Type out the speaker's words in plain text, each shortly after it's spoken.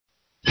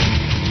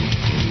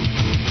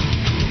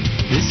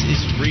This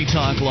is Free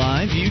Talk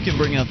Live. You can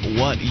bring up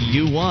what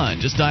you want.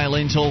 Just dial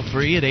in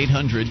toll-free at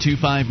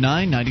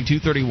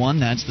 800-259-9231.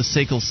 That's the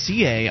SACL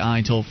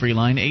CAI toll-free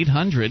line,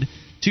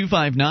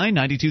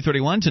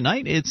 800-259-9231.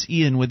 Tonight, it's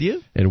Ian with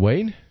you. And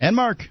Wayne. And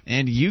Mark.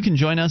 And you can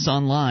join us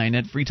online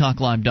at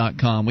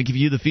freetalklive.com. We give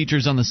you the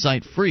features on the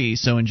site free,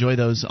 so enjoy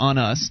those on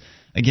us.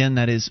 Again,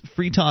 that is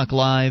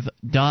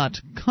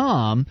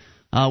freetalklive.com.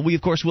 We,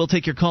 of course, will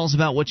take your calls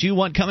about what you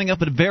want. Coming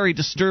up, a very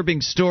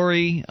disturbing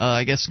story,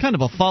 I guess kind of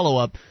a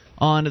follow-up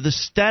on the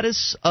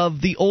status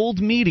of the old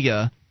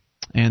media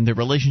and their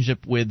relationship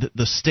with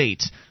the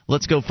state.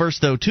 Let's go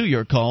first, though, to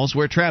your calls,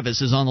 where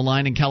Travis is on the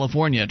line in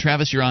California.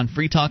 Travis, you're on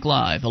Free Talk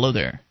Live. Hello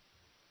there.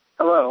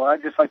 Hello.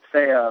 I'd just like to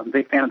say I'm a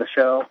big fan of the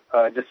show.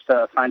 Just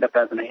signed up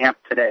as an AMP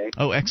today.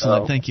 Oh,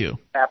 excellent. Thank you.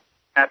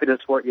 Happy to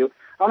support you.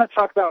 I want to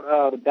talk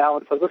about the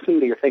balance. I was listening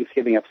to your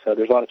Thanksgiving episode.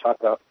 There's a lot of talk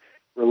about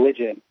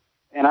religion.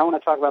 And I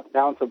want to talk about the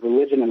balance of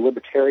religion and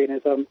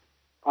libertarianism.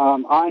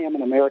 I am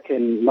an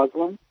American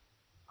Muslim.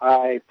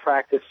 I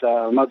practice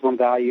Muslim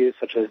values,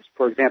 such as,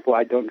 for example,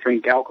 I don't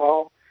drink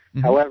alcohol.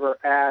 Mm-hmm. However,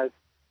 as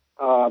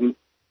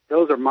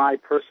those are my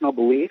personal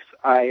beliefs,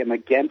 I am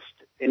against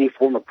any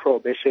form of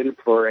prohibition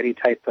for any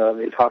type of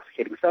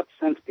intoxicating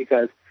substance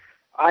because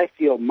I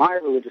feel my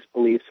religious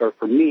beliefs are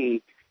for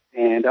me,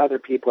 and other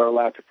people are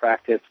allowed to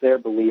practice their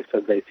beliefs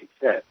as they see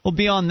fit. Well,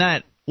 beyond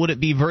that, would it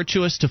be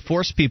virtuous to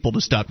force people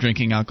to stop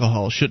drinking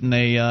alcohol? Shouldn't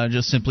they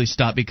just simply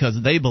stop because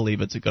they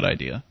believe it's a good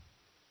idea?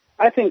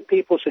 I think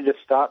people should just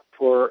stop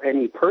for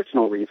any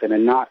personal reason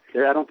and not.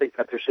 I don't think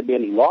that there should be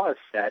any laws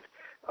set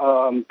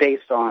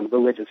based on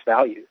religious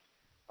values.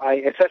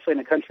 Especially in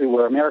a country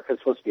where America is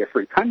supposed to be a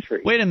free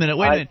country. Wait a minute.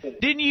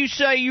 Didn't you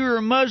say you were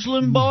a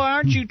Muslim, boy?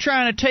 Aren't you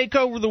trying to take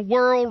over the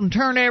world and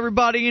turn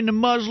everybody into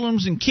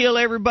Muslims and kill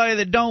everybody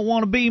that don't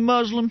want to be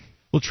Muslim?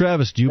 Well,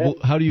 Travis,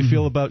 how do you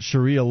feel about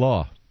Sharia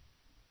law?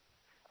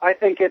 I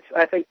think the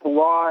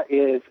law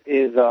is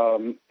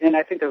and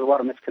I think there's a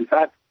lot of misconceptions.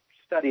 I've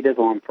studied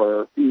Islam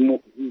for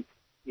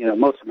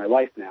most of my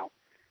life now.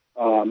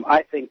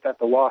 I think that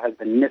the law has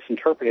been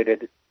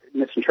misinterpreted,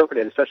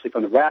 especially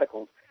from the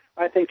radicals.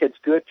 I think it's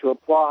good to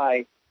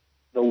apply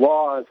the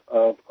laws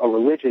of a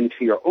religion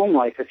to your own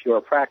life if you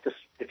practice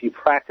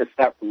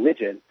that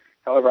religion.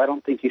 However, I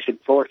don't think you should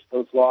force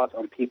those laws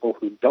on people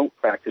who don't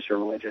practice your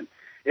religion.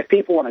 If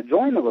people want to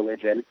join the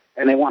religion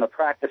and they want to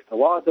practice the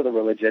laws of the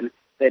religion,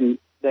 then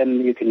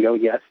you can go,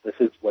 yes, this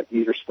is what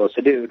you're supposed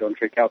to do. Don't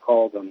drink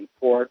alcohol, don't eat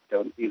pork,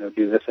 don't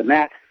do this and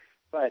that.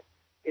 But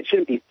it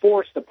shouldn't be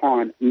forced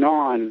upon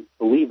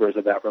non-believers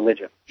of that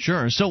religion.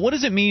 Sure. So what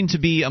does it mean to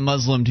be a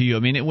Muslim to you? I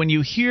mean, when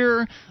you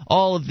hear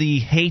all of the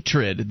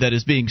hatred that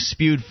is being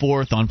spewed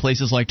forth on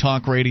places like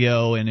talk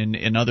radio and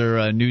in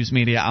other news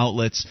media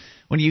outlets,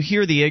 when you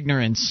hear the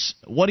ignorance,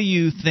 what do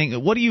you think?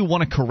 What do you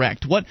want to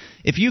correct? What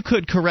if you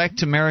could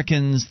correct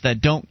Americans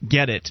that don't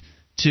get it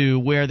to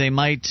where they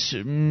might,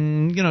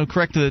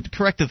 correct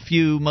the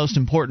few most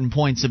important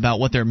points about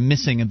what they're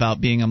missing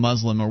about being a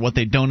Muslim, or what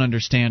they don't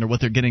understand, or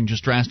what they're getting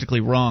just drastically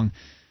wrong?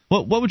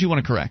 What would you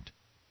want to correct?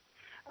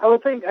 I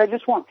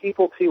just want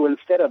people to,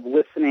 instead of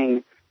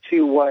listening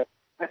to what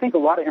I think a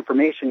lot of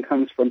information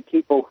comes from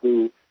people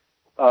who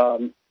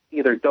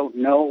either don't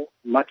know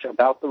much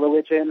about the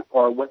religion,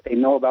 or what they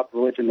know about the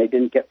religion they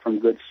didn't get from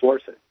good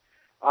sources.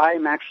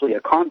 I'm actually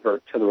a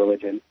convert to the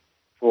religion.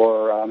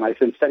 I've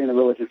been studying the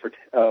religion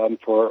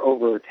for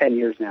over 10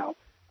 years now.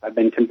 I've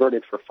been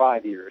converted for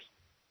 5 years.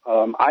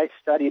 I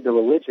studied the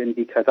religion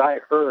because I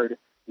heard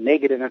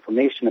negative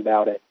information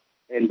about it,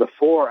 and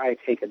before I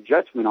take a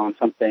judgment on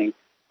something,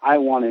 I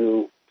want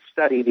to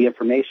study the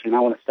information.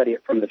 I want to study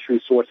it from the true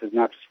sources,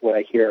 not just what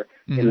I hear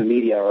in the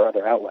media or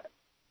other outlets.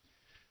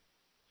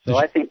 So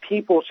I think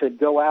people should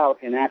go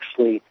out and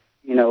actually,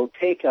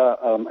 take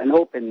an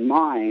open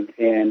mind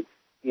and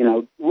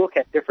look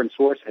at different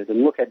sources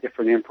and look at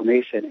different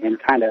information and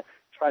kind of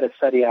try to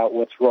study out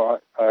what's wrong,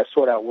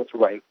 sort out what's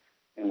right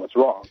and what's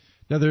wrong.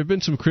 Now, there have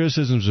been some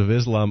criticisms of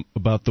Islam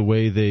about the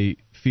way they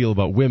feel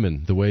about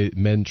women, the way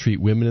men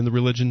treat women in the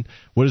religion.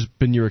 What has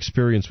been your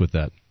experience with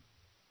that?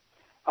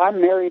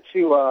 I'm married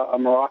to a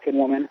Moroccan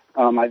woman.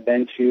 I've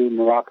been to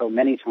Morocco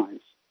many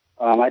times.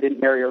 I didn't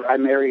marry her. I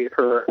married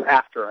her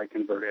after I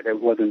converted. I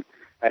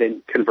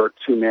didn't convert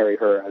to marry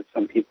her, as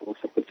some people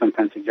would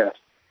sometimes suggest.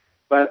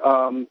 But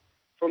from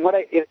what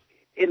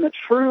in the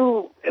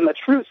true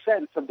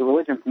sense of the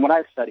religion, from what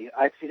I've studied,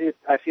 I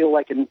feel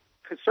like in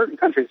certain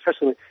countries,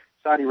 especially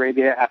Saudi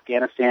Arabia,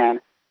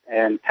 Afghanistan,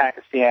 and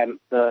Pakistan,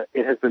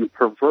 it has been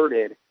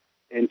perverted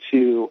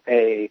into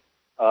a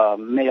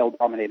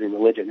male-dominated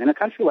religion. In a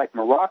country like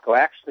Morocco,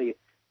 actually,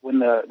 when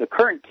the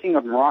current king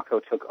of Morocco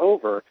took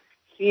over,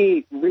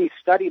 he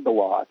restudied the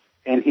laws,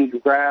 and he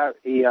brought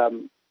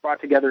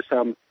together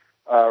some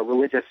top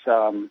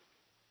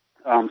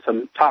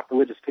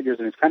religious figures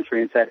in his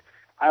country and said,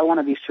 I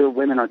want to be sure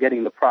women are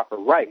getting the proper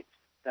rights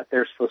that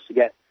they're supposed to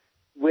get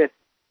with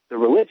the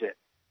religion.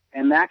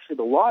 And actually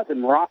the laws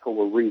in Morocco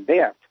were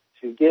revamped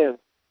to give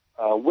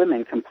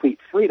women complete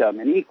freedom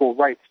and equal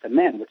rights to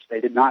men, which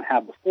they did not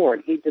have before.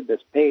 And he did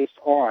this based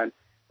on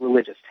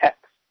religious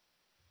texts.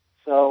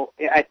 So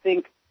I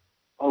think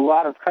a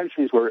lot of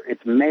countries where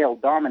it's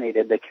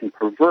male-dominated, they can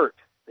pervert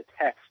the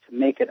text to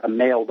make it a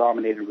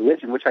male-dominated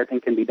religion, which I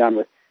think can be done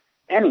with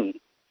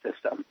any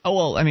system. Oh,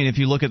 well, I mean, if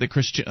you look at the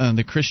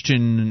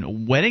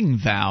Christian wedding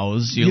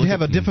vows, you'd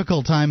have a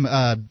difficult time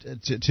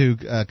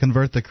to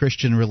convert the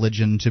Christian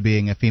religion to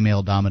being a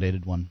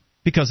female-dominated one.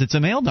 Because it's a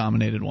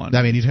male-dominated one.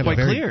 I mean, you'd have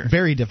a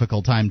very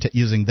difficult time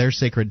using their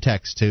sacred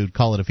text to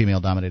call it a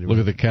female-dominated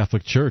religion. Look at the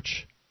Catholic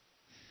Church.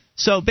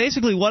 So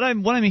basically, what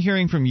I'm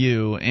hearing from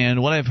you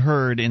and what I've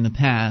heard in the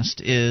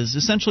past is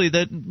essentially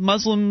that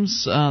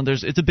Muslims,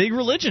 it's a big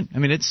religion. I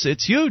mean,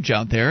 it's huge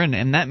out there,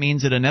 and that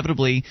means that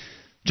inevitably,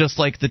 just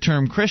like the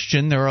term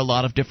Christian, there are a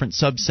lot of different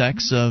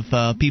subsects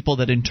of people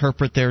that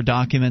interpret their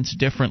documents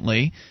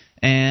differently.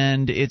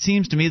 And it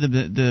seems to me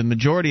the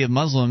majority of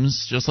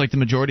Muslims, just like the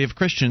majority of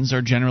Christians,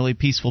 are generally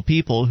peaceful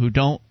people who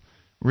don't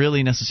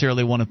really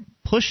necessarily want to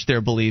push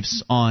their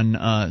beliefs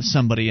on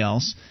somebody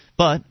else.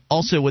 But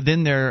also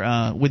within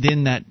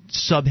that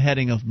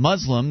subheading of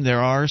Muslim,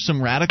 there are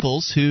some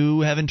radicals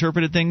who have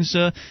interpreted things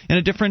in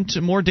a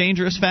different, more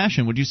dangerous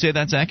fashion. Would you say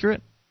that's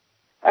accurate?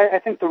 I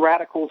think the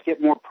radicals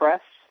get more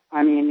press.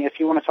 I mean, if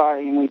you want to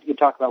talk, you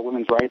talk about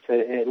women's rights.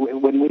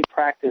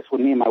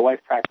 When me and my wife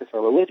practice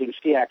our religion,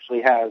 she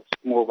actually has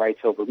more rights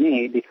over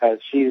me because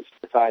she's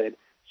decided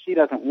she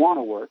doesn't want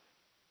to work.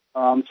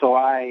 So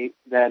I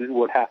then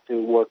would have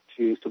to work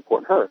to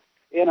support her.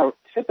 In a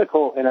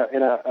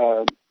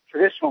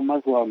traditional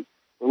Muslim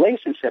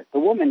relationship, the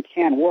woman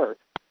can work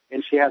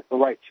and she has the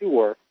right to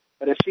work.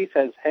 But if she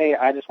says, "Hey,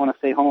 I just want to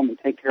stay home and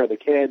take care of the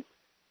kids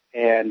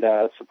and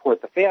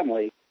support the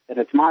family," then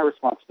it's my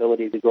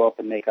responsibility to go up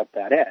and make up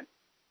that end.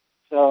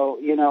 So,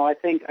 I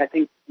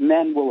think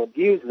men will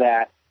abuse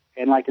that,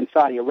 and like in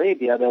Saudi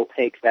Arabia, they'll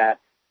take that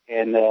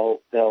and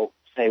they'll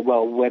say,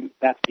 well,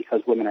 that's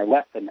because women are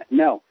less than men.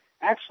 No,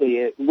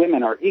 actually,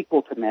 women are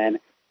equal to men.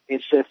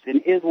 It's just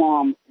in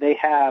Islam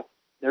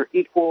they're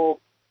equal,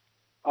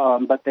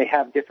 but they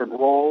have different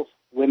roles.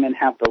 Women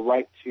have the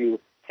right to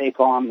take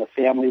on the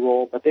family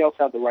role, but they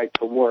also have the right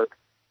to work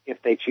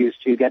if they choose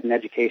to, get an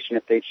education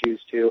if they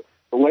choose to.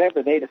 But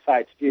whatever they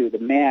decide to do, the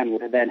man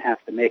would then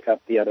have to make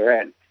up the other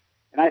end.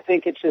 And I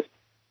think it's just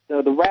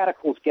the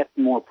radicals get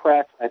more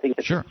press. I think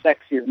it's a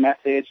sexier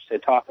message to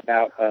talk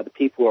about the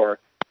people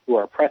who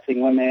are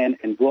oppressing women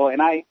and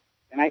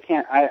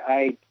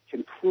I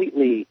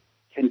completely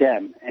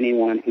condemn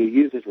anyone who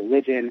uses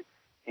religion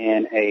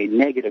in a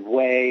negative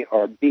way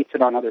or beats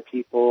it on other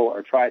people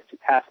or tries to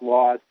pass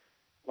laws.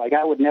 Like,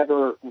 I would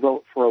never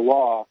vote for a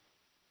law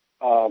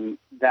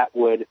that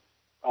would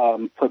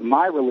put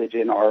my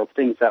religion or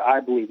things that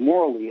I believe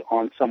morally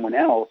on someone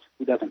else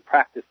who doesn't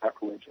practice that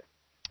religion.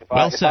 If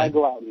I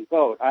go out and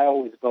vote, I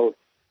always vote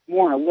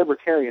more in a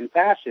libertarian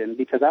fashion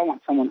because I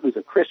want someone who's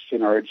a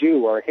Christian or a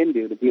Jew or a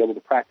Hindu to be able to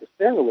practice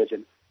their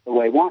religion the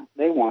way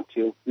they want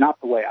to, not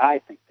the way I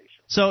think they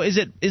should. So is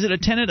it a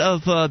tenet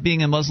of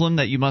being a Muslim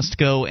that you must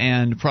go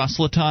and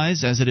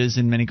proselytize, as it is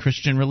in many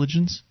Christian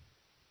religions?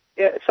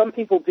 Yeah, some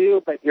people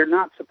do, but you're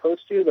not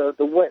supposed to.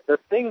 The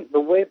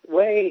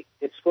way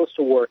it's supposed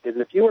to work is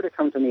if you were to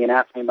come to me and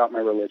ask me about my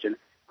religion,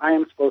 I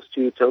am supposed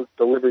to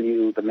deliver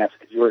you the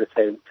message. You were to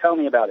say, "Tell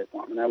me about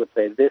Islam," and I would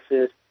say, "This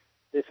is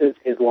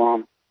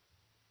Islam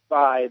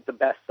by the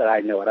best that I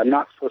know it." I'm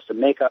not supposed to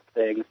make up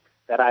things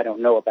that I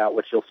don't know about,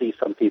 which you'll see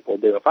some people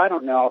do. If I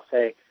don't know, I'll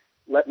say,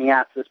 "Let me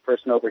ask this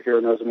person over here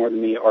who knows more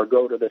than me," or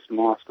go to this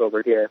mosque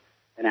over here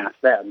and ask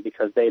them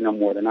because they know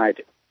more than I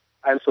do.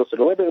 I'm supposed to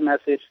deliver the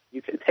message.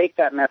 You can take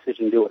that message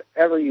and do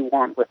whatever you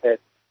want with it,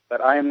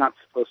 but I am not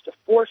supposed to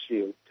force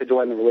you to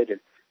join the religion,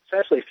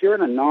 especially if you're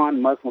in a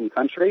non-Muslim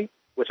country,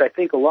 which I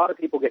think a lot of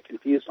people get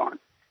confused on.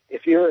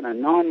 If you're in a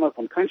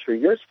non-Muslim country,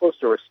 you're supposed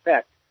to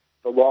respect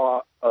the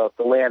law of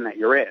the land that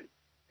you're in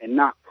and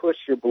not push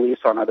your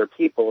beliefs on other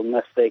people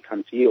unless they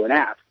come to you and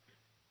ask.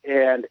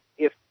 And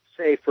if,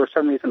 say, for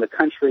some reason the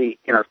country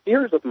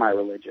interferes with my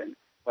religion,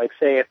 like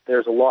say if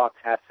there's a law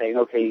passed saying,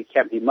 okay, you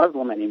can't be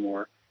Muslim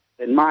anymore,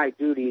 then my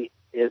duty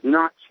is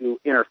not to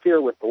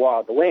interfere with the law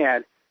of the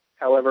land,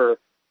 however,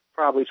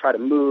 probably try to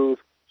move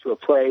to a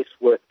place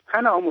with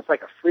kind of almost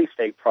like a free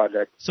state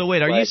project. So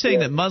wait, are you saying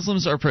that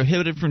Muslims are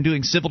prohibited from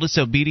doing civil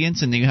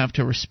disobedience and that you have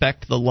to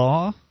respect the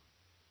law?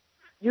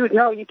 You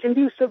can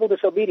do civil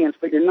disobedience,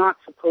 but you're not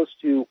supposed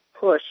to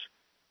push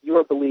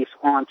your beliefs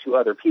onto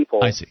other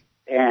people. I see.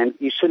 And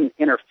you shouldn't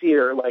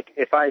interfere. Like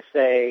if I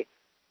say,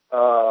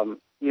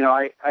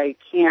 I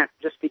can't,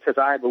 just because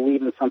I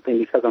believe in something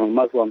because I'm a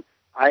Muslim,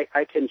 I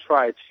can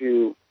try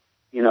to,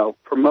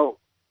 promote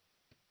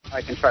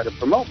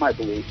my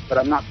beliefs, but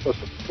I'm not supposed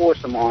to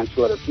force them on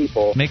to other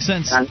people. Makes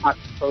sense. And I'm not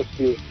supposed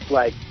to,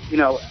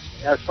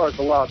 as far as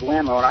the law of the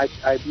land, I'm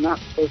not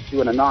supposed to,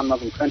 in a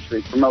non-Muslim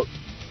country, promote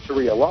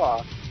Sharia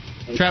law.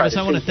 Travis,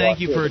 I want to thank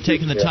you for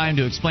taking the time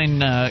to explain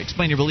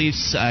your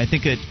beliefs. I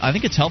think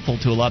it's helpful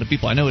to a lot of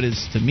people. I know it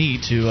is to me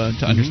to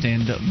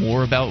understand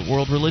more about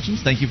world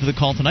religions. Thank you for the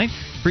call tonight.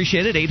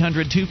 Appreciate it.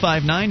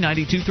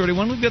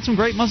 800-259-9231. We've got some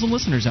great Muslim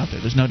listeners out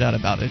there. There's no doubt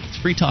about it. It's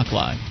Free Talk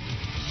Live.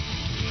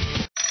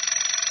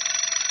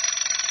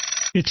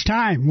 It's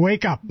time.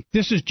 Wake up.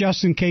 This is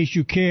Just In Case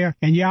You Care,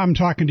 and yeah, I'm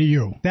talking to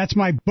you. That's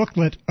my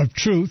booklet of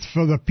truth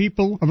for the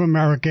people of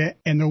America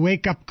and the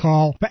wake-up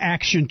call for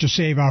action to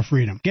save our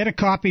freedom. Get a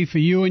copy for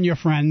you and your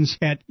friends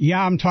at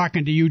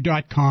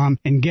yeahimtalkingtoyou.com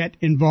and get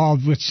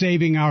involved with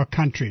saving our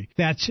country.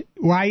 That's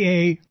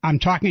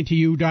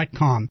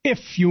YAI'mtalkingtoyou.com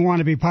if you want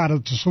to be part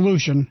of the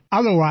solution.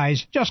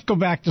 Otherwise, just go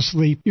back to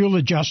sleep. You'll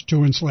adjust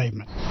to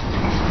enslavement.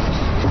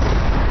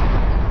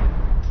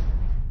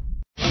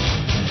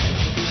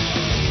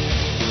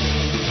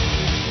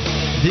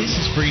 This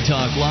is Free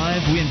Talk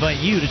Live. We invite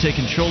you to take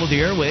control of the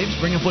airwaves.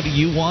 Bring up what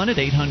you want at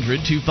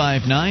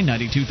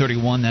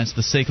 800-259-9231. That's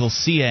the SACL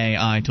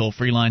CAI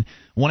toll-free line,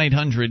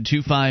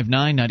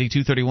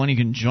 1-800-259-9231. You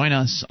can join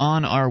us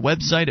on our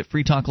website at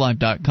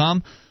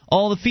freetalklive.com.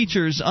 All the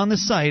features on the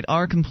site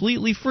are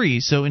completely free,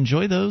 so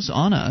enjoy those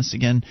on us.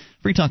 Again,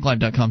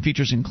 freetalklive.com,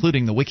 features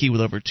including the wiki with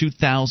over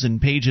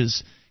 2,000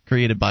 pages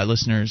created by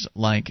listeners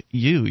like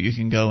you. You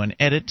can go and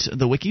edit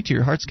the wiki to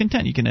your heart's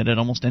content. You can edit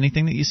almost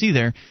anything that you see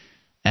there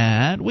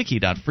at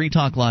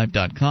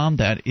wiki.freetalklive.com.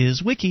 That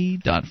is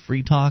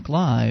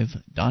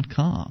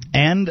wiki.freetalklive.com.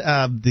 And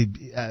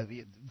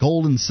the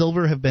gold and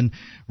silver have been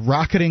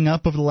rocketing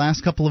up over the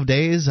last couple of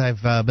days.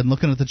 I've been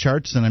looking at the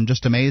charts, and I'm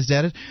just amazed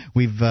at it.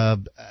 We've got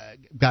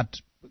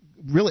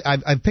really,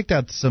 I've picked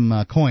out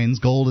some coins,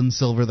 gold and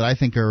silver, that I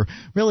think are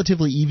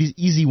relatively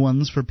easy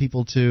ones for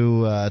people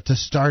to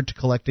start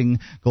collecting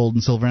gold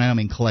and silver. And I don't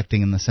mean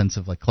collecting in the sense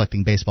of like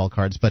collecting baseball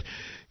cards, but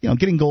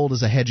getting gold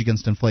as a hedge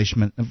against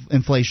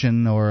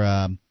inflation or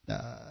an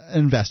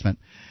investment.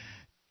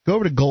 Go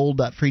over to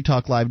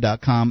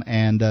gold.freetalklive.com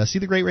and see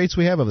the great rates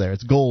we have over there.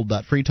 It's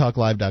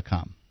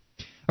gold.freetalklive.com.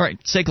 All right,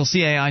 SACL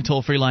CAI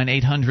toll-free line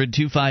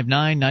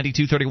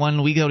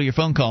 800-259-9231. We go to your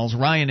phone calls.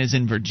 Ryan is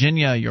in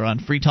Virginia. You're on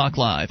Free Talk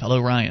Live.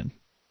 Hello, Ryan.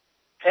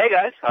 Hey,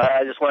 guys.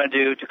 I just wanted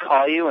to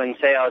call you and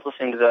say I was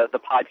listening to the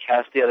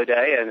podcast the other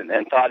day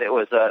and thought it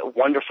was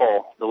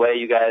wonderful the way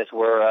you guys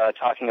were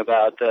talking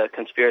about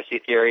conspiracy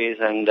theories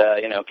and,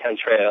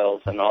 chemtrails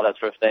and all that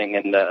sort of thing,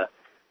 and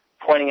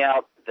pointing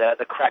out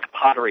the crack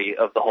pottery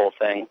of the whole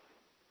thing.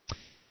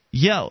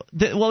 Yeah,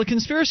 the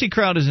conspiracy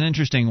crowd is an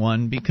interesting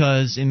one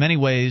because in many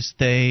ways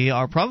they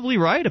are probably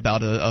right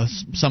about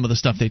some of the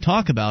stuff they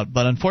talk about,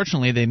 but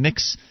unfortunately they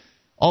mix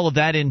all of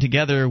that in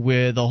together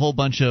with a whole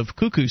bunch of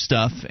cuckoo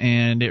stuff,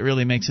 and it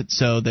really makes it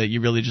so that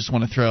you really just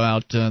want to throw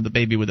out the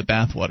baby with the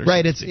bathwater.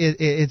 Right.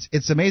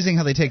 It's amazing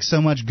how they take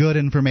so much good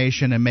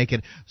information and make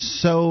it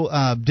so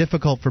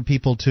difficult for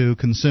people to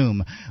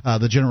consume,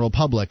 the general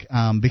public,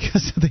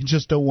 because they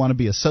just don't want to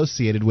be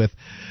associated with,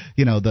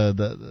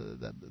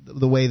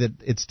 the way that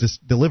it's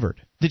just delivered.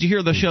 Did you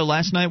hear the show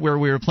last night where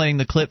we were playing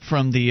the clip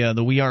from the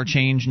We Are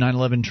Change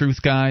 9/11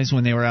 Truth guys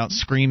when they were out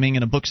screaming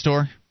in a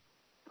bookstore?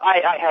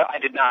 I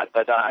did not,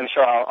 but I'm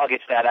sure I'll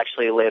get to that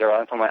actually later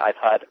on from my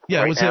iPod.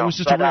 Yeah, it was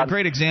just a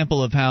great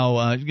example of how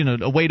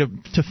a way to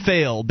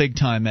fail big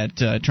time at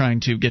trying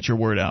to get your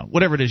word out,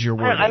 whatever it is your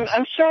word is.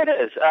 I'm sure it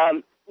is.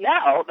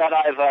 Now that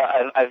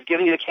I've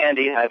given you the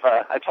candy, I've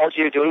told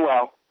you you're doing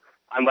well.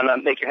 I'm going to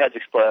make your heads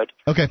explode.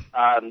 Okay.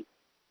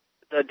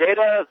 The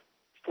data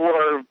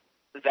for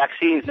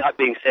vaccines not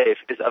being safe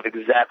is of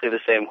exactly the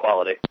same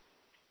quality.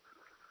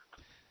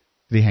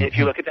 If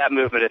you look at that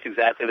movement, it's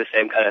exactly the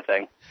same kind of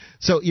thing.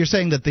 So you're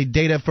saying that the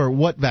data for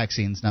what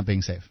vaccines not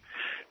being safe?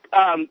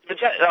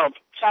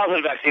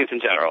 Childhood vaccines in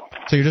general.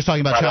 So you're just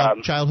talking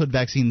about childhood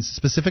vaccines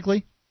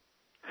specifically?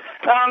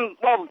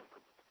 Well,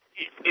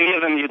 any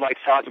of them you'd like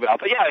to talk about.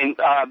 But yeah, I mean,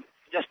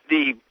 just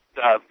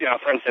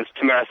for instance,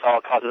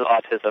 Tamarisol causes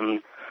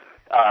autism.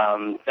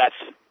 That's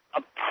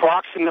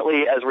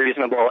approximately as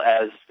reasonable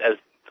as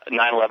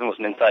 9/11 was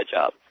an inside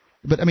job.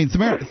 But, I mean,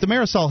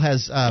 thimerosal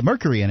has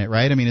mercury in it,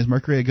 right? I mean, is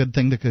mercury a good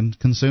thing to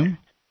consume?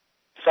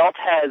 Salt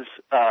has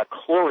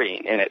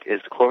chlorine in it.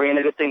 Is chlorine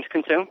a good thing to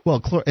consume? Well,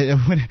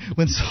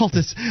 when salt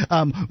is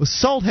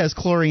salt has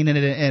chlorine in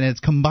it and it's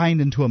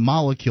combined into a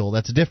molecule,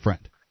 that's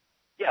different.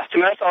 Yes,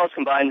 thimerosal is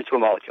combined into a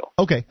molecule.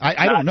 Okay,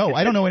 I don't know.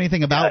 I don't know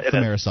anything about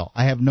thimerosal.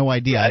 I have no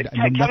idea. I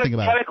know nothing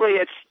about it.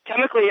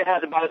 Chemically, it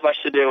has about as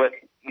much to do with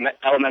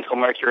elemental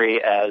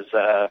mercury as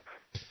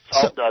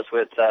salt does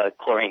with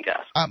chlorine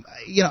gas.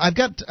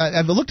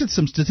 I've looked at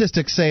some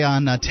statistics, say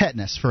on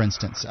tetanus, for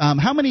instance.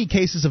 How many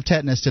cases of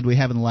tetanus did we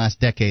have in the last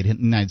decade in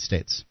the United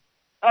States?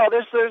 Oh,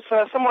 there's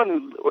somewhere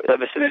in the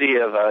vicinity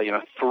of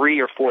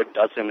 3 or 4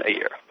 dozen a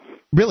year.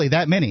 Really,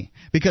 that many?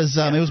 Because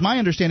it was my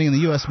understanding in the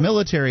U.S.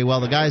 military, while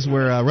the guys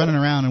were running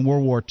around in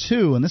World War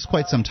II, and this is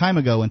quite some time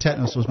ago when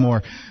tetanus was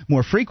more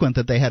frequent,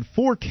 that they had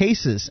 4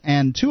 cases,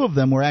 and 2 of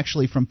them were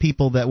actually from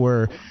people that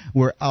were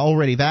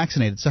already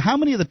vaccinated. So how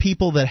many of the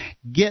people that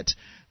get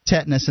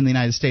tetanus in the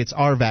United States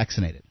are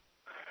vaccinated?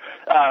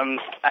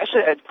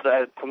 Actually,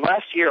 from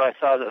last year, I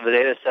saw that the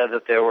data said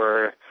that there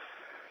were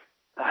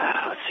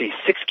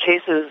 6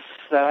 cases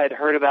that I'd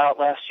heard about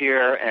last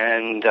year,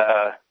 and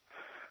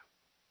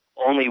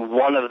only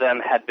one of them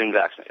had been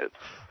vaccinated.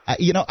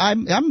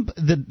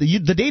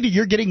 The data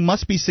you're getting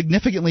must be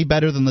significantly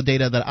better than the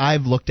data that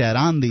I've looked at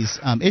on these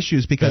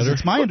issues, because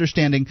it's my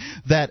understanding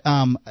that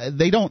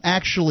they don't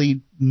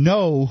actually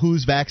know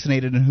who's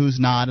vaccinated and who's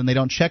not, and they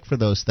don't check for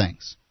those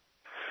things.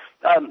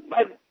 I'm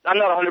not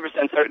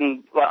 100%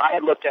 certain. What I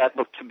had looked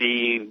to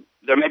be,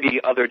 there may be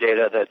other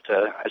data that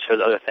shows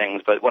other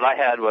things, but what I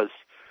had was,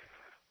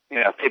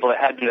 people that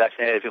had been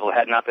vaccinated, people that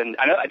had not been.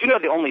 I do know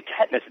the only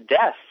tetanus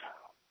death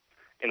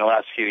in the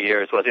last few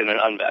years was in an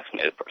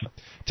unvaccinated person.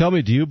 Tell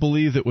me, do you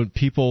believe that when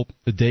people,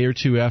 a day or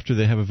two after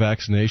they have a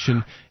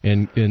vaccination,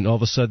 and all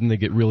of a sudden they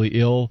get really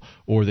ill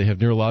or they have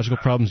neurological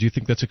problems, do you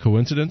think that's a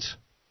coincidence?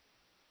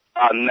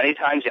 Many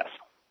times, yes.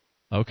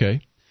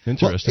 Okay.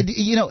 Interesting.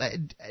 Well,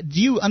 do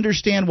you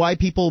understand why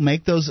people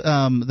make those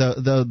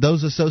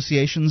those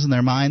associations in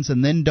their minds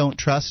and then don't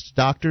trust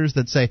doctors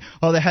that say,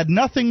 "Oh, they had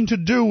nothing to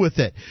do with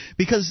it"?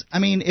 Because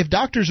if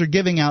doctors are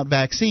giving out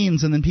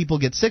vaccines and then people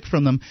get sick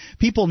from them,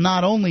 people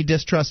not only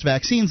distrust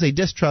vaccines, they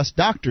distrust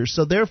doctors.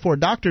 So therefore,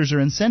 doctors are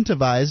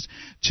incentivized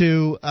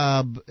to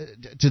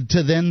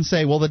then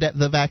say, "Well,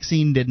 the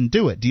vaccine didn't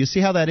do it." Do you see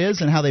how that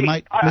is and how they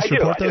might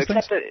misreport those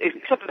things?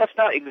 Except that that's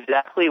not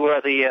exactly where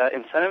the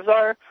incentives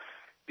are.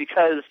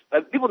 Because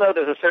people know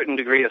there's a certain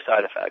degree of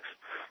side effects.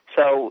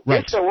 So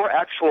if there were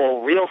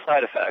actual real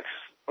side effects,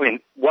 to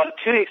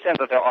the extent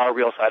that there are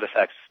real side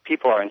effects,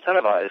 people are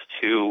incentivized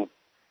to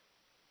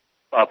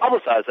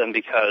publicize them,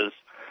 because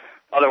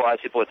otherwise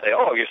people would say,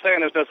 "Oh, you're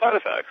saying there's no side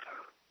effects."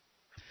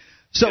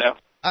 So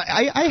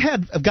I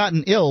had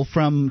gotten ill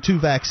from 2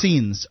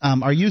 vaccines.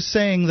 Are you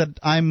saying that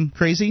I'm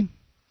crazy?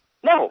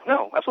 No,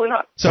 absolutely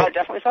not. So I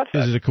definitely side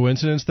effects. Is it a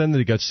coincidence then that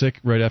he got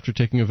sick right after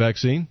taking a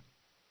vaccine?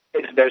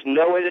 There's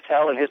no way to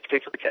tell in his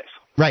particular case.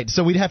 Right,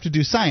 so we'd have to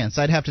do science.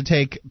 I'd have to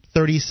take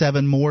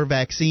 37 more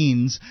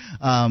vaccines,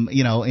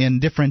 in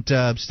different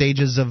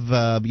stages of,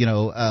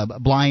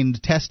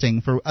 blind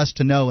testing for us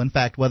to know, in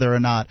fact, whether or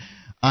not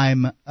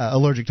I'm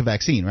allergic to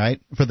vaccine,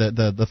 right? For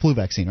the flu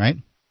vaccine, right?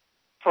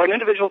 For an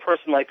individual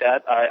person like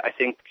that, I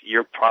think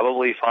you're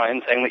probably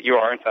fine saying that you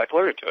are, in fact,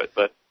 allergic to it.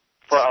 But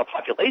for a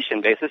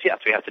population basis, yes,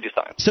 we have to do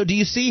science. So do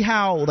you see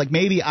how,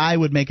 maybe I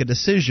would make a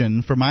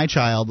decision for my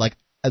child,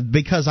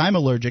 because I'm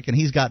allergic and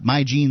he's got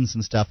my genes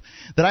and stuff,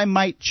 that I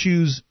might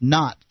choose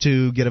not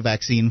to get a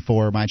vaccine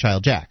for my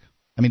child Jack?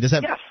 Does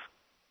that...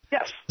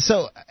 Yes.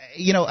 So,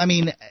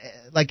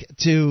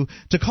 to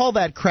call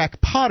that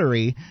crack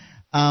pottery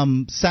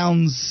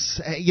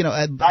sounds,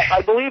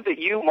 I believe that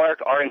you,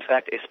 Mark, are in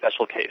fact a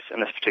special case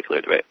in this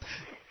particular debate.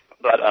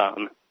 But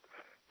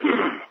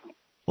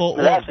the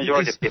vast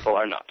majority of people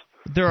are not.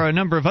 There are a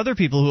number of other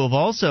people who have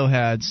also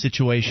had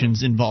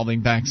situations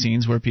involving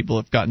vaccines where people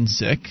have gotten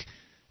sick.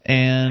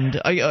 And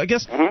I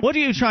guess, what are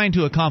you trying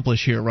to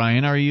accomplish here,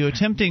 Ryan? Are you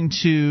attempting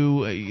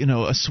to,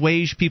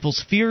 assuage people's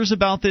fears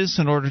about this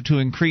in order to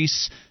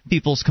increase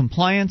people's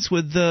compliance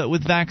with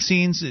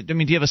vaccines? Do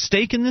you have a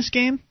stake in this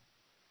game?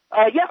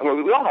 Yeah,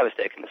 we all have a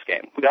stake in this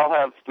game.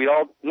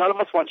 None of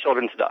us want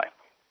children to die.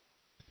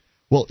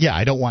 Well, yeah,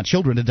 I don't want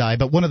children to die,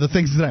 but one of the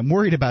things that I'm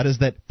worried about is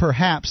that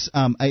perhaps,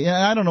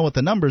 I don't know what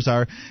the numbers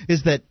are,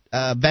 is that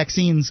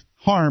vaccines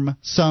harm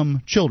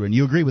some children.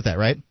 You agree with that,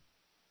 right?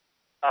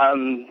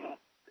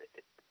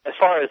 As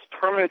far as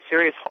permanent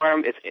serious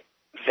harm, it's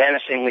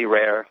vanishingly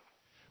rare.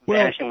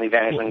 Vanishingly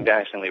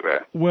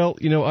rare. Well,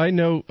 I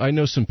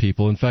know some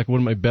people. In fact, one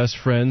of my best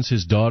friends,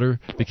 his daughter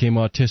became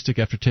autistic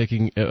after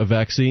taking a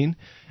vaccine,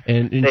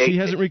 and she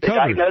hasn't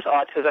recovered. They diagnose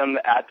autism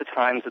at the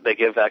times that they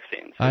give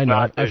vaccines. I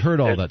know. I've heard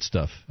all that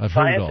stuff. I've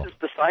heard it all.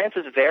 The science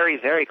is very,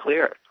 very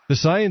clear. The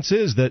science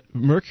is that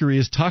mercury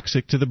is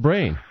toxic to the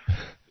brain.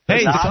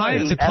 Hey,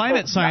 the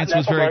climate science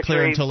was very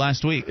clear until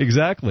last week.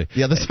 Exactly.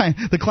 Yeah,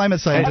 the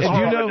climate science.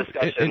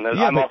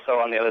 I'm also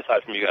on the other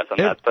side from you guys on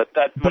that.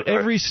 But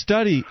every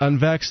study on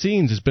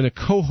vaccines has been a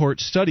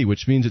cohort study,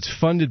 which means it's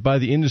funded by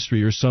the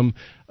industry or some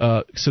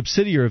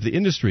subsidiary of the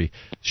industry.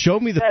 Show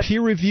me the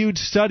peer-reviewed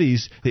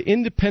studies, the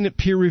independent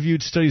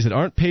peer-reviewed studies that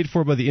aren't paid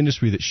for by the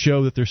industry that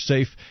show that they're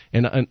safe.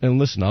 And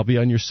listen, I'll be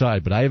on your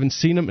side, but I haven't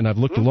seen them, and I've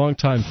looked a long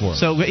time for them.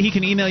 So he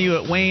can email you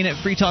at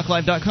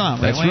wayne@freetalklive.com.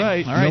 That's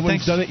right. All right. No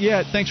one's done it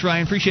yet. Thanks,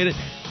 Ryan. Appreciate it.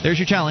 There's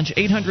your challenge.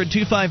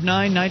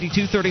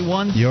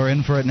 800-259-9231. You're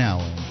in for it now,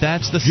 Wayne.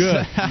 That's the...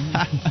 Good.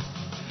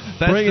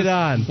 Bring it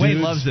on, Wayne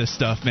dudes. loves this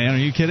stuff, man. Are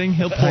you kidding?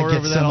 He'll pour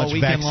over that all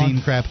weekend long. I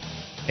get so much vaccine crap.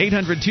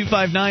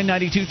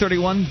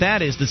 800-259-9231.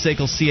 That is the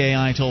SACL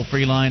CAI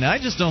toll-free line. I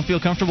just don't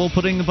feel comfortable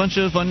putting a bunch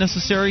of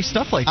unnecessary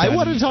stuff like that. I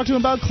wanted to talk to him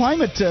about the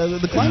climate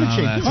change,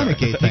 climate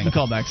gate thing. You can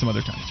call back some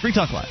other time. It's Free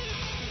Talk Live.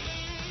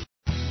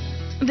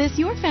 This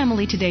Your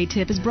Family Today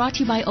tip is brought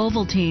to you by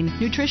Ovaltine,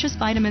 nutritious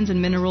vitamins and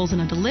minerals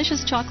and a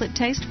delicious chocolate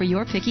taste for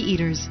your picky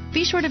eaters.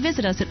 Be sure to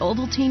visit us at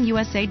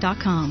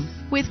ovaltineusa.com.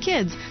 With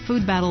kids,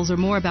 food battles are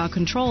more about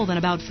control than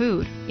about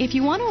food. If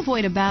you want to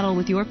avoid a battle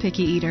with your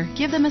picky eater,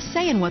 give them a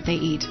say in what they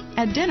eat.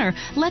 At dinner,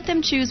 let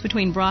them choose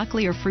between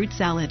broccoli or fruit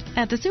salad.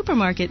 At the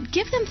supermarket,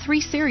 give them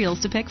 3 cereals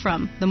to pick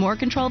from. The more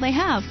control they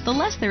have, the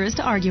less there is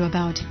to argue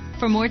about.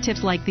 For more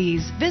tips like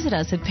these, visit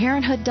us at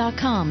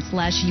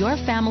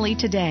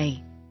parenthood.com/yourfamilytoday.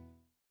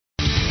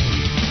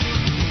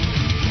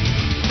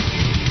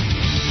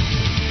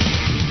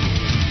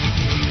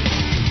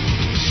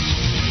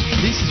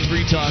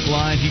 Talk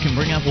Live, you can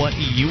bring up what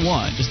you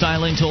want. Just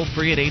dial in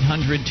toll-free at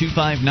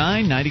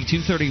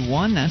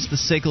 800-259-9231. That's the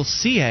SACL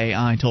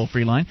CAI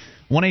toll-free line.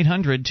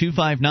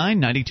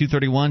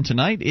 1-800-259-9231.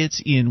 Tonight,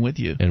 it's Ian with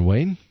you. And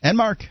Wayne. And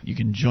Mark. You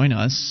can join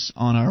us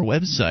on our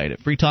website at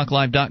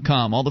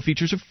freetalklive.com. All the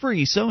features are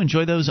free, so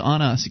enjoy those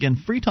on us. Again,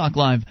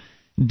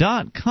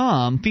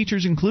 freetalklive.com.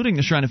 Features including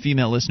the Shrine of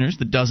Female Listeners,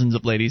 the dozens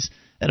of ladies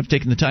that have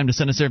taken the time to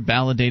send us their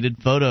validated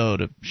photo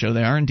to show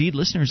they are indeed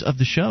listeners of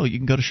the show. You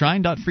can go to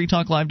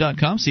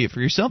shrine.freetalklive.com, see it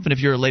for yourself, and if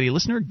you're a lady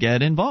listener,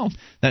 get involved.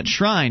 That's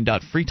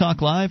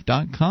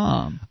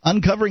shrine.freetalklive.com.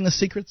 Uncovering the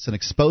secrets and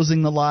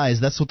exposing the lies.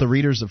 That's what the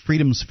readers of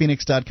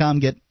freedomsphoenix.com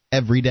get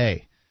every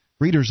day.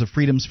 Readers of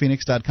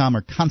freedomsphoenix.com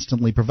are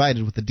constantly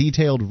provided with the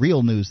detailed,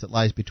 real news that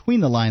lies between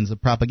the lines of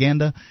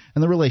propaganda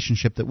and the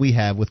relationship that we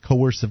have with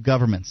coercive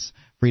governments.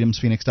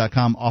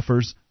 Freedomsphoenix.com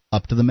offers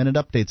up-to-the-minute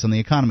updates on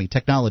the economy,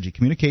 technology,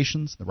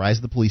 communications, the rise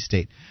of the police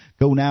state.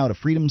 Go now to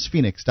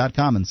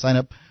freedomsphoenix.com and sign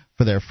up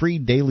for their free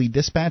daily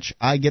dispatch.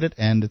 I get it,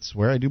 and it's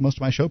where I do most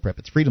of my show prep.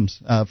 It's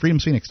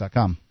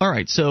freedomsphoenix.com. All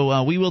right,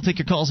 so we will take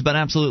your calls about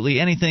absolutely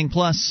anything.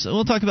 Plus,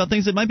 we'll talk about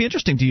things that might be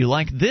interesting to you,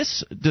 like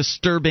this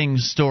disturbing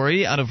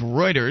story out of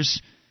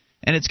Reuters.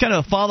 And it's kind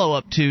of a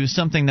follow-up to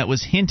something that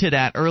was hinted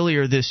at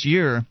earlier this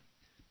year.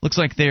 Looks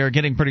like they're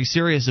getting pretty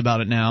serious about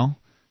it now.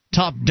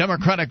 Top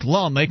Democratic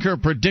lawmaker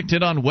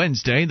predicted on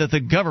Wednesday that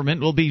the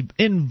government will be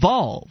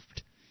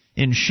involved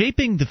in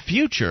shaping the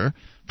future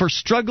for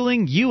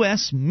struggling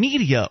U.S.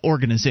 media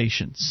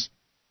organizations.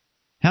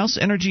 House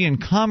Energy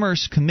and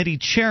Commerce Committee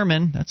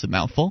Chairman, that's a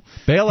mouthful.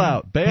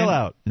 Bailout.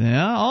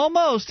 Yeah,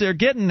 almost. They're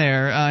getting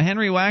there.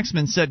 Henry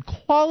Waxman said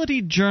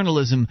quality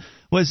journalism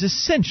was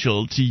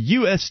essential to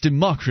U.S.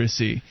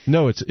 democracy.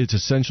 No, it's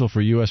essential for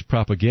U.S.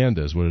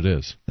 propaganda is what it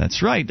is.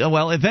 That's right.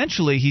 Well,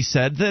 eventually he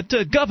said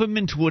that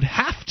government would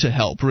have to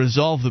help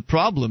resolve the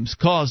problems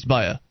caused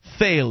by a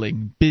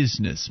failing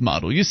business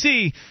model. You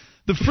see,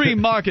 the free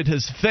market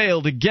has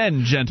failed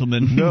again,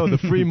 gentlemen. No, the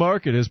free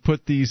market has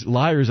put these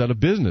liars out of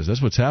business.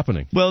 That's what's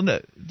happening. Well, no,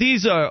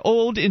 these are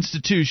old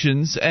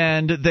institutions,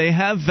 and they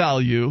have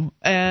value,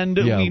 and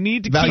we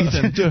need to keep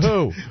them. To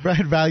who?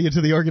 Right, value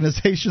to the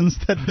organizations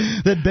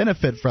that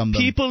benefit from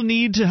them. People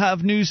need to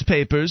have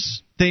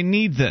newspapers. They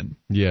need them.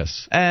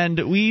 Yes. And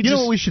you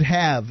know what we should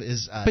have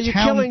is but you're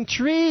killing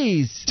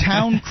trees.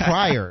 Town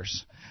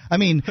criers. I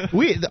mean,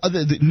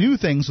 the new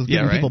things with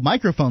giving people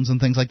microphones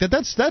and things like that.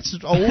 That's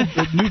old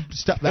new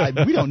stuff.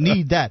 We don't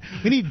need that.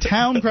 We need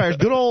town criers,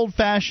 good old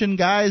fashioned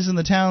guys in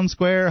the town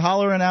square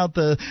hollering out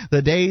the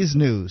day's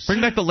news. Bring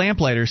back the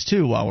lamplighters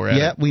too while we're at it.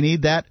 Yeah, we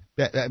need that.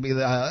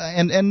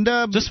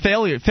 Just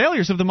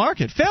failures of the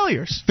market.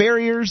 Farriers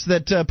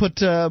that put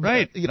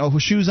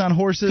shoes on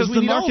horses.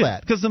 We need all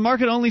that because the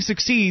market only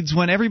succeeds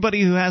when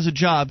everybody who has a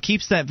job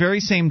keeps that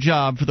very same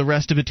job for the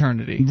rest of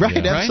eternity.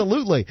 Right,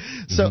 absolutely.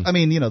 So I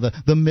mean,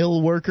 the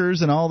mill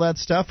workers and all that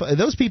stuff.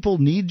 Those people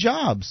need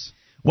jobs.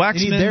 They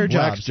need their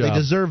jobs. They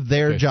deserve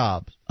their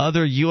jobs.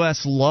 Other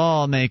U.S.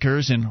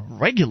 lawmakers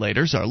and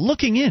regulators are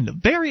looking into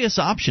various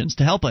options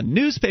to help a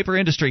newspaper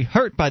industry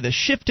hurt by the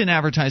shift in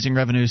advertising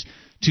revenues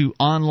to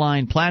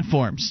online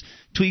platforms.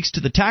 Tweaks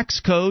to the tax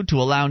code to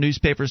allow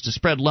newspapers to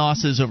spread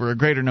losses over a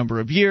greater number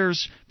of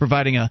years,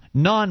 providing a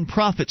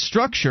non-profit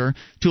structure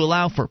to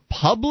allow for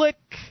public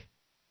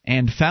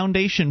and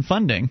foundation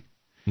funding.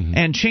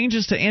 And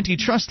changes to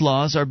antitrust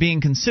laws are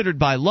being considered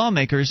by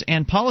lawmakers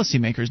and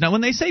policymakers. Now,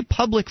 when they say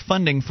public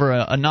funding for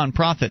a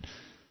nonprofit,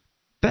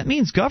 that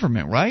means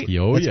government, right?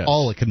 That's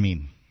all it can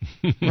mean.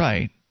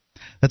 Right.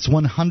 That's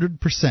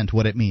 100%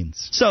 what it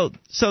means. So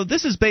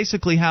this is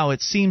basically how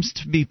it seems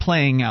to be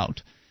playing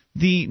out.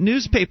 The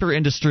newspaper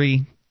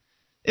industry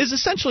is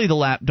essentially the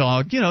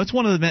lapdog. It's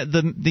one of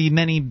the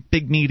many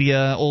big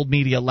media, old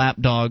media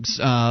lapdogs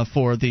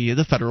for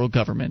the federal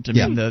government. I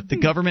mean, the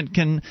government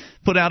can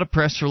put out a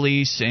press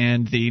release,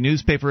 and the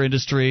newspaper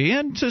industry,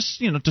 and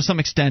just to some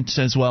extent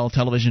as well,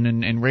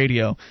 television and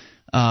radio,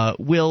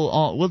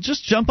 will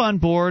just jump on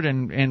board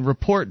and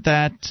report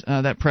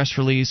that press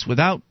release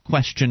without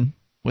question,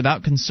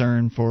 without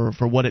concern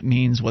for what it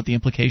means, what the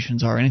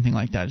implications are, anything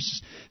like that.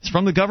 It's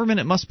from the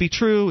government. It must be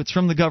true. It's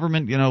from the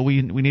government.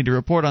 We need to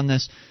report on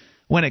this.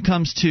 When it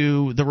comes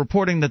to the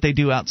reporting that they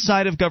do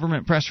outside of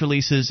government press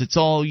releases, it's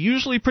all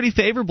usually pretty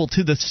favorable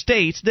to the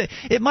state.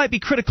 It might be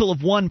critical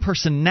of one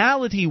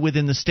personality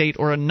within the state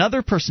or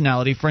another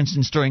personality. For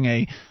instance, during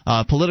a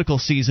political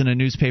season, a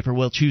newspaper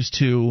will choose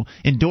to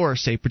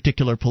endorse a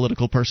particular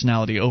political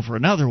personality over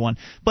another one.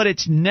 But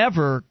it's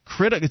never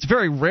critical. It's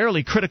very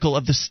rarely critical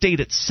of the state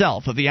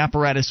itself, of the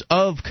apparatus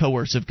of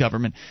coercive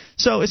government.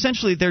 So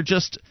essentially,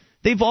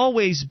 they've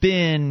always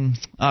been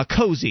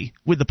cozy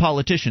with the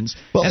politicians.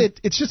 Well,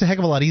 it's just a heck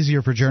of a lot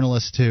easier for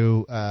journalists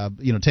to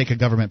take a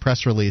government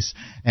press release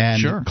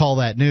and call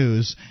that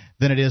news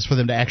than it is for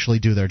them to actually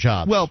do their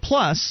job. Well,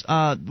 plus,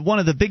 one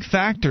of the big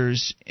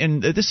factors,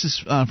 and this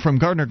is from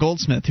Gardner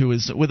Goldsmith, who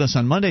was with us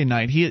on Monday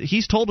night.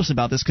 He's told us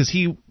about this because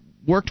he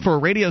worked for a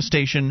radio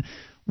station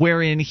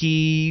wherein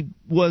he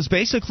was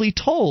basically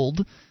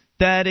told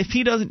that if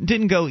he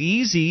didn't go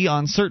easy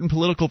on certain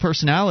political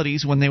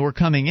personalities when they were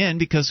coming in,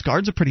 because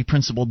Scard's a pretty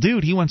principled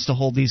dude, he wants to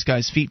hold these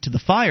guys' feet to the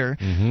fire.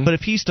 But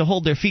if he's to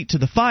hold their feet to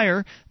the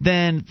fire,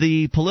 then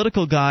the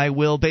political guy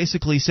will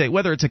basically say,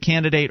 whether it's a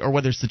candidate or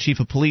whether it's the chief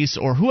of police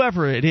or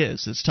whoever it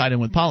is that's tied in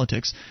with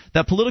politics,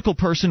 that political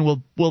person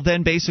will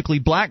then basically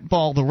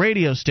blackball the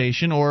radio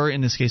station, or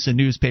in this case a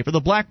newspaper, the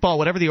blackball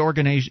whatever the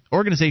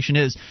organization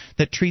is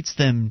that treats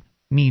them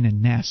mean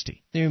and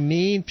nasty. They're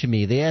mean to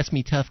me. They ask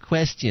me tough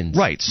questions.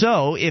 Right.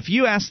 So if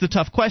you ask the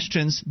tough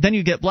questions, then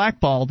you get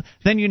blackballed.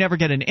 Then you never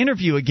get an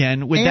interview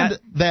again with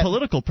that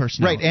political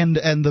personality.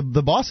 Right. And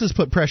the bosses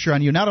put pressure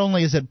on you. Not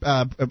only is it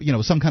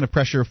some kind of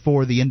pressure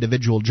for the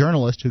individual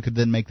journalist who could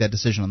then make that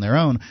decision on their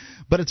own,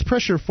 but it's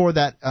pressure for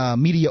that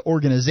media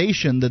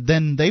organization that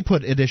then they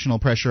put additional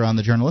pressure on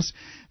the journalists.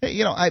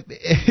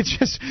 It's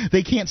just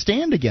they can't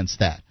stand against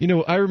that.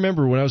 I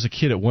remember when I was a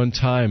kid at one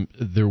time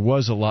there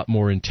was a lot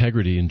more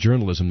integrity in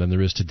journalism than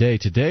there is today.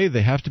 Today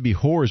they have to be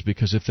whores,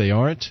 because if they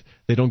aren't,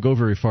 they don't go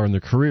very far in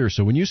their career.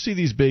 So when you see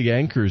these big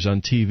anchors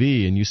on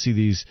TV and you see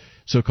these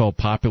so-called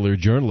popular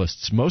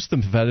journalists, most of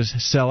them have had to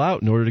sell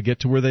out in order to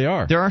get to where they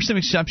are. There are some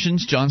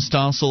exceptions, John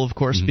Stossel, of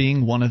course,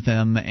 being one of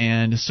them,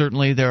 and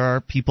certainly there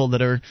are people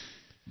that are...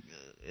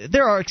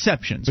 There are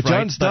exceptions, but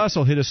right? John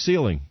Stossel hit a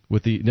ceiling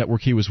with the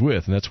network he was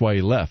with, and that's why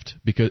he left.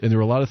 And there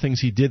were a lot of things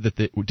he did that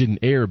didn't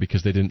air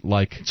because they didn't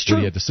like what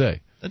he had to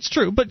say. That's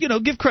true, but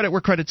give credit where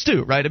credit's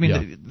due, right? I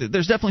mean,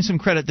 there's definitely some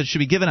credit that should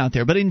be given out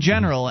there, but in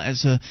general,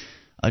 as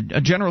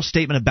a general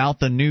statement about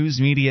the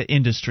news media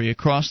industry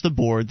across the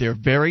board, they're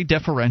very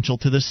deferential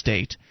to the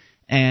state,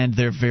 and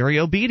they're very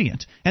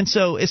obedient. And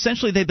so,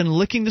 essentially, they've been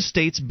licking the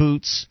state's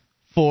boots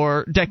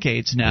for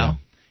decades now.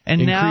 Yeah. And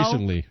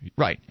increasingly.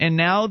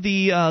 Now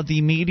the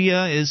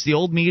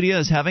old media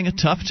is having a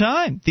tough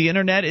time. The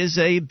internet is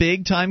a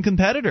big time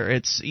competitor.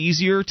 It's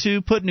easier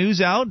to put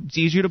news out. It's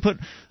easier to put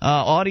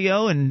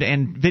audio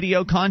and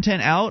video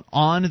content out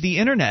on the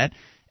internet.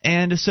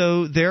 And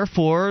so,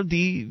 therefore,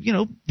 the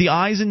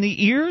eyes and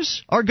the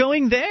ears are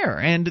going there.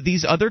 And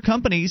these other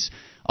companies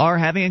are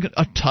having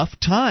a tough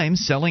time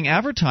selling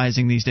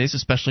advertising these days,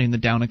 especially in the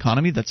down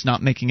economy. That's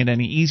not making it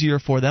any easier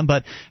for them.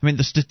 But, I mean,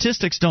 the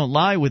statistics don't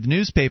lie with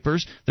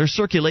newspapers. Their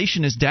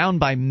circulation is down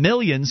by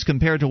millions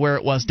compared to where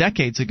it was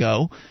decades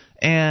ago.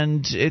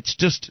 And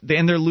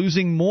they're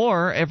losing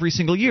more every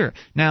single year.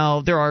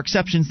 Now, there are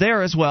exceptions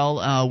there as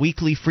well.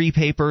 Weekly free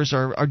papers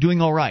are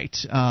doing all right.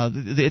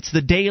 It's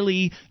the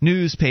daily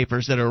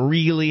newspapers that are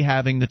really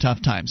having the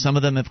tough time. Some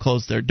of them have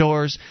closed their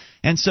doors.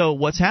 And so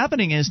what's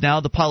happening is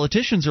now the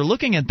politicians are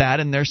looking at that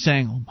and they're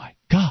saying, oh my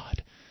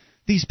God,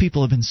 these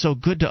people have been so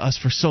good to us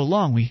for so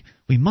long. We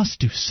must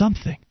do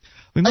something.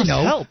 We must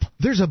help.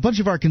 There's a bunch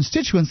of our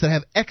constituents that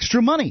have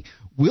extra money.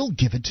 We'll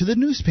give it to the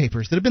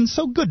newspapers that have been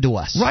so good to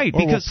us. Right,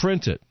 because we'll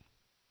print it.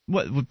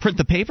 What? Print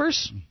the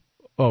papers?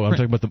 Oh, I'm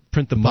talking about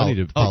print the money.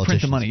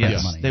 Print the money,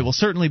 yes. Money, they will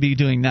certainly be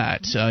doing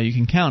that. You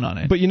can count on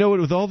it. But you know what?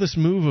 With all this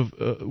move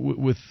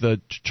with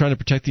trying to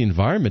protect the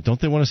environment, don't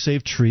they want to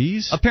save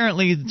trees?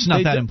 Apparently, it's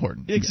not that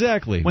important.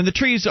 Exactly. When the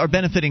trees are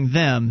benefiting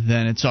them,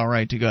 then it's all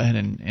right to go ahead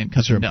and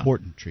cut them down. They're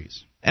important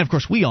trees. And, of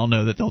course, we all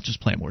know that they'll just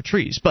plant more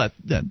trees, but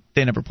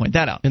they never point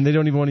that out. And they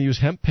don't even want to use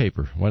hemp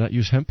paper. Why not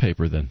use hemp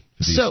paper then?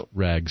 These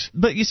rags.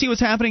 But you see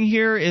what's happening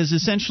here is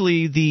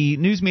essentially the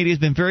news media has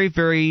been very,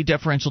 very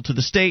deferential to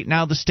the state.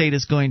 Now the state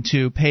is going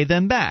to pay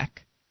them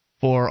back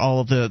for all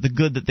of the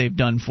good that they've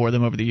done for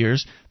them over the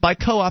years by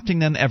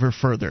co-opting them ever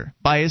further,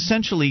 by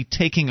essentially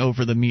taking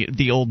over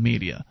the old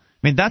media.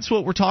 I mean, that's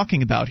what we're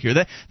talking about here.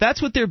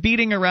 That's what they're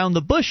beating around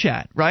the bush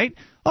at, right?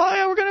 Oh,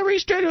 yeah, we're going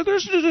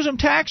to do some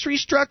tax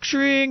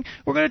restructuring.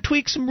 We're going to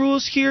tweak some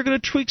rules here,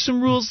 going to tweak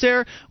some rules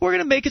there. We're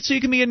going to make it so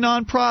you can be a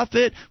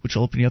nonprofit, which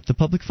will open you up to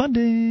public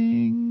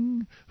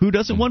funding. Who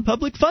doesn't want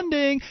public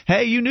funding?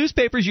 Hey, you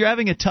newspapers, you're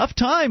having a tough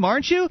time,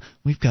 aren't you?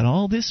 We've got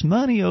all this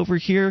money over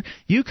here.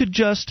 You could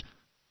just,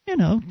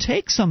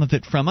 take some of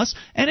it from us,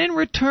 and in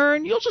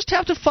return, you'll just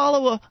have to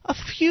follow a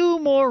few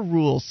more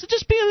rules.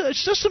 Just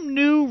some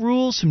new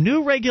rules, some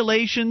new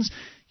regulations.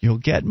 You'll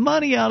get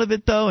money out of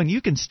it, though, and you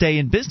can stay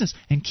in business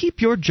and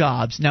keep your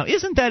jobs. Now,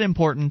 isn't that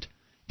important?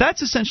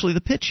 That's essentially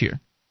the pitch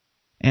here.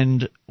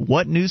 And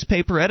what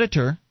newspaper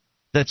editor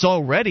that's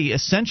already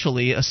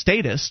essentially a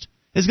statist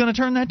is going to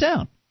turn that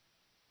down?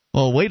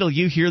 Well, wait till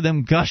you hear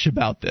them gush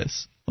about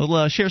this.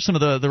 We'll share some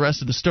of the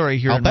rest of the story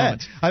here in a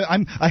moment.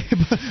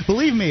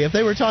 Believe me, if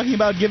they were talking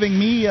about giving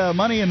me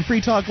money and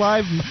Free Talk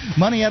Live,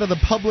 money out of the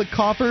public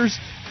coffers,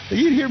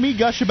 you'd hear me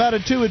gush about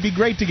it, too. It'd be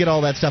great to get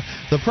all that stuff.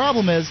 The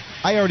problem is,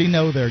 I already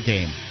know their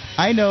game.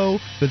 I know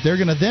that they're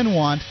going to then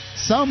want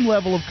some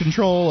level of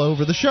control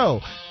over the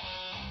show.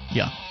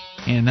 Yeah,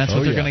 and that's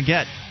what they're going to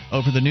get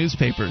over the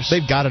newspapers.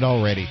 They've got it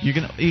already.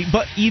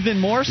 But even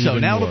more so.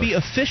 Now it'll be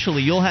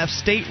officially, you'll have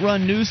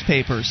state-run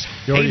newspapers.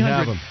 You already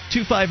have them.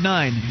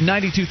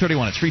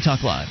 800-259-9231. It's Free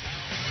Talk Live.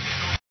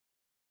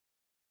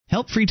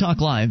 Help Free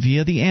Talk Live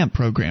via the AMP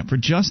program for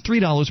just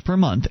 $3 per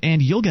month,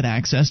 and you'll get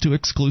access to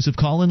exclusive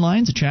call-in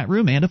lines, a chat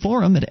room, and a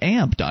forum at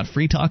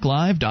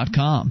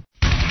amp.freetalklive.com.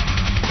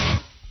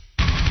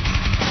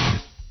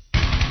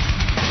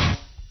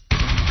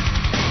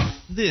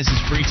 This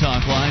is Free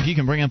Talk Live. You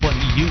can bring up what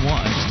you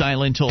want. Just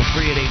dial in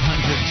toll-free at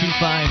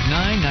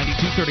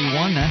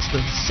 800-259-9231. That's the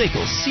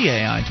SACL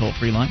CAI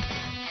toll-free line.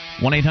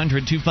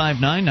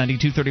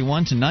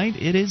 1-800-259-9231. Tonight,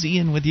 it is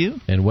Ian with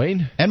you. And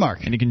Wayne. And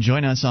Mark. And you can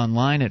join us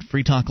online at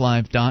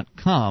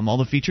freetalklive.com. All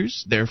the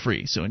features, they're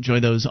free, so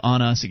enjoy those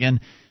on us. Again,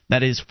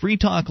 that is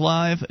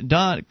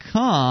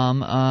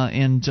freetalklive.com,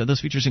 and those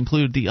features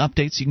include the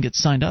updates. You can get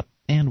signed up,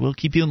 and we'll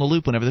keep you in the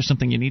loop whenever there's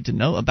something you need to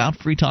know about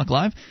Free Talk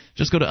Live.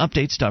 Just go to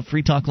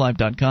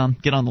updates.freetalklive.com.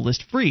 Get on the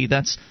list free.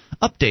 That's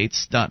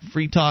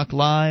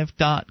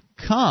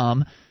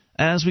updates.freetalklive.com.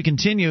 As we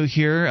continue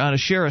here to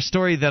share a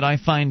story that I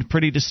find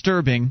pretty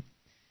disturbing,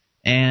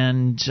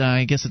 and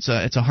I guess it's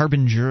a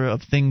harbinger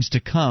of things to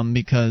come,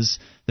 because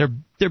they're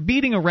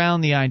batting around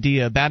the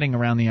idea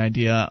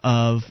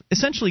of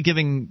essentially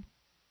giving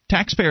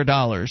taxpayer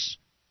dollars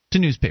to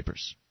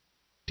newspapers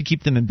to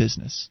keep them in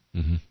business.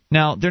 Mm-hmm.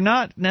 Now, they're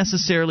not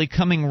necessarily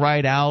coming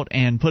right out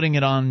and putting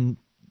it on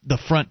the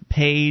front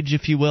page,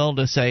 if you will,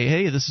 to say,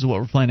 hey, this is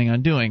what we're planning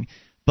on doing.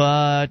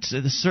 But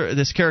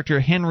this character,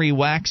 Henry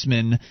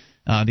Waxman,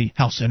 the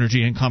House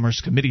Energy and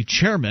Commerce Committee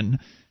chairman,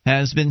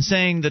 has been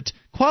saying that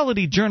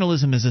quality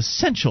journalism is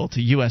essential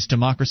to U.S.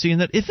 democracy,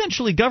 and that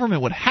eventually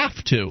government would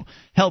have to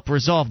help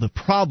resolve the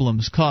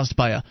problems caused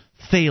by a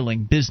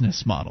failing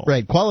business model.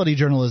 Right. Quality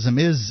journalism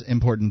is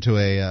important to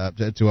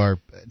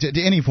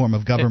any form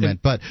of government.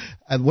 But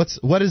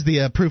what is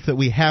the proof that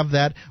we have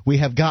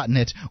gotten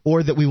it,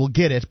 or that we will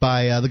get it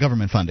by the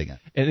government funding it?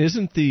 And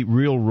isn't the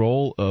real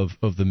role of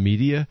the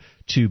media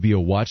to be a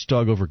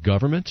watchdog over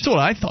government? That's what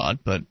I thought,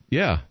 but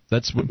yeah,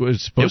 that's what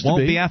it's supposed to be. It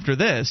won't be after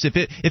this. If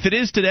it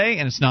is today,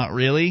 and it's not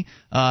really,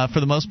 for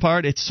the most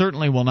part, it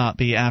certainly will not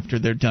be after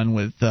they're done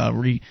with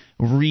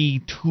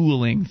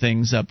retooling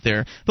things up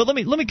there. But let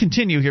me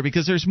continue here,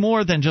 because there's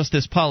more than just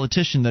this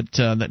politician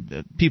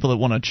that people that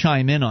want to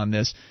chime in on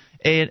this.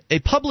 A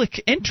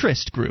public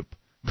interest group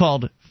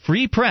called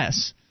Free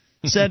Press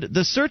said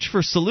the search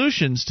for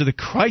solutions to the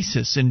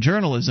crisis in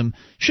journalism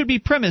should be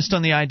premised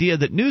on the idea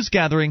that news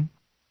gathering,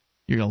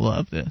 you're going to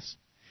love this,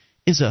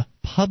 is a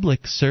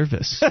public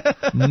service,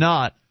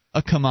 not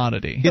a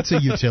commodity. It's a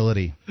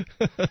utility.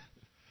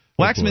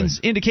 Waxman's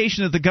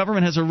indication that the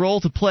government has a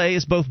role to play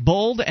is both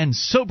bold and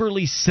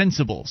soberly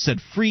sensible, said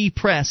Free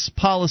Press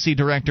Policy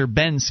Director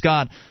Ben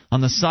Scott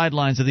on the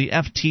sidelines of the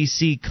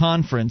FTC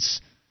conference.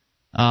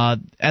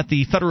 At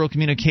the Federal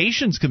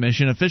Communications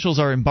Commission, officials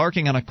are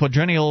embarking on a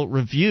quadrennial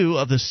review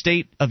of the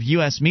state of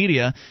U.S.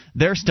 media.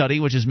 Their study,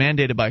 which is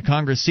mandated by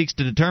Congress, seeks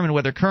to determine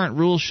whether current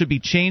rules should be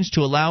changed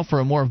to allow for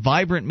a more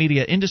vibrant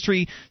media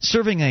industry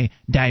serving a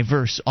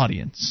diverse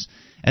audience.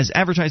 As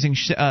advertising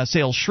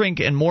sales shrink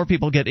and more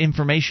people get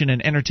information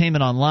and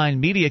entertainment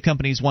online, media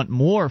companies want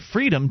more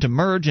freedom to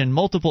merge and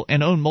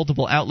own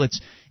multiple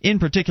outlets in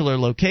particular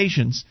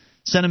locations.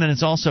 Sentiment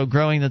is also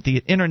growing that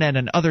the Internet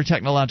and other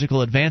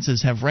technological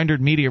advances have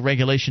rendered media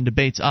regulation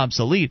debates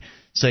obsolete,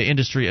 say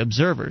industry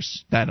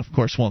observers. That, of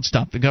course, won't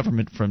stop the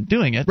government from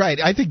doing it. Right.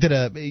 I think that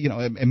a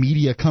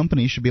media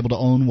company should be able to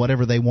own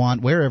whatever they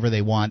want, wherever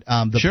they want.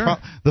 Sure.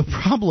 The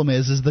problem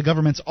is the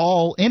government's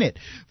all in it.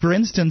 For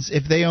instance,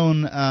 if they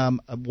own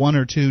one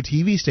or two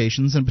TV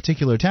stations in a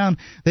particular town,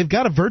 they've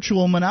got a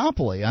virtual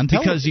monopoly on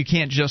television. Because you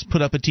can't just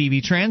put up a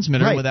TV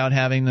transmitter without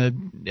having the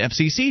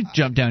FCC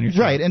jump down your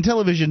throat. Right, and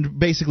television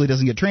basically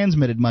doesn't get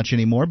transmitted much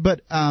anymore.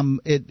 But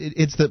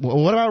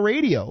what about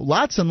radio?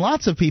 Lots and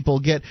lots of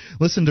people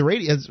listen to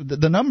radio.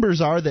 The numbers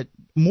are that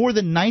more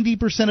than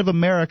 90% of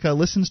America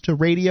listens to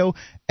radio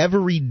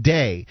every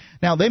day.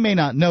 Now, they may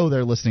not know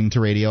they're listening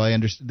to radio. I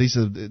understand these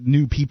are the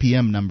new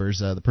PPM numbers,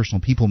 the personal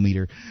people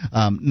meter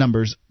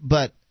numbers,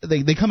 but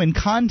they come in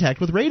contact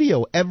with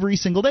radio every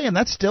single day, and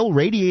that's still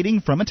radiating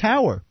from a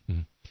tower.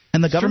 Mm-hmm.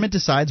 And the government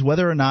decides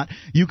whether or not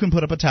you can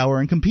put up a tower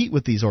and compete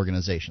with these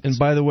organizations. And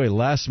by the way,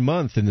 last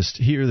month in the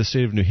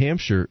state of New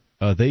Hampshire,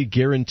 they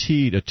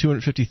guaranteed a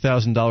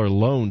 $250,000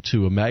 loan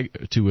to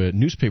a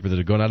newspaper that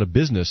had gone out of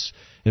business,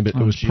 and it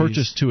was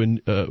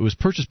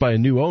purchased by a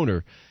new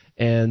owner.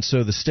 And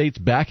so the state's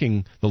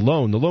backing the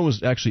loan. The loan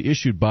was actually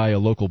issued by a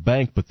local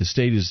bank, but the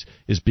state is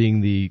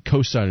being the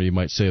co-signer, you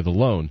might say, of the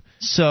loan.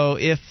 So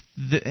if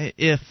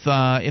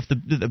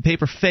the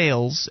paper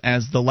fails,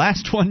 as the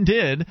last one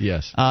did,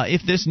 yes.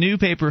 If this new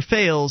paper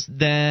fails,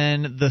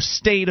 then the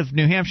state of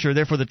New Hampshire,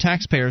 therefore the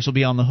taxpayers, will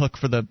be on the hook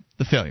for the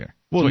failure.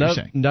 Well,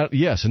 and not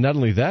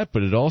only that,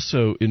 but it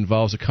also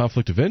involves a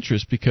conflict of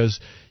interest, because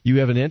you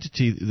have an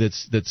entity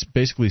that's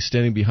basically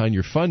standing behind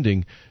your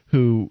funding,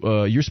 who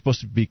you're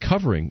supposed to be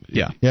covering.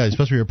 Yeah, you're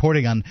supposed to be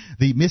reporting on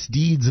the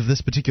misdeeds of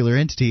this particular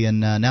entity,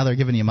 and now they're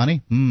giving you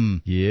money.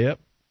 Yep.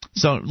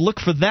 So look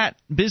for that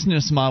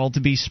business model to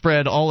be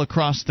spread all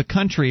across the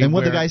country. And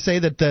would the guy say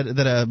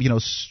that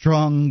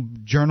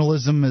strong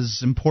journalism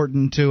is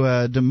important to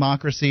a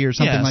democracy or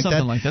something like that? Yeah,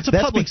 something like that. It's a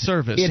public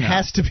service. It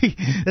has to be.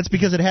 That's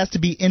because it has to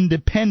be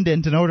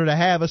independent in order to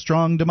have a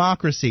strong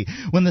democracy.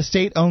 When the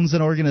state owns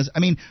an organization, I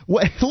mean,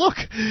 look.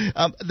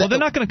 Well, they're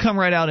not going to come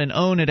right out and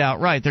own it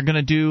outright. They're going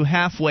to do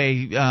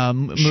halfway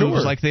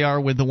moves like they are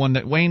with the one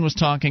that Wayne was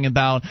talking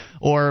about,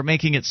 or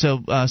making it so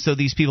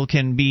these people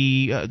can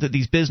be that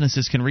these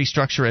businesses can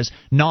restructure as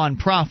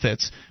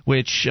non-profits,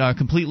 which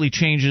completely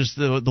changes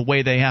the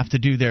way they have to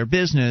do their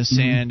business.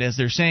 Mm-hmm. And as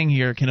they're saying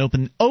here, can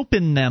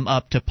open them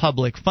up to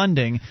public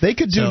funding. They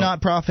could do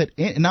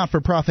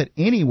not-for-profit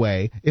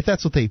anyway if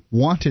that's what they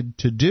wanted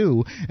to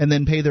do, and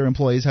then pay their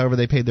employees however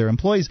they paid their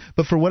employees.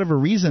 But for whatever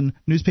reason,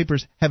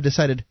 newspapers have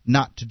decided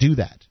not to do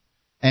that,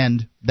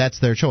 and that's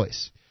their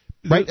choice.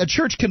 Right? A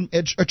church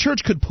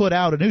could put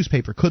out a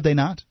newspaper, could they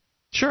not?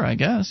 Sure, I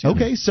guess. Yeah.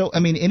 Okay, so I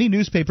mean, any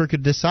newspaper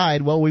could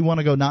decide, well, we want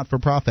to go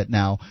not-for-profit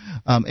now,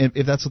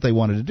 if that's what they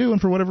wanted to do,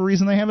 and for whatever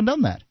reason they haven't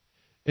done that.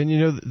 And,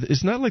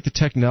 it's not like the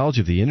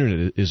technology of the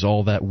Internet is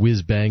all that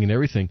whiz-bang and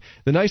everything.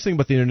 The nice thing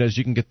about the Internet is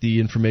you can get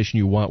the information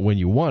you want when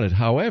you want it.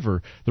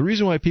 However, the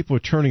reason why people are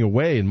turning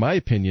away, in my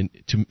opinion,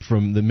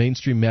 from the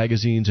mainstream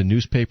magazines and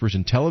newspapers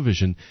and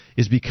television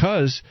is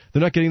because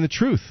they're not getting the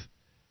truth.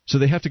 So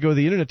they have to go to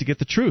the Internet to get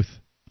the truth.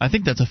 I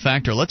think that's a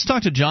factor. Let's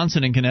talk to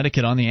Johnson in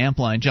Connecticut on the amp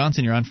line.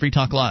 Johnson, you're on Free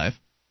Talk Live.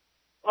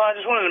 Well, I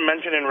just wanted to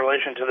mention in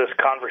relation to this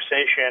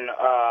conversation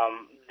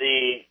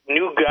the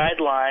new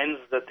guidelines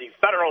that the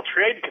Federal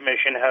Trade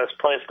Commission has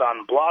placed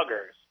on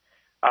bloggers.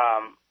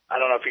 I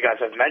don't know if you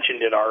guys have mentioned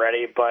it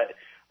already, but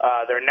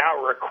they're now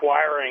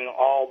requiring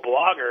all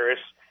bloggers,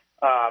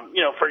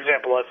 for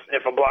example,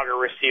 if a blogger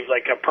receives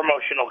like a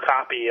promotional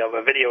copy of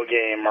a video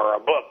game or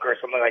a book or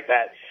something like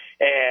that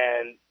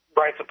and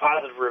writes a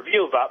positive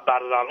review about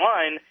it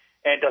online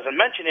and doesn't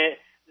mention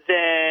it,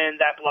 then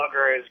that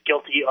blogger is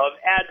guilty of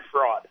ad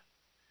fraud.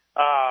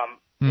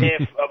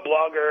 If a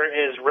blogger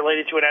is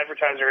related to an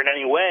advertiser in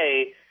any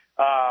way,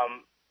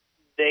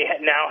 they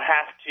now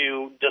have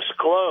to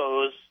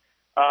disclose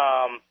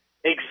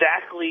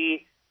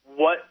exactly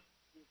what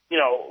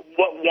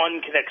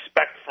one can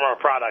expect from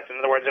a product. In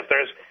other words, if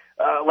there's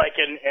like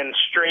in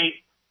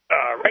straight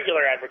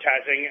regular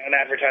advertising, an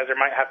advertiser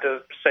might have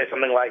to say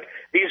something like,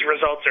 these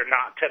results are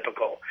not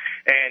typical.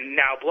 And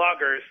now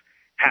bloggers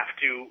have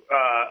to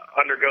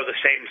undergo the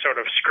same sort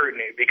of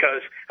scrutiny because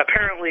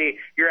apparently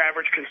your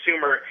average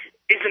consumer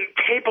isn't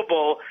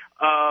capable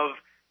of,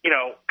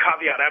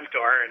 caveat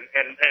emptor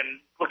and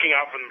looking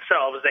out for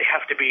themselves. They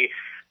have to be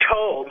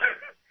told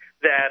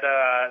that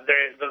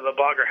the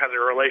blogger has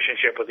a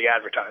relationship with the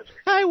advertiser.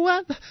 I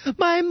want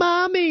my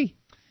mommy.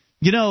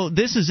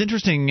 This is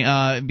interesting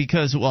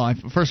because, well,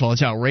 first of all,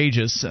 it's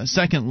outrageous.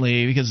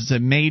 Secondly, because it's a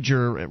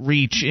major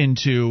reach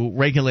into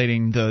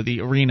regulating the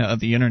arena of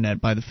the Internet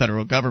by the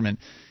federal government.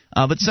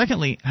 But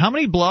secondly, how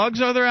many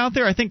blogs are there out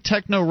there? I think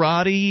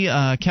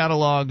Technorati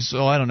catalogs,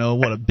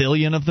 a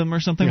billion of them or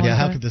something like that? Yeah,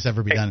 how could this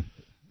ever be done?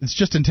 It's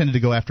just intended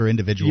to go after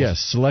individuals. Yes,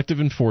 selective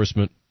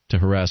enforcement to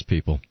harass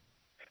people.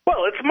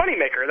 Well, it's a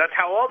moneymaker. That's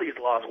how all these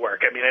laws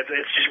work. I mean, it's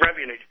just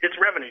revenue. It's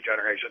revenue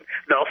generation.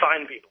 They'll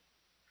fine people.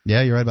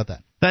 Yeah, you're right about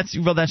that.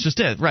 That's just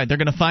it, right? They're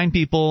going to find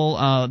people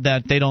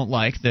that they don't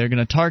like. They're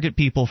going to target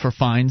people for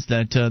fines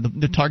that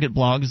the target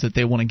blogs that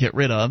they want to get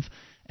rid of,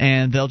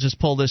 and they'll just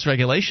pull this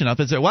regulation up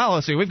and say, "Well,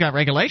 let's see, we've got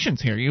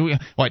regulations here. You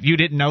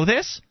didn't know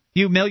this?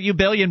 You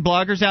billion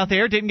bloggers out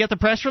there didn't get the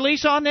press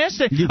release on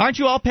this? Aren't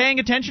you all paying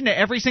attention to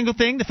every single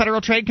thing the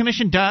Federal Trade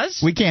Commission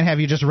does? We can't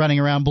have you just running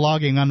around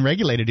blogging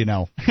unregulated,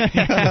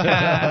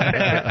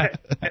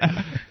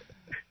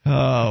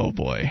 Oh,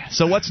 boy.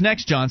 So what's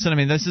next, Johnson? I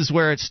mean, this is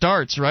where it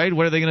starts, right?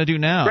 What are they going to do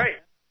now? Right.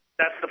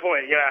 That's the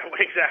point. Yeah,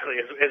 exactly,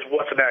 is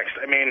what's next.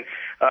 I mean,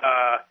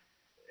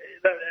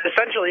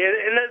 essentially,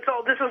 and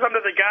this is under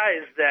the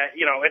guise that,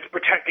 it's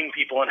protecting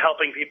people and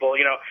helping people.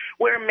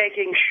 We're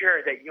making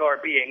sure that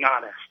you're being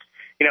honest,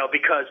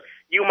 because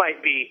you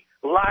might be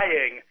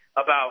lying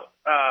about,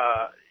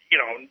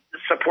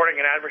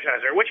 supporting an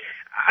advertiser, which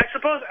I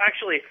suppose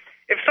actually,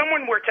 if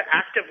someone were to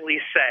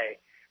actively say,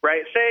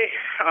 right,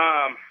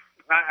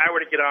 I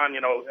were to get on,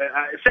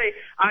 say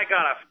I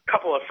got a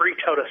couple of free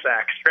Toda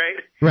sacks,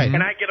 right? Right. And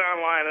I get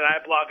online and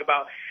I blog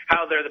about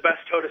how they're the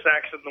best Toda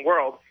sacks in the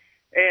world.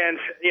 And,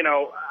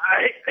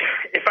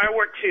 if I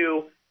were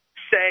to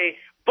say,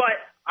 but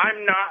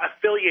I'm not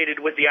affiliated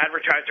with the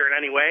advertiser in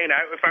any way, and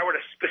if I were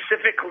to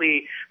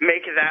specifically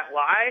make that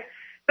lie,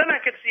 then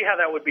I could see how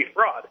that would be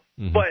fraud.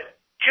 Mm-hmm. But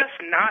just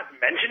not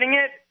mentioning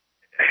it,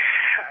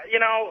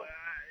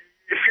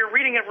 if you're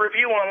reading a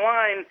review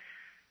online,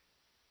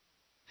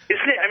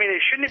 Isn't it? I mean,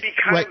 shouldn't it be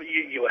kind of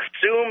you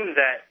assume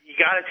that you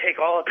got to take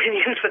all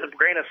opinions with a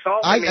grain of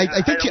salt?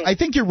 I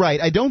think you're right.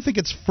 I don't think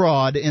it's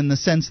fraud in the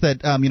sense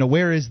that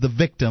where is the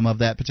victim of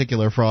that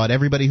particular fraud?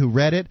 Everybody who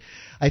read it.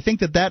 I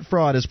think that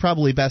fraud is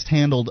probably best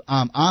handled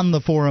on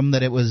the forum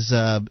that it was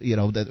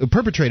that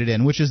perpetrated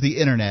in, which is the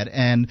internet.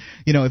 And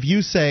if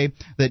you say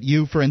that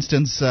you, for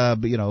instance, got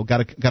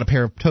a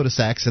pair of toe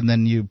sacks and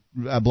then you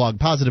blog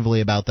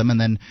positively about them,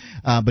 and then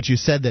but you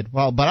said that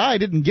but I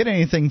didn't get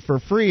anything for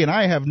free and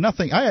I have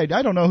nothing.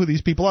 I don't know who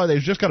these people are.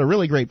 They've just got a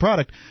really great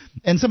product,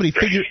 and somebody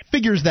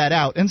figures that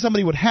out, and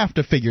somebody would have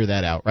to figure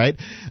that out, right?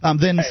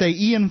 Then say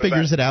Ian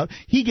figures it out.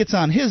 He gets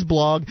on his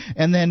blog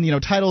and then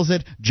titles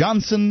it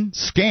Johnson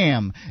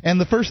Scam.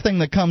 And the first thing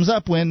that comes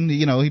up when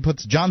he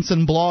puts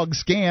Johnson blog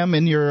scam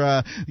in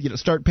your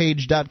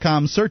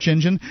startpage.com search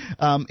engine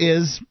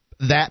is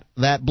that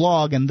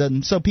blog, and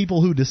then so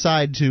people who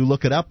decide to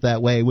look it up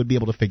that way would be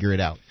able to figure it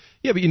out.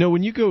 Yeah, but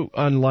when you go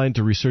online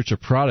to research a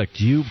product,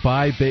 do you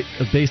buy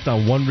based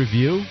on one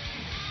review?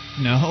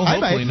 No,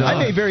 hopefully not.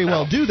 I may very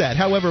well do that.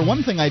 However,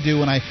 one thing I do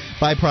when I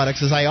buy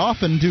products is I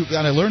often do,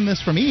 and I learned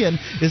this from Ian,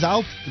 is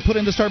I'll put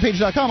into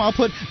startpage.com, I'll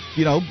put,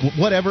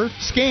 whatever,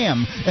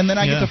 scam, and then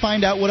I get to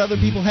find out what other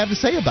people have to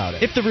say about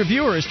it. If the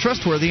reviewer is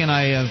trustworthy and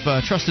I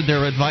have trusted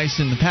their advice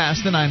in the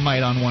past, then I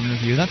might on one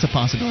review. That's a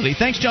possibility.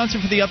 Thanks, Johnson,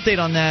 for the update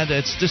on that.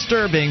 It's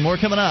disturbing. More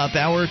coming up.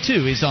 Hour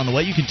 2 is on the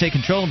way. You can take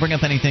control and bring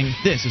up anything.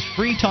 This is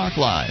Free Talk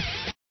Live.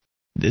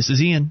 This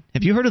is Ian.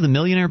 Have you heard of the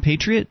Millionaire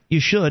Patriot? You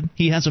should.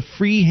 He has a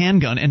free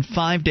handgun and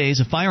 5 days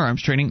of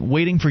firearms training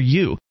waiting for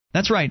you.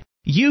 That's right.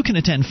 You can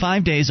attend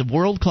 5 days of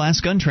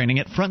world-class gun training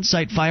at Front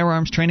Sight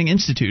Firearms Training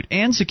Institute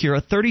and secure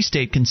a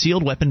 30-state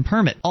concealed weapon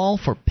permit, all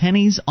for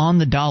pennies on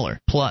the dollar.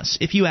 Plus,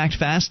 if you act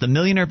fast, the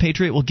Millionaire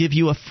Patriot will give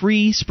you a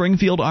free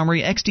Springfield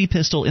Armory XD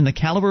pistol in the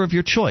caliber of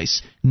your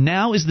choice.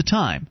 Now is the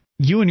time.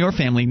 You and your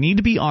family need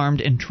to be armed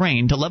and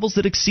trained to levels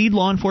that exceed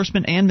law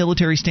enforcement and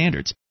military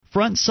standards.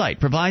 Front Sight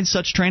provides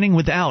such training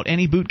without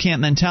any boot camp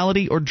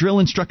mentality or drill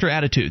instructor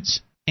attitudes.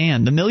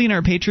 And the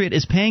Millionaire Patriot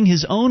is paying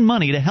his own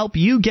money to help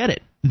you get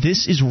it.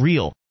 This is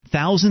real.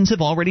 Thousands have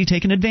already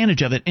taken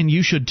advantage of it, and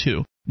you should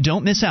too.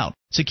 Don't miss out.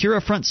 Secure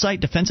a Front Sight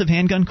defensive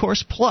handgun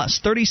course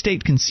plus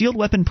 30-state concealed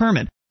weapon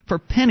permit for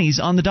pennies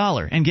on the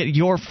dollar and get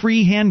your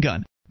free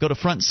handgun. Go to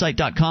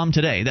frontsight.com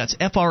today. That's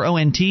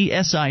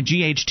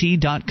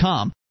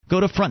FRONTSIGHT.com.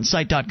 Go to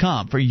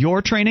frontsight.com for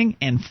your training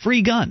and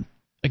free gun.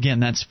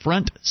 Again, that's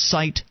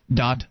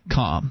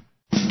frontsight.com.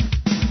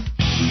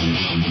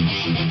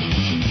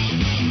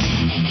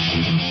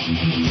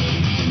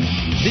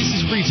 This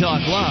is Free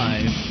Talk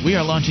Live. We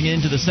are launching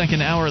into the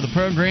second hour of the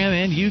program,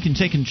 and you can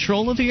take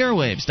control of the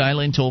airwaves.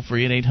 Dial in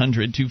toll-free at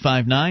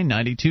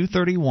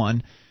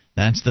 800-259-9231.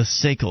 That's the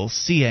SACL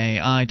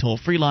CAI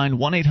toll-free line,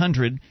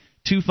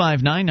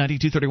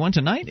 1-800-259-9231.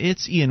 Tonight,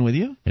 it's Ian with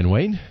you. And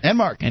Wayne. And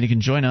Mark. And you can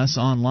join us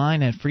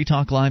online at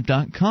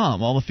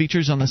freetalklive.com. All the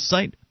features on the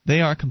site,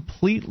 they are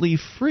completely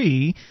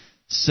free,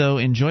 so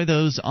enjoy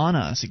those on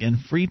us. Again,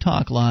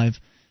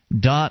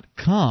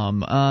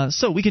 freetalklive.com.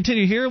 So we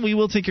continue here. We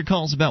will take your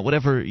calls about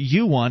whatever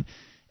you want.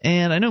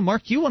 And I know,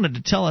 Mark, you wanted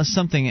to tell us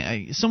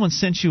something. Someone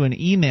sent you an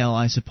email,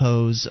 I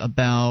suppose,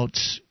 about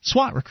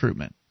SWAT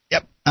recruitment.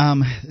 Yep.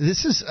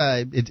 This is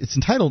it's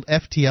entitled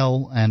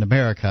FTL and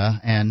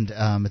America, and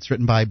it's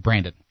written by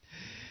Brandon.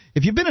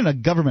 If you've been in a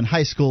government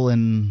high school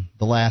in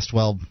the last,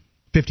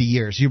 50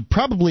 years, you're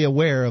probably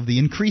aware of the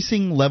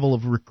increasing level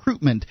of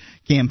recruitment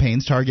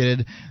campaigns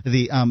targeting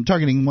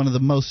one of the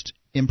most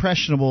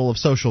impressionable of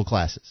social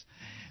classes.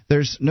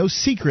 There's no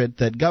secret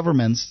that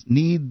governments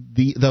need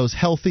those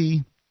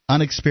healthy,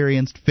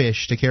 unexperienced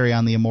fish to carry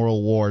on the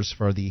immoral wars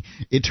for the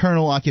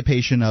eternal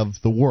occupation of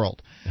the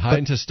world. High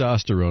in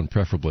testosterone,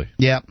 preferably.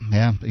 Yeah.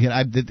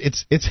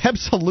 It's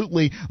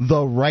absolutely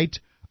the right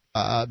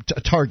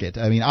target.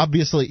 I mean,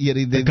 obviously,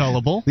 they're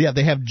gullible. Yeah,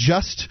 they have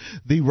just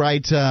the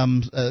right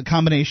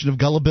combination of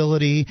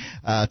gullibility,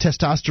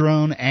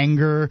 testosterone,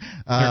 anger.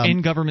 They're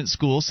in government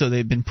schools, so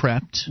they've been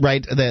prepped.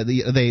 Right.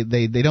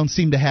 They don't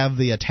seem to have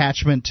the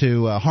attachment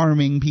to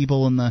harming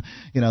people, and they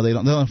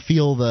don't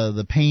feel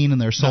the pain in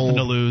their soul. Nothing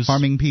to lose.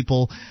 Harming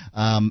people,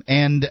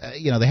 and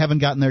they haven't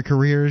gotten their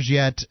careers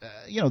yet.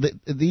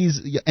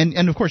 These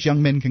and of course,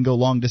 young men can go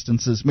long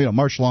distances,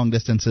 march long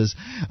distances.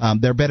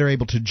 They're better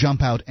able to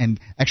jump out and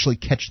actually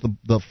catch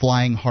the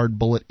flying hard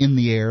bullet in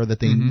the air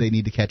that they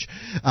need to catch.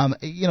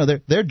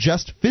 They're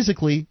just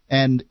physically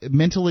and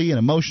mentally and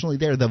emotionally,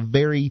 they're the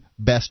very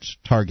best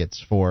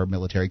targets for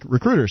military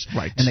recruiters.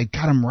 Right. And they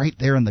got them right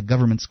there in the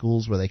government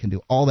schools where they can do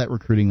all that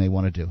recruiting they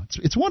want to do.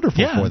 It's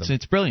wonderful for them.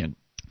 It's brilliant.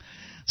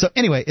 So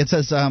anyway, it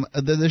says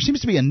there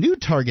seems to be a new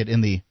target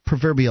in the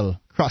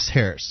proverbial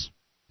crosshairs.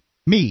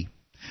 Me.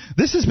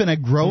 This has been a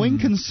growing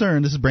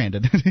concern. This is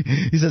Brandon.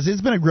 He says, it's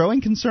been a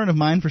growing concern of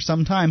mine for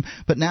some time,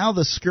 but now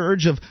the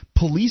scourge of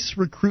police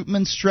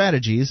recruitment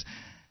strategies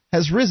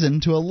has risen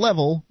to a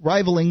level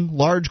rivaling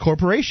large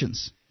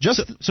corporations.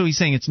 So he's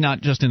saying it's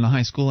not just in the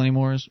high school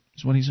anymore, is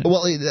what he's saying?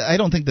 Well, I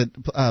don't think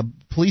that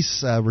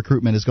police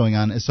recruitment is going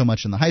on so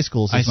much in the high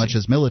schools as much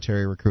as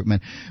military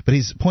recruitment. But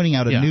he's pointing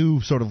out a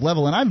new sort of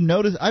level, and I've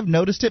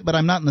noticed it, but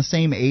I'm not in the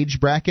same age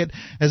bracket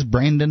as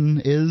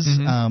Brandon is,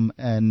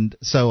 and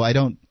so I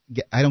don't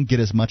get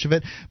as much of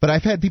it, but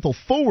I've had people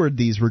forward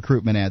these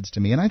recruitment ads to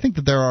me, and I think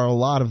that there are a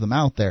lot of them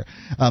out there.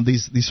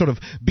 These sort of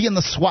be in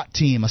the SWAT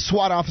team. A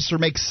SWAT officer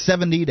makes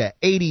 $70,000 to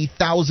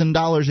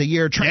 $80,000 a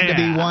year, trained to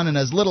be one in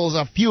as little as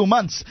a few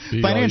months.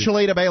 Financial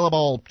aid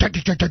available.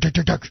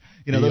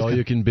 You know, all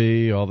you can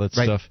be, all that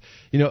stuff.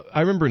 You know,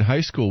 I remember in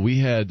high school we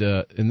had,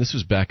 and this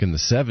was back in the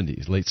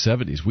 70s, late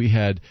 70s. We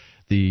had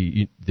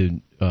the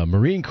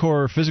Marine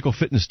Corps physical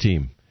fitness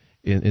team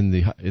in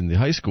the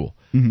high school,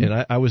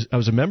 and I was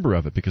a member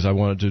of it because I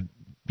wanted to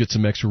get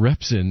some extra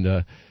reps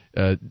in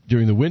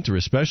during the winter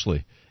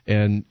especially,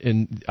 and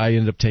I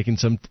ended up taking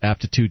some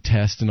aptitude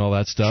test and all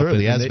that stuff. Sure,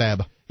 the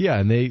ASVAB.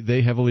 And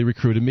they heavily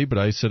recruited me, but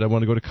I said I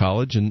want to go to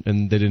college, and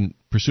they didn't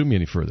pursue me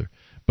any further.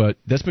 But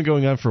that's been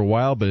going on for a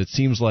while, but it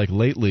seems like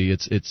lately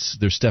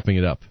they're stepping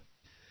it up.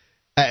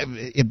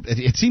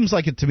 It seems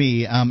like it to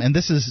me, and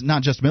this is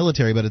not just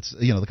military, but it's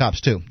the cops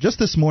too. Just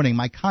this morning,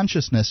 my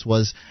consciousness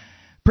was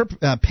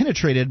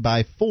penetrated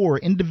by four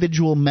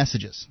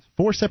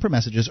separate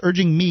messages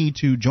urging me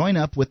to join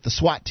up with the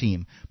SWAT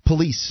team,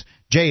 police,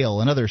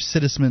 jail, and other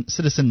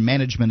citizen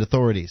management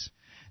authorities.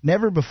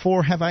 Never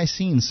before have I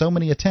seen so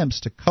many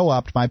attempts to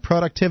co-opt my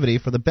productivity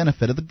for the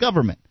benefit of the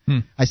government.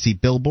 I see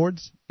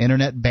billboards,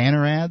 internet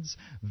banner ads,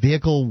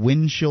 vehicle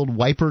windshield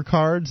wiper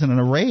cards, and an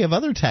array of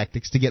other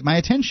tactics to get my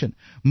attention,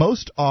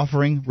 most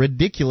offering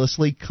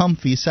ridiculously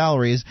comfy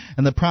salaries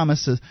and the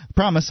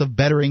promise of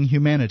bettering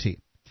humanity.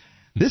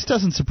 This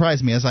doesn't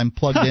surprise me as I'm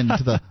plugged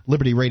into the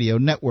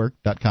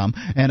LibertyRadioNetwork.com,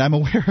 and I'm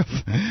aware of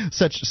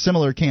such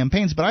similar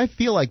campaigns, but I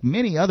feel like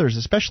many others,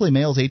 especially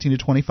males 18 to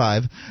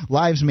 25,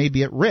 lives may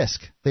be at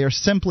risk. They are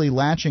simply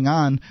latching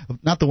on,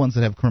 not the ones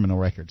that have criminal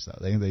records, though.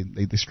 They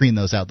screen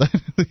those out.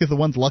 The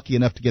ones lucky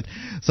enough to get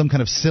some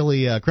kind of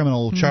silly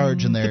criminal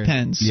charge in there.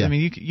 Depends. Yeah. I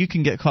mean, you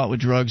can get caught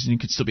with drugs and you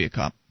could still be a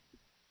cop.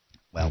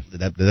 Well,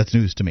 that's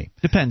news to me.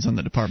 Depends on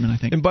the department, I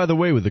think. And by the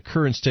way, with the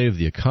current state of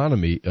the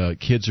economy,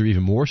 kids are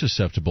even more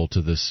susceptible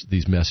to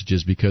these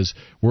messages because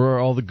where are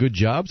all the good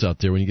jobs out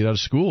there when you get out of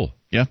school?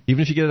 Yeah.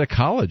 Even if you get out of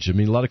college. I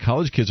mean, a lot of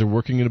college kids are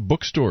working in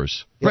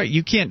bookstores. Right.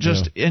 You can't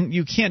just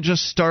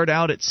start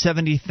out at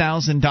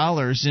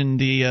 $70,000 in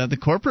the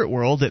corporate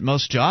world at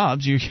most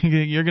jobs.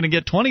 You're going to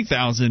get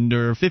 $20,000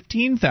 or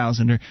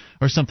 $15,000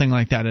 or something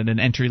like that at an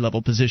entry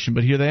level position.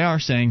 But here they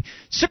are saying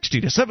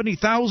 $60,000 to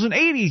 $70,000,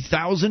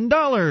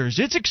 $80,000.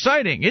 It's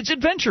exciting. It's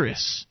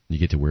adventurous. You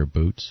get to wear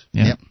boots.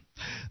 Yeah. Yep.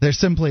 They're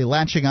simply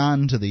latching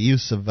on to the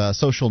use of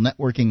social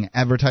networking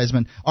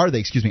advertisement. Are they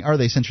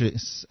essentially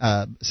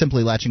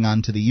simply latching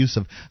on to the use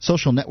of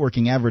social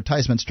networking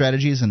advertisement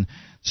strategies and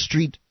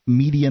street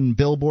median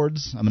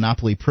billboards, a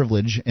monopoly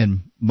privilege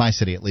in my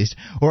city at least,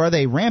 or are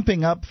they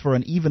ramping up for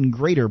an even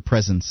greater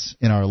presence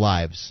in our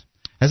lives?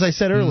 As I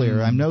said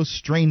earlier, I'm no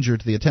stranger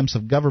to the attempts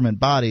of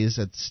government bodies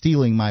at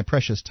stealing my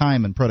precious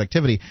time and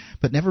productivity,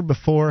 but never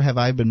before have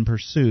I been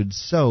pursued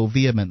so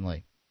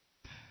vehemently.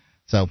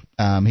 So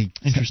he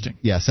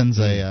sends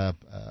a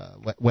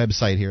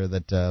website here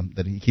that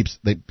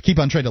they keep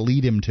on trying to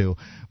lead him to.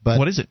 But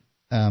what is it?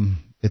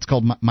 It's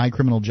called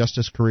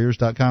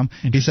mycriminaljusticecareers.com.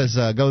 He says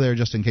go there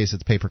just in case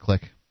it's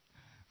pay-per-click.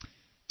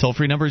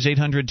 Toll-free number is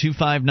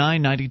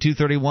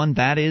 800-259-9231.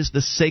 That is the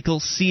SACL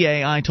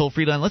CAI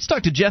toll-free line. Let's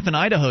talk to Jeff in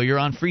Idaho. You're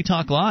on Free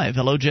Talk Live.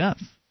 Hello, Jeff.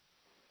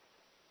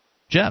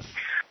 Jeff.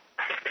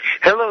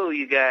 Hello,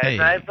 you guys. Hey.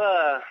 I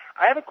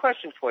have a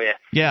question for you.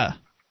 Yeah.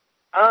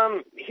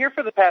 Here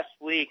for the past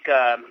week,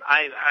 I'm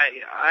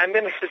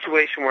in a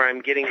situation where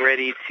I'm getting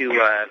ready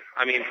to,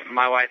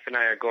 my wife and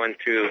I are going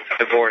through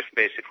divorce,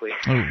 basically.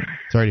 Oh,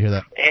 sorry to hear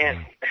that.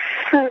 And,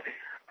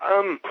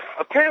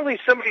 apparently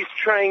somebody's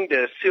trying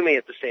to sue me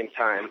at the same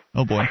time.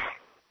 Oh, boy.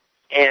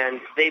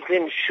 And they've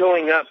been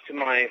showing up to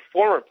my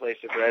former place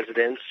of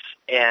residence,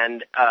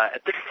 and,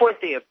 at this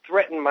point they have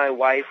threatened my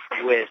wife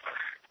with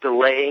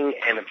delaying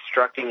and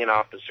obstructing an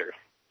officer.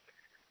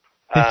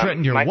 They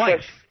threatened your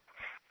wife?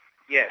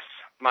 Yes.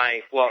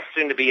 My,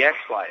 soon-to-be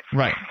ex-wife.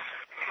 Right.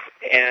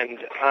 And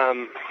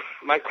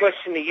my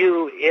question to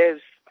you is,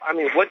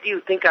 what do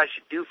you think I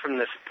should do from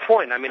this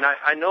point? I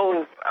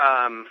know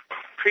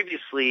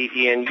previously,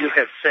 Ian, you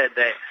have said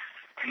that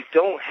you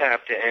don't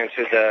have to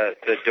answer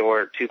the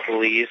door to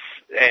police,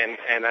 and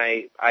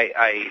I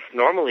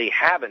normally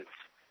haven't.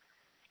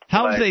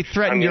 How have they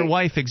threatened your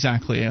wife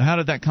exactly? How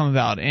did that come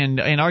about? And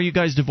are you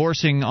guys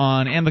divorcing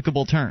on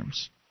amicable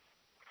terms?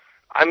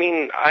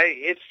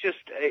 It's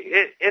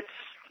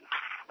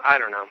I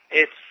don't know.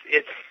 It's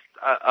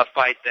a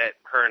fight that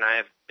her and I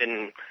have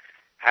been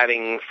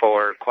having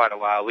for quite a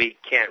while. We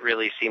can't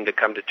really seem to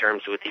come to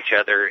terms with each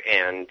other,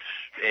 and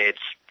it's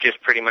just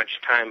pretty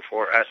much time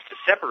for us to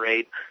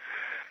separate.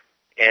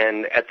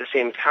 And at the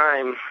same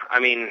time,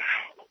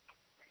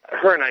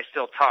 her and I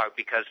still talk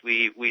because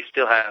we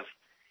still have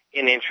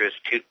in interest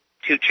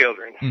two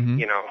children, mm-hmm.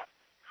 you know.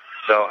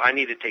 So I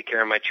need to take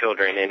care of my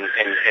children,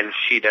 and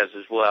she does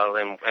as well.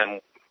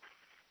 And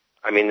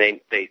I mean, they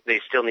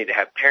still need to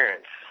have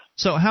parents.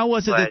 So how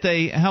was it that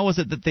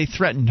they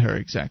threatened her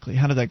exactly?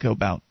 How did that go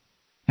about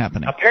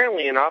happening?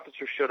 Apparently, an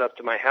officer showed up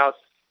to my house,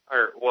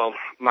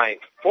 my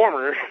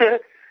former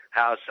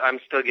house. I'm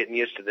still getting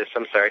used to this.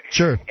 I'm sorry.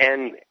 Sure.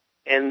 And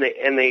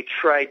they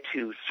tried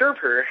to serve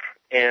her,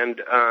 and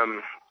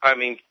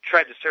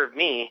tried to serve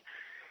me,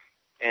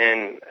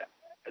 and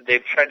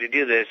they've tried to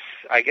do this.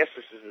 I guess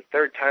this is the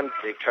third time that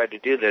they've tried to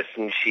do this,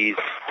 and she's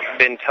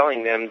been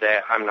telling them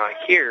that I'm not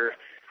here.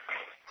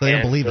 So they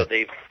don't believe it.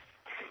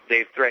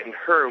 They've threatened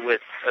her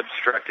with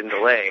obstruct and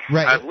delay.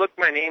 Right. I've looked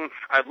my name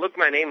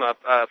up.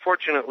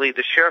 Fortunately,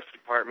 the sheriff's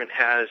department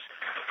has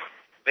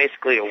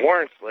basically a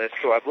warrants list,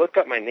 so I've looked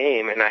up my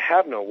name, and I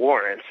have no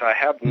warrants. I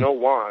have no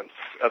wants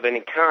of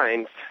any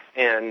kind,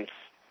 and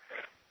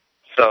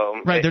so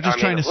right. They're just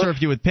trying to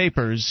serve you with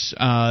papers.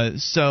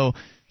 So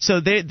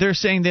they're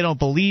saying they don't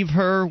believe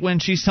her when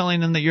she's telling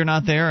them that you're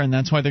not there, and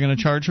that's why they're going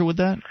to charge her with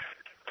that?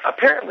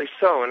 Apparently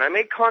so, and I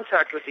made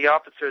contact with the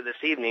officer this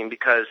evening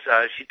because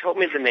she told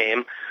me the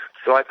name,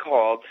 so I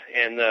called,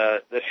 and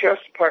the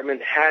sheriff's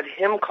department had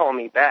him call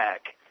me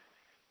back.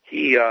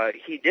 He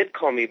did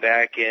call me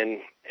back, and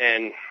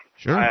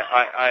sure.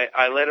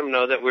 I let him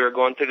know that we were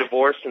going through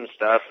divorce and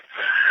stuff,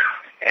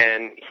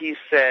 and he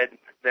said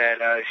that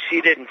she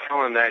didn't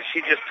tell him that.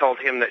 She just told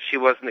him that she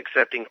wasn't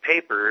accepting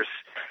papers,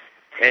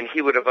 and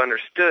he would have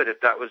understood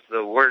if that was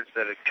the words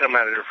that had come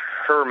out of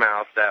her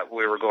mouth that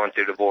we were going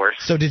through divorce.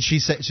 So did she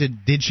say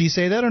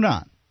that or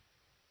not?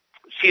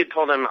 She had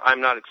told him,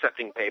 I'm not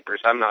accepting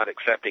papers. I'm not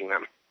accepting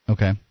them.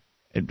 Okay.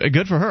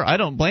 Good for her. I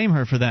don't blame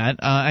her for that.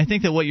 I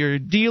think that what you're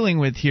dealing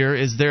with here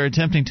is they're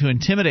attempting to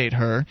intimidate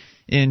her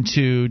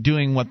into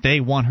doing what they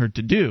want her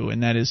to do,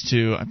 and that is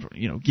to,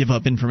 give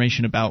up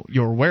information about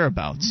your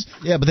whereabouts.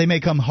 Yeah, but they may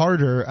come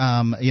harder.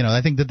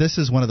 I think that this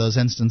is one of those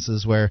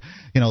instances where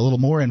a little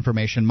more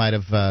information might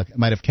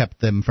have kept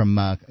them from,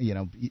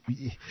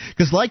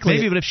 because likely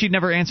maybe. But if she'd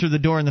never answered the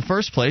door in the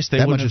first place, they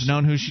wouldn't have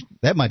known who she.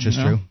 That much is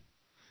true.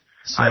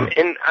 So.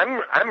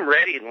 I'm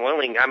ready and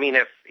willing. I mean,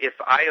 if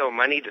I owe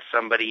money to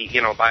somebody,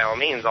 by all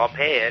means, I'll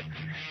pay it.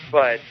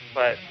 But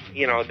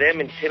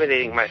them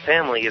intimidating my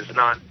family is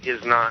not.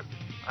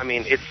 I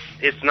mean,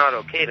 it's not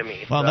okay to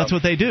me. Well, that's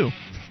what they do.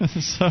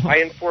 So. I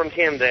informed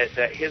him that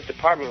his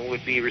department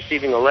would be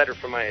receiving a letter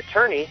from my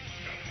attorney.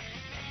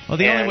 Well,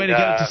 the only way to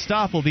get it to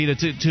stop will be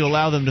to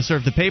allow them to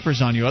serve the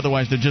papers on you.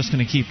 Otherwise, they're just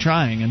going to keep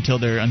trying until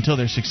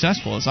they're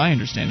successful, as I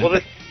understand it. Well,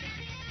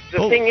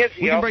 the thing is,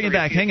 we can bring it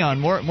back. Hang on,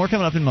 more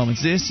coming up in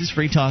moments. This is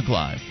Free Talk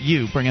Live.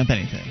 You bring up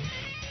anything.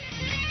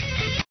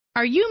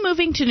 Are you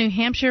moving to New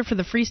Hampshire for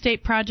the Free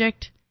State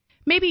Project?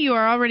 Maybe you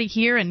are already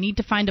here and need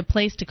to find a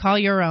place to call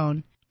your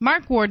own.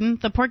 Mark Warden,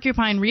 the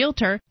Porcupine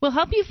Realtor, will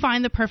help you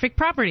find the perfect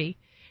property.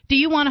 Do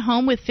you want a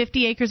home with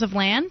 50 acres of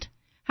land?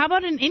 How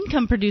about an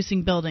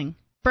income-producing building?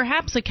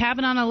 Perhaps a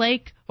cabin on a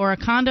lake or a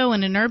condo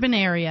in an urban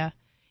area.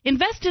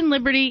 Invest in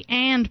liberty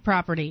and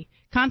property.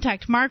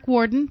 Contact Mark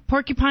Warden,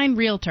 Porcupine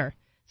Realtor.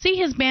 See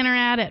his banner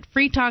ad at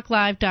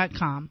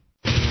freetalklive.com.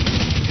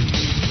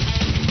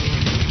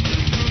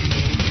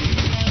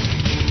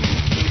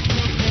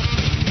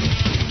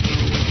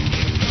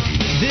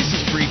 This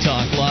is Free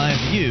Talk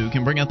Live. You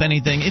can bring up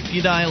anything if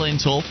you dial in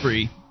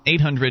toll-free.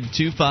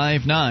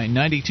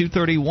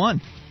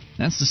 800-259-9231.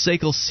 That's the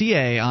SACL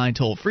CAI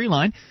toll-free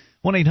line.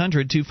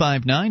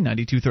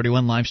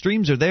 1-800-259-9231. Live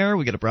streams are there.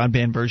 We got a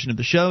broadband version of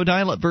the show,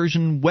 dial-up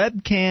version,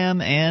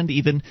 webcam, and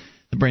even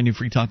the brand new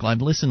Free Talk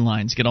Live listen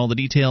lines. Get all the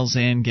details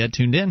and get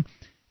tuned in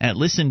at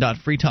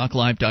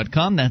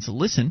listen.freetalklive.com. That's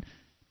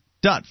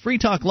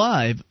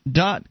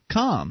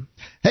listen.freetalklive.com.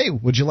 Hey,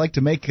 would you like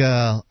to make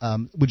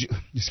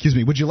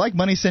would you like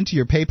money sent to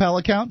your PayPal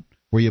account?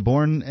 Were you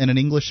born in an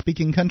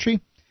English-speaking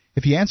country?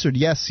 If you answered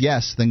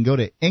yes, then go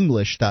to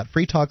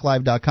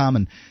english.freetalklive.com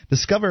and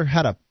discover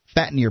how to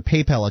fatten your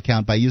PayPal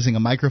account by using a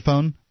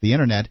microphone, the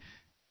internet,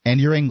 and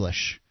your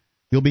English.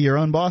 You'll be your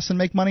own boss and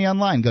make money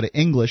online. Go to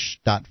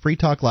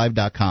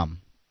english.freetalklive.com.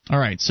 All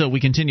right, so we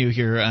continue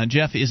here.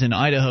 Jeff is in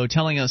Idaho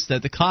telling us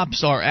that the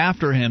cops are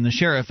after him, the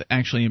sheriff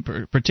actually in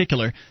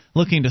particular,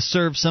 looking to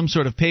serve some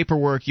sort of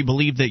paperwork. You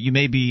believe that you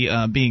may be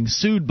being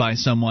sued by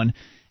someone,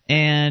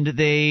 and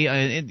they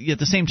at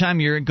the same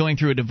time you're going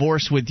through a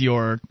divorce with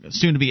your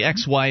soon-to-be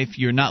ex-wife.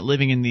 You're not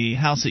living in the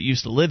house that you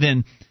used to live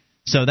in.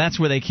 So that's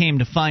where they came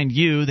to find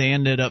you. They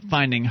ended up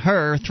finding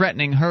her,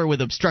 threatening her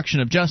with obstruction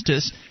of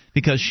justice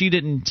because she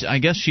didn't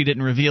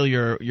reveal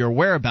your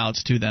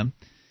whereabouts to them.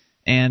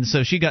 And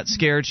so she got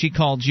scared. She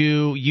called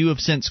you. You have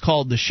since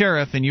called the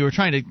sheriff, and you were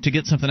trying to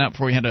get something out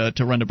before you had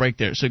to run to break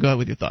there. So go ahead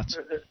with your thoughts.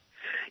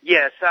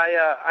 Yes,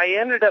 I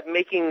ended up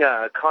making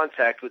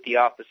contact with the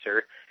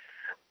officer,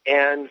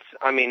 and,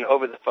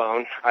 over the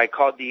phone. I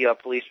called the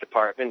police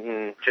department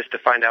and just to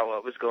find out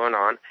what was going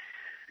on.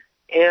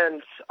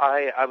 And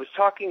I was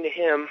talking to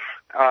him.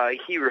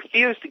 He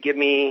refused to give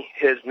me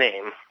his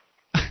name.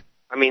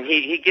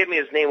 He gave me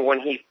his name when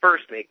he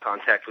first made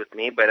contact with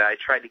me, but I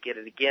tried to get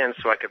it again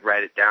so I could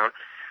write it down.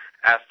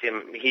 asked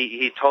him.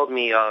 He told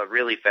me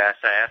really fast.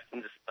 I asked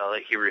him to spell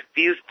it. He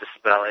refused to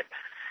spell it.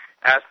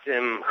 Asked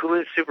him who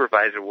his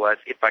supervisor was,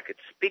 if I could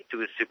speak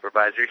to his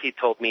supervisor. He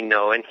told me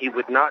no, and he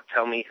would not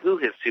tell me who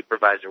his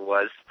supervisor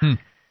was.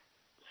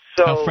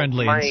 So how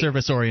friendly and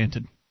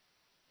service-oriented.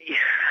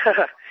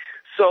 Yeah.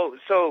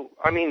 So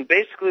I mean,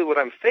 basically what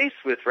I'm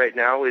faced with right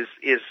now is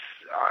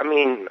I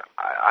mean,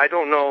 I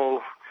don't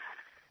know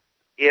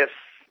if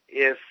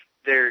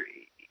there...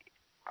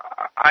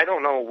 I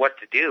don't know what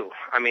to do.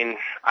 I mean,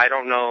 I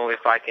don't know if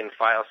I can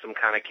file some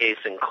kind of case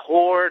in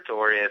court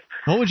or if...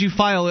 What would you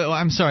file?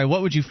 I'm sorry,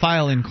 what would you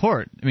file in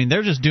court? I mean,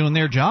 they're just doing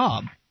their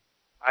job.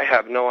 I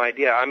have no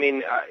idea. I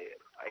mean,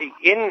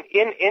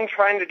 in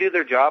trying to do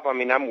their job, I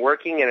mean, I'm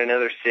working in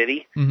another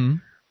city. Mm-hmm.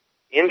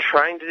 In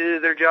trying to do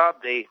their job,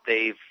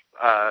 they've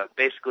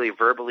basically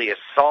verbally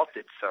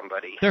assaulted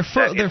somebody.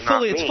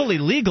 It's fully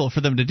legal for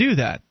them to do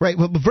that. Right,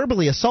 but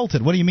verbally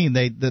assaulted. What do you mean?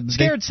 They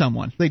scared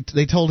someone.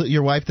 They told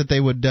your wife that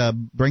they would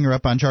bring her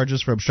up on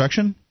charges for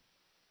obstruction?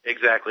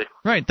 Exactly.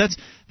 Right.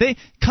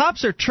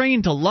 Cops are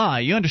trained to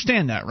lie. You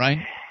understand that, right?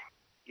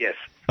 Yes.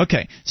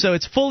 Okay, so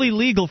it's fully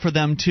legal for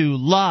them to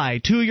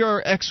lie to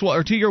your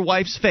or to your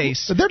wife's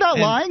face. But they're not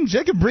lying.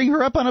 They can bring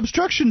her up on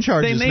obstruction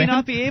charges. They may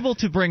not be able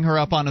to bring her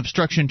up on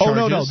obstruction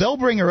charges. Oh, no, they'll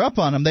bring her up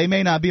on them. They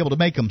may not be able to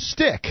make them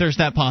stick. There's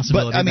that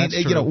possibility. But I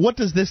mean, what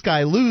does this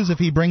guy lose if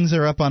he brings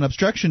her up on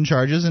obstruction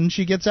charges and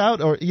she gets out,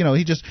 or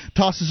he just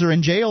tosses her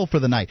in jail for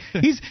the night?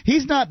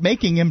 He's not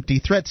making empty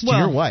threats to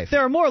your wife.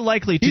 They're more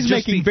likely to. He's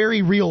making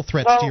very real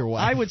threats to your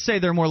wife. I would say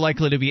they're more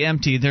likely to be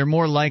empty. They're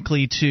more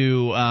likely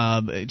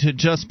to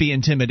just be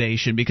intimidating.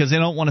 Because they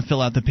don't want to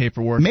fill out the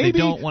paperwork. Maybe they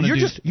don't want to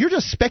you're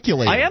just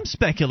speculating. I am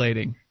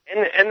speculating.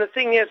 And the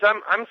thing is,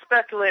 I'm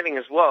speculating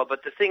as well.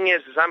 But the thing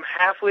is I'm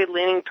halfway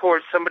leaning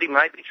towards somebody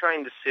might be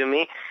trying to sue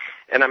me,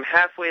 and I'm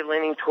halfway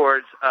leaning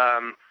towards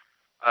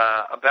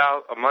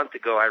about a month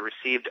ago I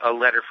received a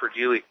letter for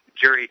jury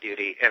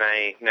duty, and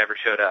I never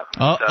showed up.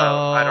 Uh-oh. So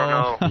I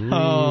don't know.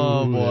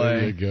 Oh boy,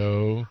 there you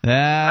go.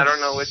 I don't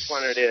know which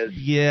one it is.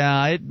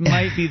 Yeah, it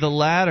might be the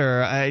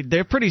latter.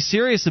 They're pretty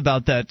serious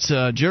about that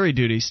jury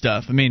duty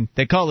stuff. I mean,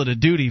 they call it a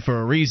duty for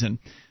a reason.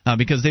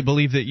 Because they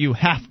believe that you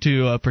have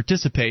to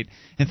participate.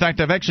 In fact,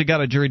 I've actually got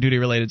a jury duty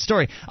related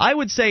story. I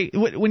would say,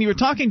 when you were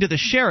talking to the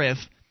sheriff,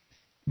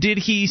 did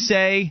he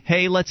say,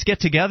 "Hey, let's get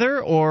together,"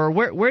 or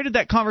where did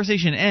that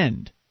conversation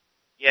end?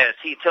 Yes,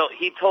 he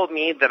told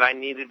me that I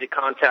needed to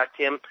contact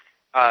him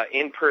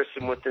in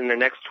person within the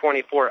next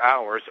 24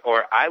 hours,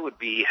 or I would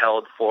be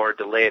held for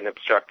delay and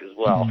obstruct as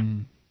well.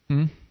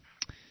 Mm-hmm.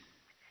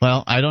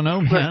 Well, I don't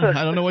know, man.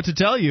 I don't know what to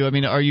tell you. I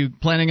mean, are you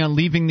planning on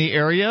leaving the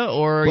area,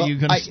 or are you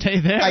going to stay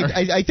there?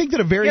 I think that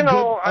a very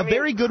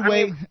good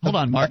way. Hold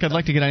on, Mark. I'd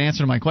like to get an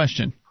answer to my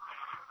question.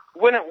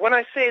 When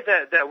I say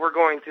that we're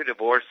going through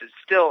divorce, it's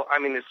still. I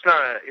mean,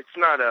 it's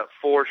not a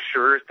for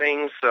sure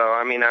thing. So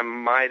I mean, I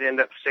might end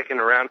up sticking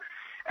around.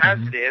 As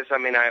it is, I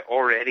mean, I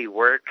already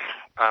work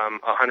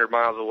 100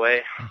 miles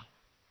away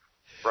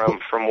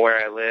from where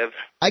I live.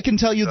 I can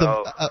tell you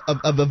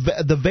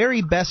the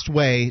very best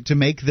way to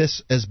make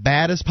this as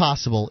bad as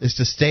possible is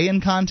to stay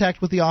in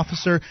contact with the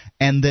officer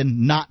and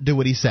then not do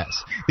what he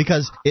says,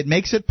 because it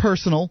makes it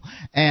personal.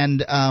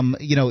 And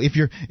if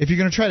you're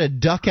going to try to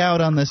duck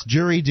out on this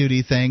jury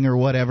duty thing or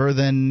whatever,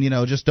 then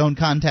just don't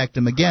contact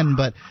him again.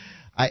 But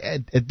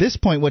at this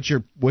point, what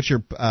your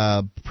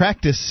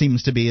practice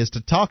seems to be is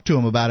to talk to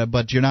him about it,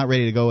 but you're not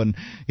ready to go and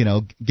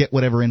get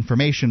whatever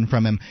information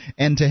from him.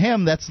 And to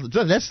him, that's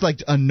like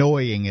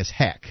annoying as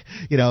heck.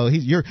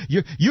 You're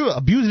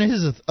abusing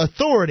his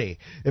authority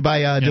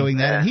by doing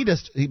that,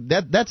 and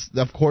that's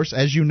of course,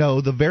 as you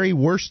know, the very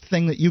worst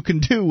thing that you can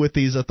do with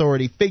these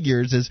authority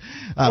figures is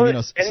And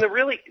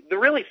the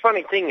really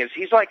funny thing is,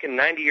 he's like a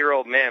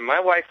 90-year-old man. My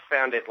wife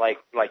found it like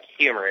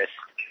humorous.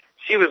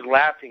 She was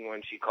laughing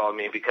when she called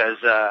me because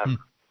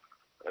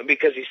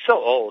he's so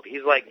old. He's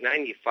like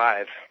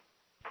 95.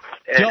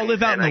 Do y'all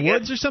live out in the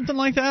woods or something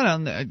like that?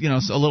 On a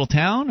little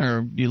town,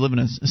 or do you live in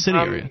a city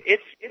area?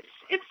 It's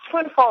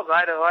Twin Falls,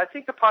 Idaho. I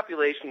think the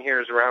population here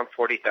is around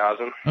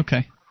 40,000.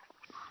 Okay.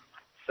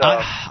 So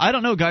I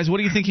don't know, guys. What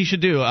do you think he should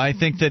do? I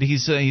think that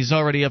he's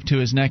already up to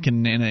his neck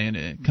in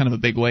a kind of a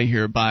big way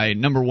here by,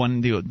 number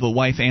one, the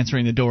wife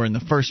answering the door in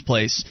the first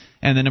place,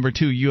 and then number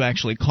two, you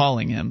actually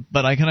calling him.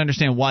 But I can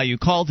understand why you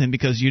called him,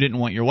 because you didn't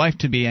want your wife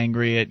to be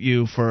angry at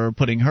you for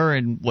putting her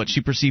in what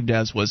she perceived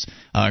as was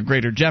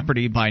greater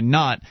jeopardy by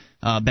not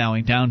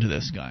bowing down to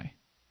this guy.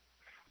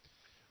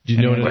 Do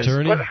you know an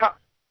attorney? But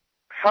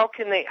how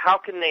can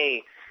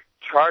they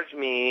charge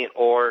me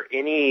or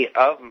any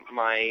of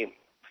my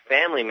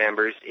family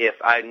members if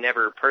I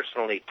never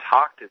personally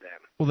talked to them?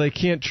 Well, they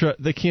can't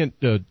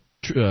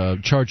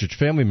charge its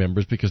family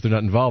members because they're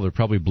not involved. They're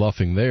probably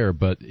bluffing there.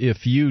 But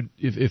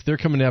if they're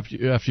coming after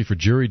you for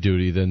jury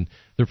duty, then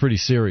they're pretty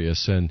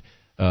serious, and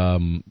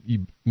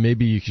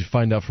maybe you could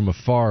find out from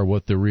afar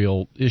what the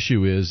real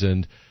issue is.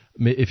 And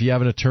if you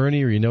have an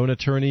attorney or you know an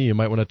attorney, you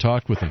might want to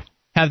talk with him.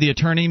 Have the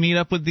attorney meet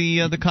up with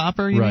the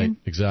copper, you right, mean?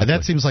 Exactly.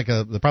 That seems like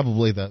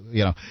probably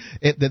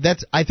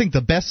that's I think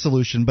the best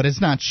solution, but it's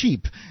not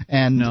cheap.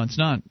 And no, it's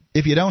not.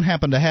 If you don't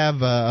happen to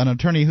have an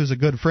attorney who's a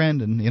good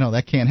friend, and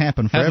that can't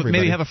happen for everybody.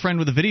 Maybe have a friend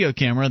with a video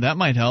camera. That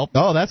might help.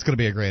 Oh, that's going to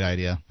be a great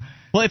idea.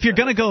 Well, if you're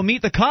going to go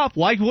meet the cop,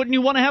 why wouldn't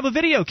you want to have a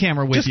video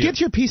camera with you? Just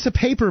get your piece of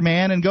paper,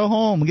 man, and go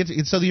home.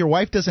 So that your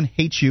wife doesn't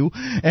hate you.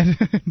 And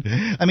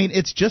I mean,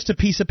 it's just a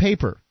piece of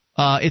paper.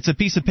 It's a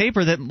piece of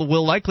paper that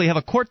will likely have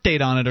a court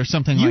date on it or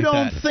something like that.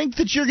 You don't think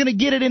that you're going to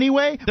get it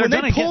anyway? When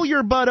they pull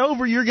your butt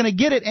over, you're going to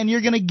get it, and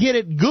you're going to get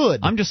it good.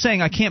 I'm just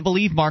saying, I can't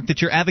believe, Mark,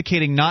 that you're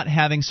advocating not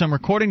having some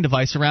recording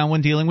device around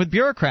when dealing with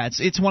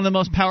bureaucrats. It's one of the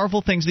most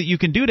powerful things that you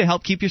can do to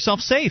help keep yourself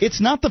safe. It's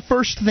not the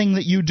first thing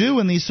that you do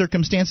in these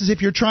circumstances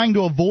if you're trying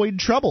to avoid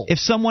trouble. If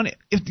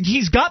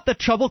he's got the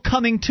trouble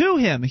coming to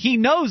him, he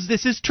knows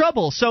this is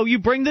trouble, so you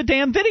bring the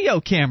damn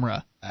video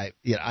camera. I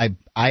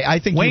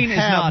think Wayne you is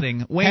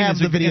nodding. Wayne have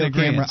is the video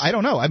agreement. camera. I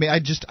don't know. I mean,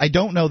 I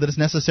don't know that it's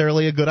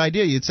necessarily a good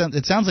idea. It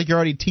sounds like you're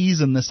already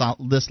teasing this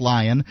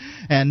lion,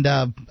 and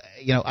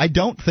I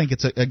don't think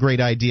it's a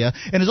great idea.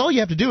 And all you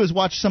have to do is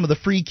watch some of the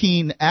Free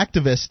Keene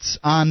activists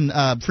on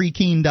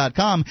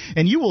freekeene.com,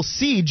 and you will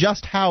see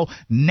just how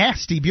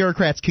nasty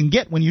bureaucrats can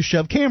get when you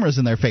shove cameras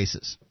in their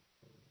faces.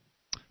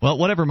 Well,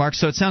 whatever, Mark.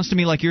 So it sounds to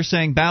me like you're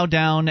saying bow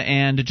down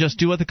and just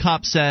do what the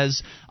cop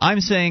says.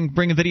 I'm saying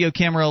bring a video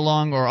camera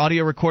along or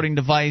audio recording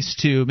device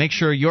to make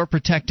sure you're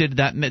protected,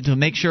 to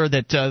make sure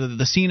that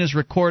the scene is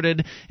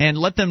recorded, and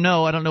let them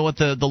know. I don't know what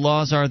the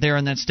laws are there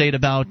in that state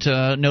about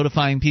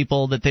notifying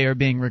people that they are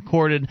being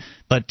recorded,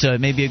 but it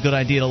may be a good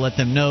idea to let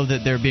them know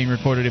that they're being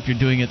recorded if you're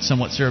doing it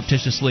somewhat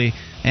surreptitiously.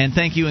 And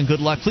thank you and good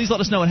luck. Please let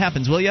us know what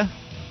happens, will you?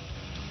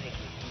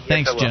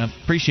 Thanks, Jeff.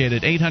 Appreciate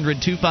it.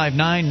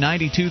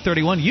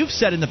 800-259-9231. You've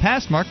said in the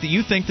past, Mark, that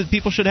you think that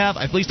people should have,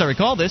 at least I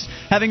recall this,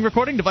 having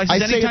recording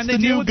devices anytime they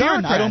deal with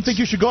bureaucrats. I don't think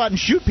you should go out and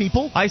shoot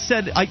people. I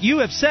said you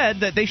have said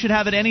that they should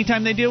have it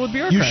anytime they deal with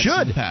bureaucrats. You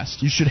should. In the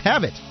past. You should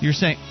have it. You're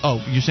saying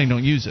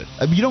don't use it.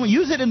 You don't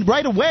use it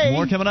right away.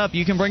 More coming up.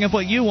 You can bring up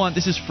what you want.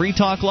 This is Free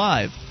Talk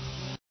Live.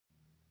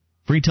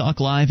 Free Talk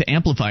Live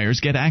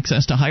amplifiers get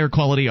access to higher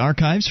quality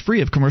archives,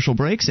 free of commercial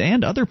breaks,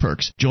 and other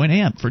perks. Join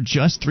AMP for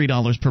just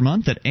 $3 per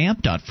month at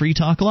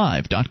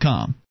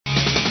amp.freetalklive.com.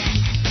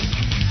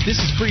 This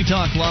is Free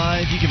Talk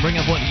Live. You can bring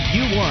up what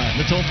you want.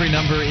 The toll-free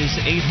number is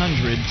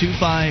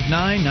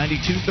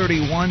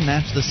 800-259-9231.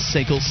 That's the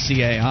SACL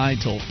CAI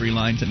toll-free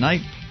line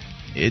tonight.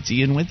 It's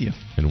Ian with you.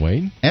 And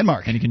Wayne. And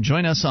Mark. And you can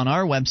join us on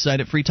our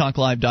website at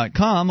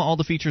freetalklive.com. All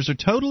the features are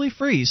totally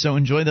free, so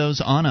enjoy those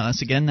on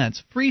us. Again,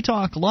 that's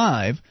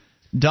freetalklive.com.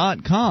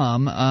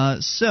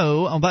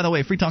 By the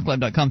way,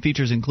 freetalklive.com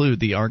features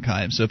include the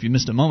archive. So if you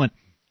missed a moment,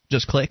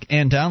 just click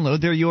and download.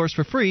 They're yours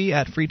for free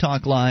at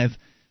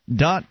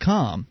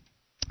freetalklive.com.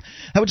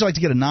 How would you like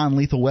to get a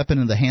non-lethal weapon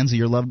in the hands of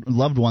your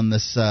loved one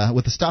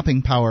with a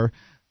stopping power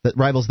that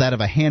rivals that of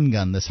a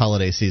handgun this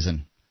holiday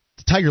season?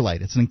 The Tiger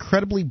Light. It's an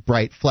incredibly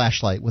bright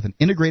flashlight with an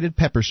integrated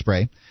pepper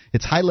spray.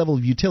 Its high level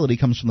of utility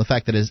comes from the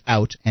fact that it is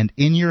out and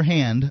in your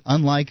hand,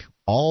 unlike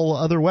all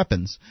other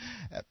weapons.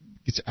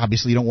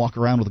 Obviously, you don't walk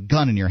around with a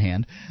gun in your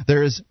hand.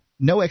 There is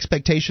no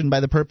expectation by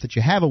the perp that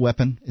you have a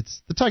weapon.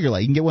 It's the Tiger Light.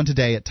 You can get one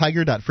today at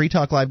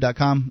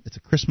tiger.freetalklive.com. It's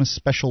a Christmas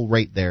special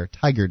rate there,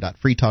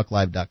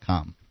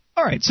 tiger.freetalklive.com.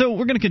 All right, so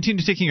we're going to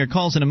continue taking your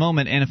calls in a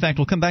moment, and in fact,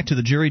 we'll come back to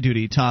the jury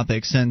duty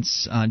topic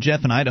since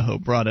Jeff in Idaho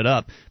brought it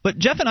up. But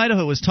Jeff in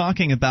Idaho was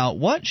talking about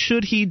what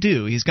should he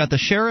do. He's got the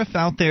sheriff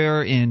out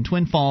there in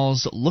Twin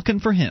Falls looking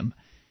for him.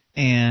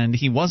 And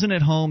he wasn't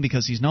at home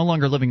because he's no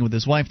longer living with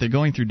his wife. They're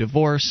going through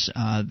divorce.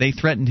 They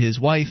threatened his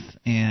wife,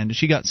 and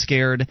she got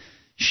scared.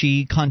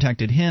 She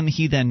contacted him.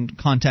 He then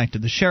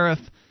contacted the sheriff.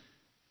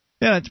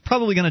 Yeah, it's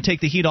probably going to take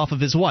the heat off of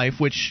his wife,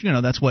 which,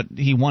 that's what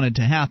he wanted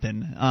to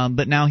happen.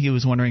 But now he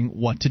was wondering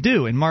what to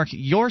do. And, Mark,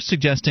 you're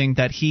suggesting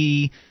that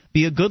he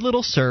be a good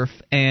little serf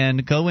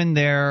and go in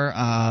there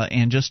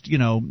and just,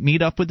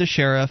 meet up with the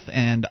sheriff.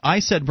 And I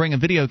said bring a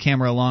video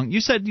camera along.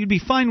 You said you'd be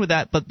fine with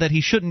that, but that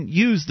he shouldn't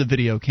use the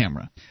video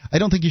camera. I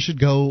don't think you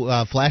should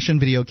go flashing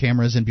video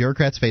cameras in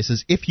bureaucrats'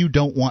 faces if you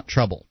don't want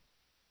trouble.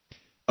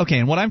 Okay,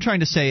 and what I'm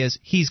trying to say is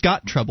he's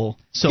got trouble,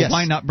 so yes.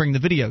 Why not bring the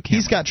video camera?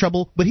 He's got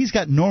trouble, but he's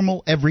got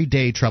normal,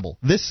 everyday trouble.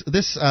 This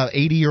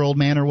 80-year-old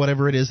man or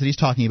whatever it is that he's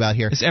talking about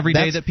here. It's every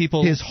day that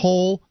people... His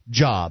whole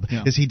job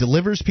is he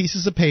delivers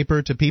pieces of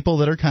paper to people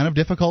that are kind of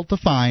difficult to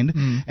find,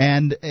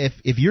 and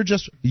if you're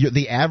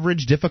the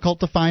average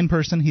difficult-to-find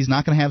person, he's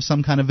not going to have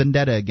some kind of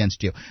vendetta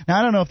against you. Now,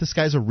 I don't know if this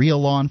guy's a real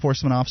law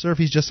enforcement officer, if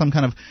he's just some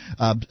kind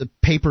of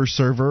paper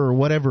server or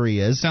whatever he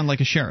is. Sound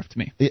like a sheriff to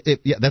me.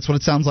 Yeah, that's what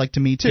it sounds like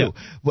to me, too.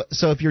 Yeah.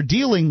 So if you're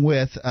dealing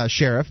with a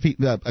sheriff,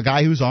 a guy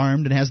guy who's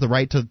armed and has the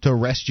right to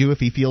arrest you if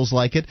he feels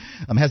like it,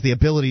 has the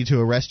ability to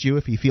arrest you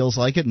if he feels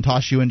like it and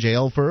toss you in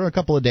jail for a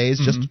couple of days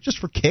just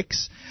for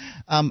kicks,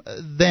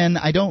 then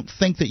I don't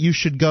think that you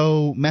should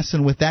go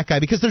messing with that guy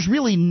because there's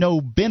really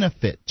no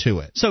benefit to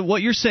it. So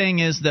what you're saying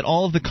is that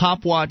all of the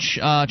Cop Watch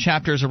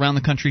chapters around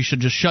the country should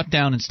just shut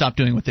down and stop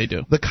doing what they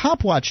do. The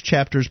Cop Watch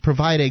chapters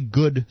provide a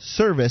good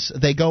service.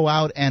 They go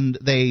out and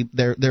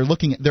they're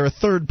a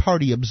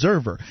third-party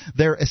observer.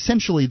 They're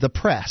essentially the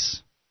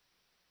press.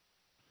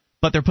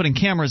 But they're putting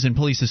cameras in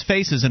police's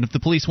faces, and if the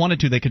police wanted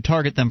to, they could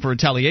target them for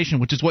retaliation,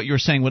 which is what you're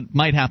saying what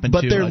might happen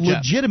but to they're Jeff.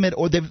 legitimate,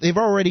 or they've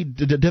already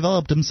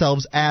developed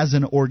themselves as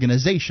an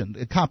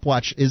organization. Cop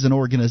Watch is an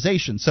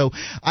organization. So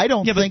I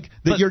don't think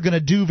that you're going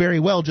to do very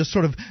well just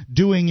sort of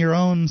doing your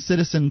own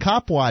citizen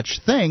Cop Watch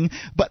thing.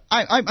 But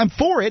I'm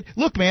for it.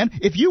 Look, man,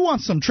 if you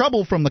want some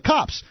trouble from the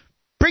cops,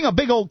 bring a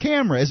big old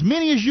camera, as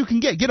many as you can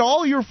get. Get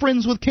all your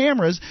friends with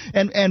cameras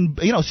and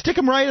stick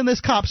them right in this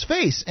cop's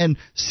face and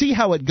see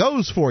how it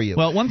goes for you.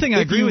 Well, one thing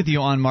I agree with you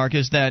on, Mark,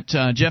 is that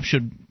Jeff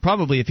should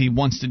probably, if he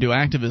wants to do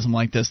activism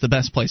like this, the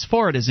best place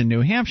for it is in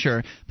New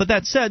Hampshire. But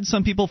that said,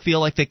 some people feel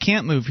like they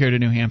can't move here to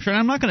New Hampshire, and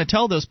I'm not going to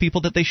tell those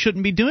people that they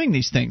shouldn't be doing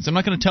these things. I'm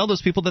not going to tell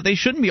those people that they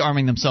shouldn't be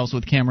arming themselves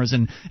with cameras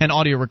and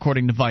audio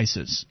recording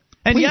devices.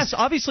 And Please. yes,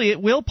 obviously, it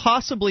will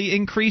possibly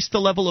increase the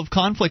level of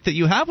conflict that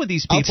you have with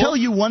these people. I'll tell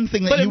you one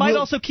thing that but it might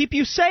also keep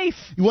you safe.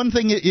 One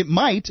thing it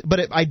might,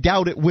 but I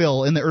doubt it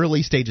will in the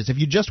early stages. If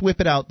you just whip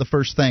it out the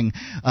first thing,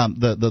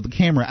 the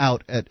camera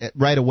out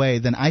right away,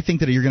 then I think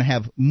that you're going to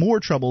have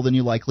more trouble than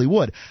you likely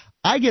would.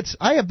 I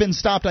have been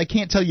stopped, I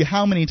can't tell you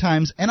how many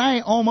times, and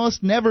I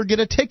almost never get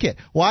a ticket.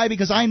 Why?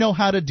 Because I know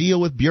how to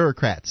deal with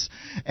bureaucrats.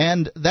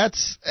 And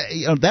that's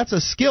a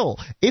skill.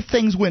 If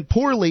things went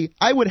poorly,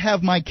 I would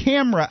have my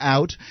camera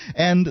out,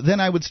 and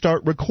then I would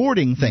start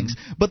recording things.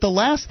 But the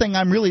last thing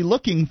I'm really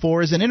looking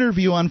for is an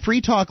interview on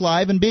Free Talk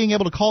Live and being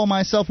able to call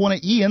myself one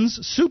of Ian's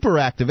super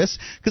activists,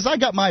 because I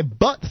got my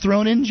butt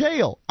thrown in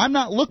jail. I'm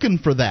not looking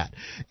for that.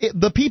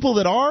 The people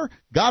that are,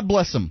 God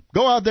bless them.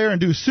 Go out there and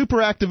do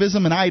super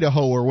activism in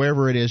Idaho or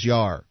wherever it is you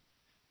are.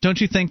 Don't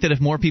you think that if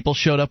more people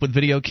showed up with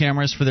video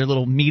cameras for their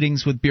little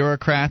meetings with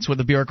bureaucrats where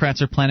the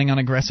bureaucrats are planning on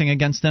aggressing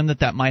against them,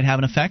 that might have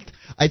an effect?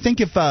 I think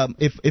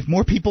if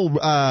more people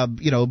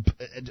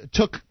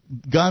took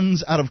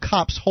guns out of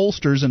cops'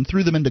 holsters and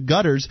threw them into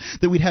gutters,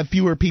 that we'd have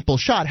fewer people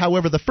shot.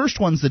 However, the first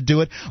ones that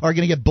do it are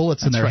going to get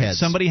bullets in their heads.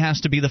 Somebody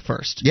has to be the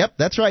first. Yep,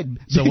 that's right.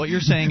 So what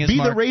you're saying is, be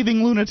Mark, the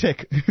raving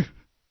lunatic.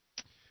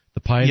 The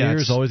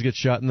pioneers always get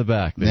shot in the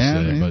back, they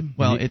say,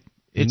 but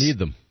you need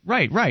them.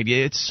 Right.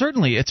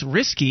 It's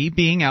risky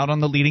being out on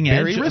the leading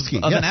edge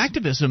of an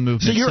activism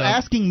movement. So you're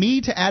asking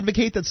me to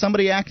advocate that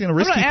somebody act in a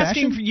risky fashion? I'm not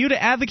asking for you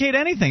to advocate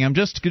anything. I'm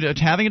just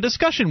having a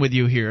discussion with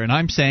you here, and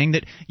I'm saying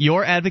that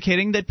you're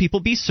advocating that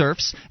people be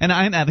serfs, and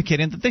I'm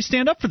advocating that they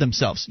stand up for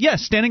themselves.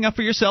 Yes, standing up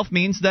for yourself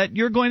means that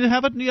you're going to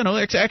have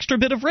extra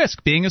bit of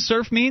risk. Being a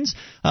serf means,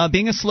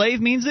 being a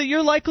slave means that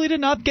you're likely to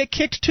not get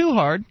kicked too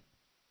hard.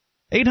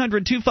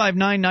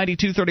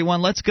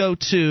 800-259-9231. Let's go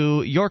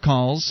to your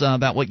calls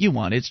about what you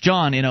want. It's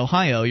John in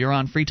Ohio. You're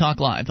on Free Talk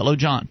Live. Hello,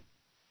 John.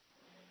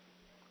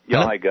 Yeah,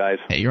 Hello? hi, guys.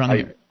 Hey, you're on the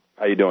air.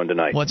 How you doing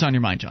tonight? What's on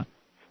your mind, John?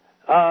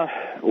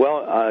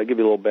 Well, I'll give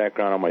you a little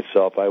background on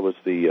myself. I was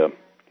the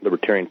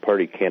Libertarian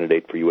Party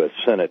candidate for U.S.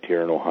 Senate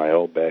here in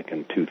Ohio back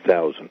in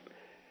 2000.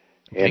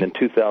 Okay. And in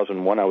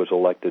 2001, I was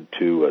elected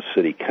to a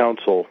city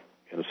council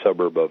in a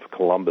suburb of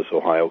Columbus,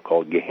 Ohio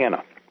called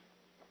Gehanna.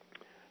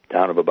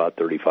 Town of about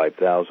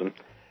 35,000, and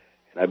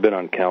I've been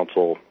on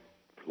council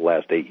for the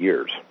last 8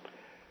 years.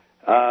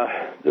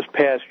 This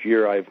past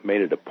year, I've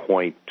made it a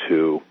point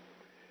to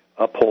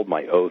uphold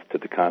my oath to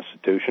the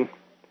Constitution,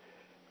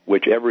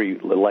 which every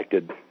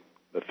elected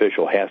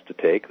official has to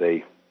take.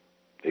 They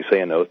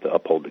say an oath to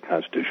uphold the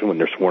Constitution when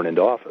they're sworn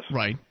into office.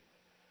 Right.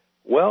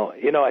 Well,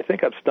 I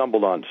think I've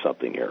stumbled on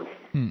something here,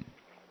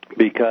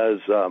 because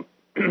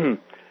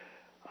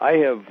I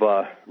have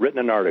written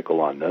an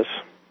article on this,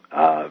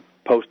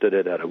 posted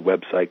it at a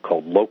website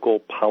called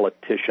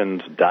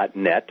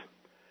localpoliticians.net.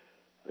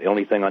 The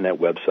only thing on that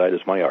website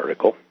is my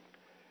article,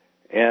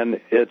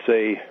 and it's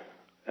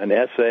an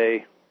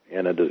essay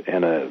and a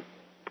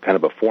kind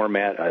of a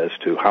format as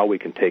to how we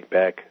can take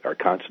back our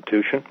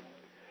Constitution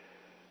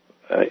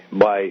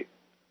by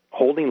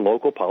holding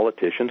local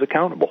politicians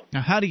accountable.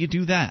 Now, how do you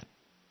do that?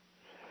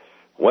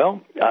 Well,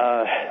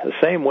 the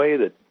same way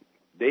that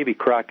Davy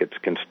Crockett's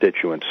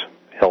constituents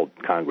held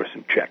Congress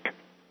in check.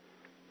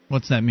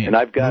 What's that mean? And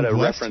I've got a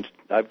reference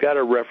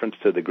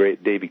to the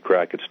great Davy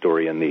Crockett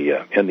story in the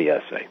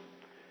essay.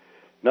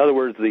 In other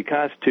words, the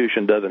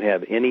Constitution doesn't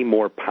have any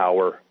more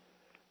power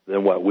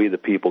than what we the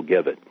people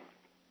give it.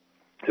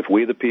 If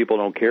we the people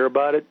don't care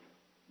about it,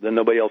 then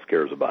nobody else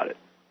cares about it,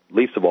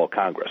 least of all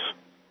Congress.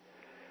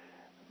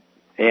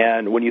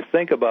 And when you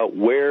think about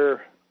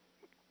where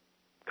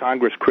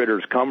Congress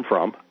critters come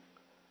from,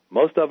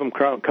 most of them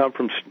come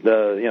from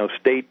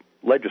state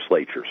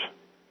legislatures.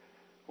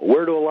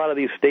 Where do a lot of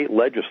these state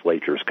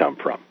legislatures come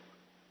from?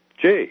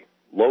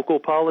 Local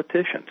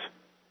politicians.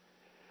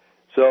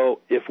 So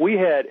if we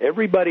had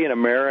everybody in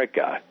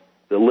America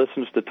that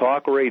listens to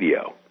talk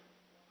radio,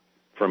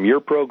 from your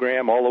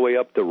program all the way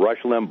up to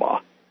Rush Limbaugh,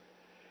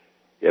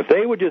 if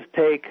they would just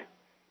take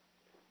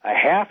a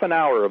half an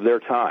hour of their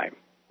time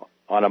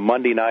on a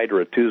Monday night or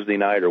a Tuesday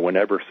night or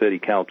whenever city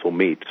council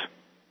meets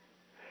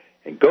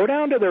and go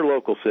down to their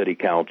local city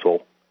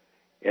council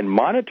and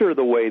monitor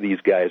the way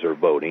these guys are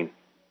voting,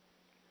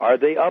 are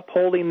they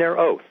upholding their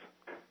oath?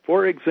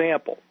 For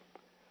example,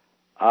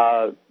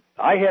 I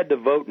had to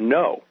vote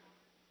no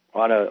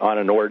on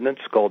an ordinance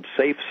called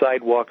Safe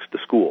Sidewalks to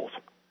Schools.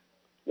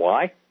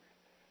 Why?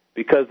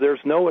 Because there's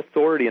no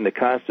authority in the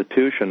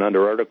Constitution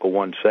under Article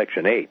 1,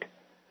 Section 8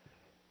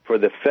 for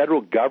the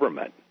federal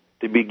government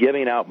to be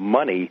giving out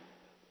money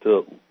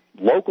to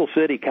local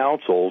city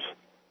councils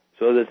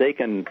so that they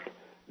can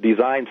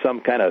design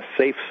some kind of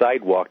safe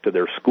sidewalk to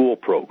their school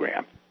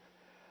program.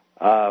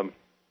 I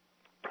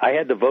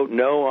had to vote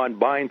no on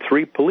buying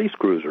 3 police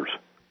cruisers.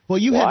 Well,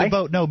 you had to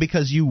vote no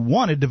because you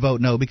wanted to vote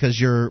no because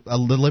you're a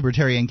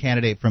Libertarian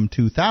candidate from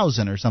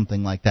 2000 or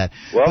something like that.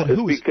 Well,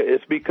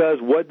 it's because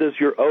what does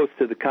your oath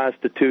to the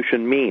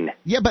Constitution mean?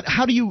 Yeah, but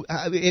how do you?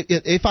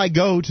 If I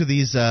go to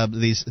these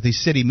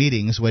city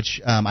meetings, which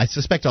I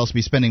suspect I'll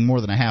be spending more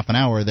than a half an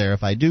hour there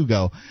if I do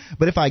go.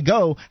 But if I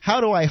go,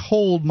 how do I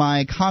hold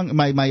my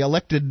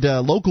elected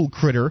local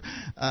critter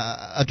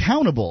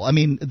accountable? I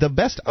mean, the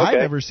best I've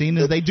ever seen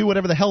is they do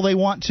whatever the hell they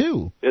want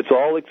to. It's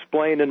all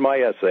explained in my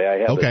essay. I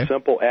have a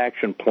simple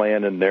action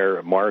plan in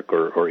there, Mark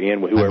or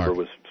Ian, whoever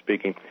was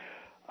speaking.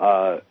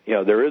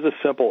 There is a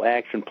simple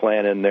action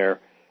plan in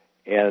there,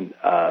 and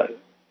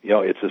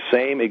it's the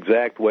same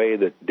exact way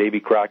that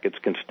Davy Crockett's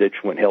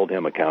constituent held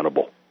him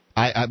accountable.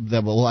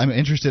 I'm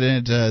interested in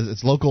it.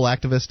 It's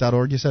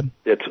localactivist.org, you said?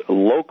 It's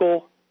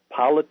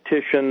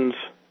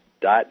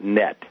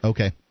localpoliticians.net.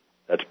 Okay.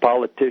 That's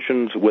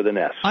politicians with an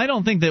S. I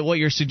don't think that what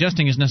you're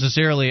suggesting is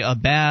necessarily a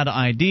bad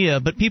idea,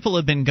 but people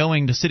have been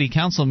going to city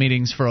council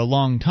meetings for a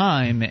long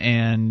time,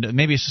 and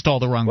maybe it's just all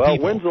the wrong people.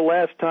 Well, when's the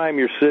last time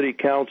your city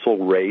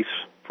council race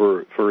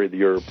for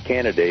your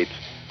candidates,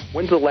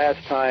 when's the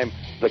last time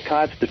the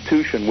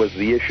Constitution was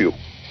the issue,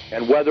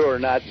 and whether or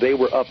not they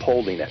were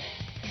upholding it?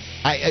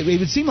 It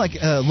would seem like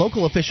a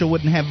local official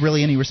wouldn't have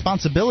really any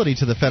responsibility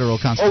to the federal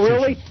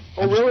Constitution.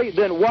 Oh, really?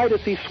 Then why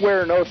does he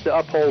swear an oath to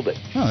uphold it?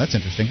 Oh, that's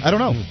interesting. I don't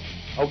know.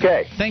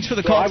 Okay. Thanks for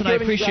the call tonight. I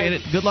appreciate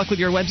it. Good luck with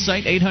your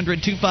website,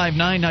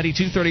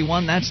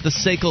 800-259-9231. That's the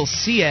SACL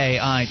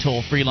CAI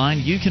toll-free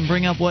line. You can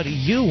bring up what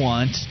you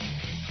want.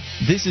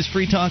 This is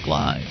Free Talk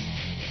Live.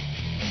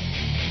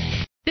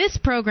 This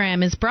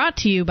program is brought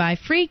to you by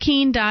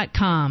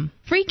FreeKeene.com.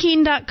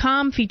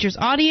 FreeKeene.com features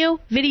audio,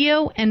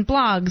 video, and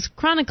blogs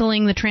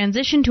chronicling the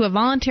transition to a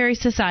voluntary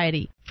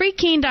society.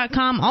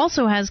 FreeKeene.com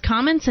also has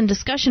comments and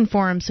discussion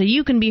forums so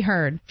you can be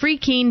heard.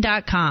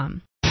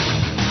 FreeKeene.com.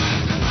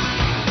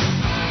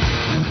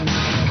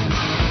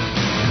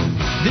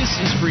 This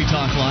is Free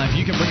Talk Live.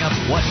 You can bring up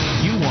what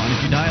you want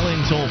if you dial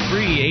in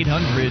toll-free,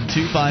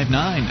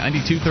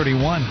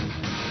 800-259-9231.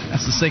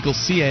 That's the SACL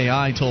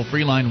CAI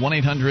toll-free line,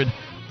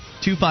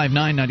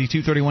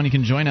 1-800-259-9231. You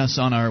can join us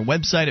on our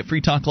website at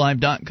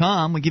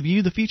freetalklive.com. We give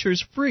you the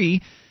features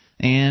free,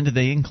 and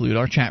they include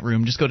our chat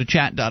room. Just go to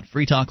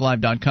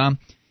chat.freetalklive.com.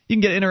 You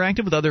can get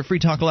interactive with other Free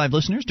Talk Live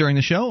listeners during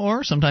the show,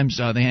 or sometimes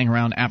they hang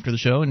around after the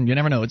show, and you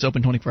never know. It's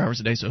open 24 hours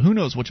a day, so who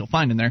knows what you'll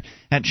find in there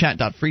at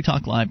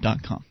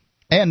chat.freetalklive.com.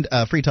 And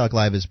Free Talk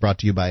Live is brought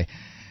to you by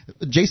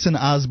Jason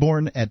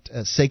Osborne at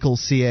SACL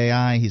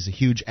CAI. He's a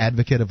huge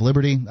advocate of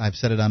liberty. I've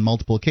said it on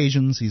multiple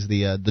occasions. He's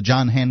the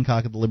John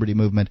Hancock of the liberty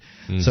movement.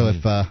 Mm-hmm. So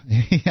if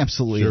he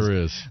absolutely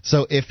is.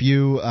 So if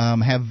you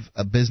have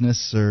a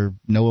business or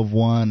know of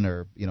one,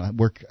 or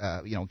work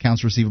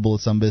accounts receivable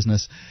at some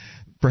business,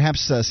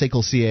 perhaps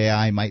SACL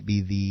CAI might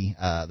be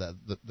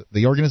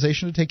the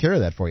organization to take care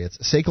of that for you. It's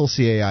SACL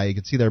CAI. You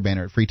can see their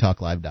banner at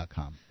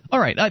freetalklive.com. All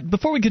right.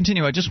 Before we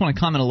continue, I just want to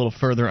comment a little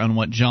further on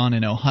what John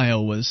in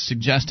Ohio was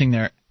suggesting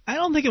there. I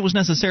don't think it was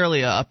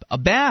necessarily a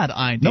bad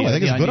idea. No, I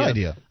think it's a good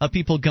idea. Of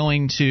people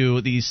going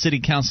to these city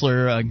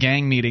councilor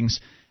gang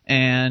meetings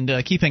and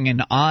keeping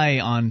an eye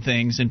on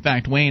things. In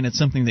fact, Wayne, it's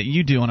something that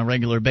you do on a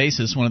regular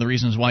basis. One of the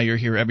reasons why you're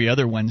here every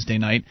other Wednesday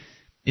night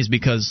is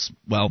because,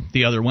 well,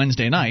 the other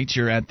Wednesday nights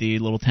you're at the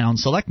little town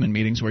selectmen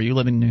meetings where you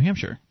live in New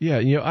Hampshire. Yeah,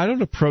 I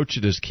don't approach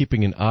it as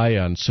keeping an eye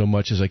on so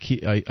much as I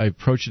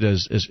approach it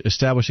as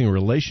establishing a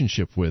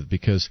relationship with,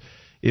 because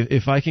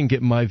if I can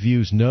get my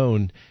views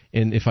known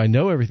and if I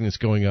know everything that's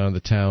going on in the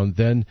town,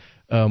 then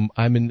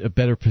I'm in a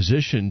better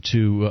position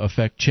to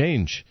affect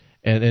change.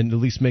 And at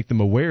least make them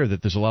aware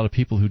that there's a lot of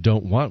people who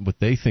don't want what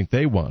they think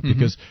they want. Mm-hmm.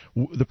 Because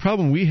the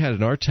problem we had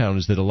in our town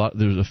is that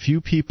there's a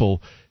few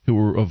people who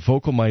were a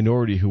vocal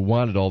minority who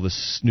wanted all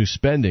this new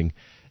spending,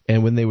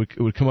 and when it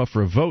would come up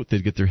for a vote,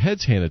 they'd get their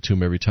heads handed to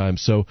them every time.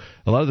 So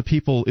a lot of the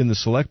people in the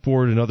select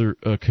board and other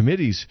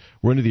committees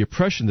were under the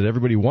impression that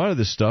everybody wanted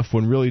this stuff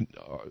when really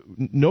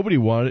nobody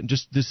wanted it,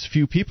 just this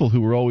few people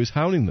who were always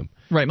hounding them.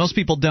 Right. Most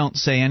people don't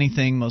say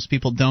anything. Most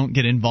people don't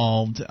get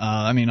involved.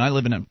 I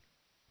live in a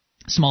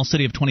small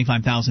city of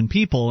 25,000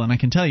 people, and I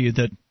can tell you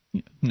that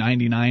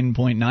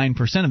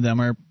 99.9% of them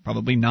are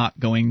probably not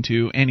going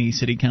to any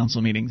city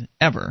council meetings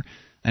ever.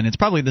 And it's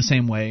probably the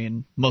same way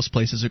in most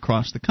places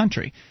across the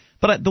country.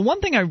 But the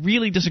one thing I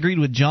really disagreed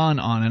with John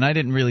on, and I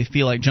didn't really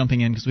feel like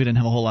jumping in because we didn't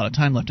have a whole lot of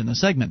time left in the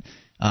segment,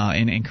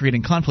 and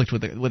creating conflict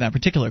with that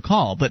particular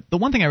call. But the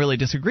one thing I really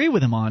disagree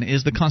with him on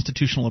is the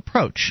constitutional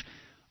approach.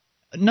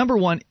 Number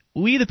one,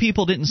 we the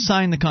people didn't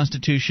sign the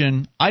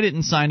Constitution. I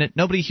didn't sign it.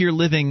 Nobody here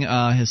living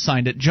has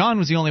signed it. John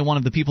was the only one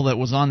of the people that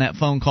was on that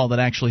phone call that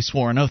actually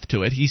swore an oath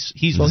to it. He's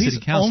the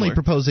city councilor. Only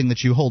proposing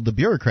that you hold the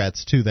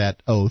bureaucrats to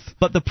that oath.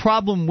 But the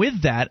problem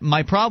with that,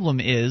 my problem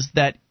is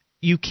that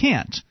you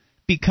can't,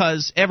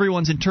 because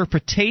everyone's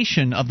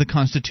interpretation of the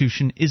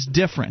Constitution is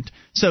different.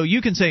 So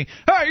you can say,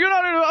 hey, you're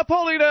not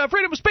upholding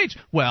freedom of speech.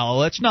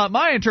 Well, that's not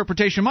my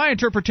interpretation. My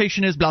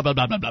interpretation is blah, blah,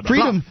 blah, blah, blah,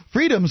 blah.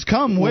 Freedoms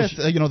come with,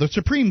 the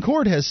Supreme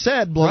Court has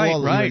said, blah, blah,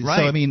 blah. Right. So,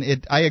 I mean,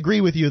 I agree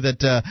with you that,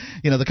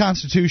 the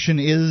Constitution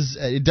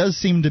it does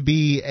seem to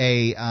be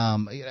a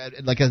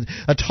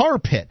tar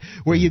pit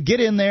where you get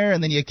in there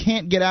and then you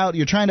can't get out.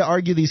 You're trying to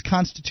argue these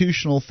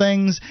constitutional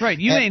things. Right.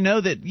 You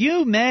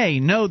may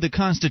know the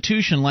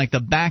Constitution like the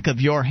back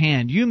of your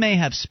hand. You may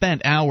have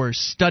spent hours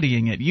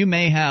studying it. You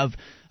may have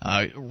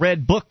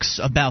read books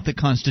about the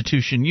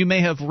Constitution. You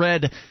may have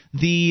read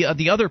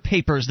the other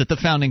papers that the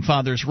Founding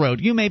Fathers wrote.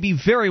 You may be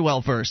very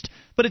well versed,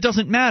 but it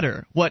doesn't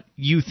matter what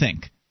you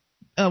think.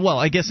 Well,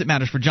 I guess it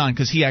matters for John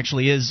because he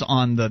actually is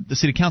on the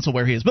city council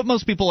where he is, but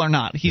most people are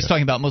not. He's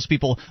talking about most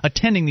people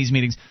attending these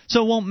meetings,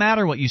 so it won't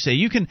matter what you say.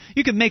 You can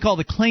make all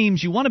the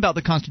claims you want about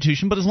the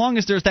Constitution, but as long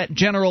as there's that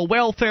general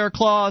welfare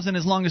clause and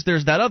as long as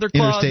there's that other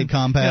clause, interstate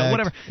compact,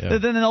 whatever,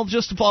 then they'll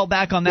just fall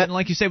back on that. And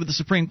like you say with the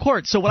Supreme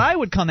Court. So what I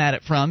would come at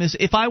it from is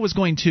if I was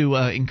going to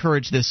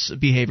encourage this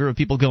behavior of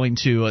people going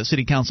to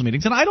city council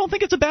meetings, and I don't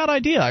think it's a bad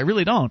idea, I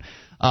really don't,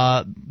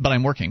 but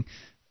I'm working.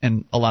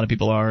 And a lot of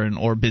people are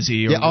or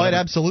busy. Or I'd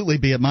absolutely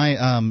be at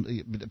my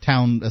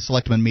town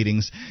selectmen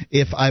meetings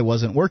if I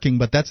wasn't working.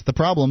 But that's the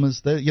problem is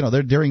that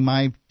they're during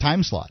my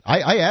time slot.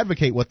 I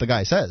advocate what the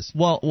guy says.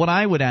 Well, what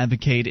I would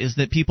advocate is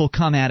that people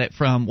come at it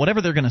from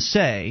whatever they're going to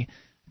say,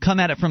 come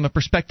at it from a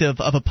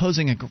perspective of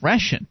opposing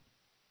aggression,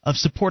 of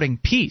supporting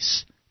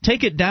peace.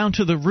 Take it down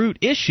to the root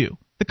issue.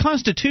 The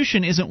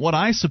Constitution isn't what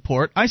I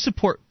support. I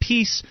support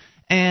peace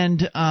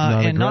and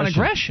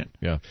non-aggression.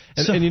 Yeah,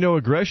 and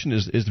aggression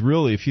is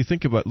really, if you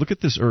think about, look at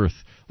this Earth.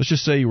 Let's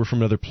just say you were from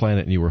another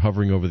planet and you were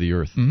hovering over the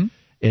Earth, and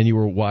you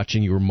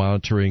were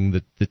monitoring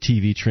the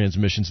TV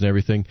transmissions and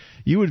everything.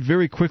 You would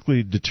very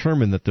quickly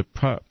determine that the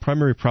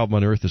primary problem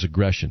on Earth is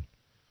aggression.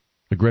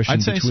 Aggression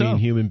between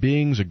human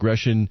beings,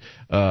 aggression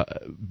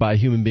by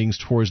human beings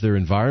towards their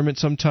environment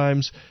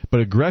sometimes,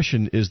 but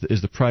aggression is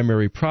the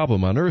primary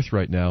problem on Earth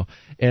right now,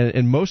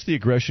 and most of the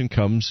aggression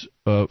comes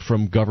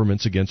from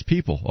governments against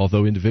people,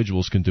 although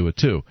individuals can do it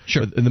too.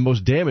 Sure. And the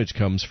most damage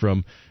comes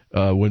from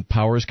when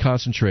power is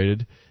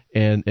concentrated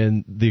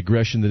and the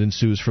aggression that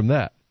ensues from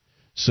that.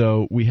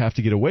 So we have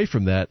to get away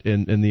from that,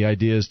 and the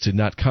idea is to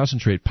not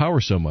concentrate power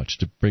so much,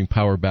 to bring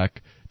power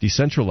back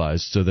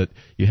decentralized so that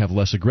you have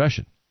less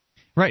aggression.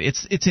 Right.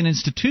 It's an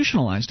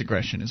institutionalized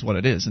aggression is what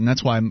it is. And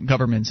that's why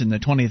governments in the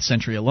 20th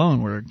century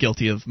alone were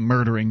guilty of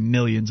murdering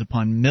millions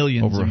upon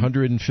millions. Over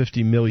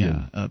 150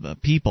 million of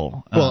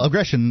people. Well,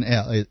 aggression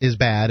is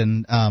bad,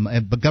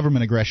 but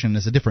government aggression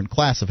is a different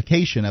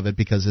classification of it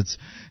because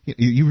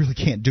you really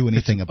can't do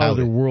anything about it.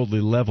 It's an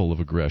otherworldly level of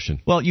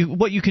aggression. Well,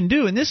 what you can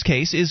do in this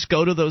case is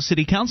go to those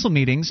city council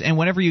meetings, and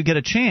whenever you get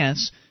a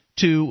chance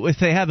if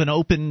they have an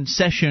open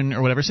session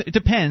or whatever, it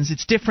depends.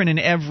 It's different in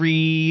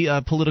every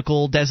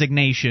political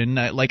designation.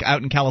 Like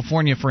out in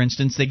California, for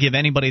instance, they give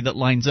anybody that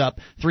lines up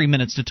 3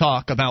 minutes to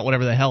talk about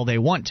whatever the hell they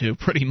want to,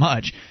 pretty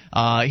much.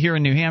 Here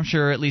in New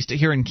Hampshire, at least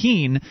here in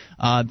Keene,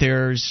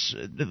 there's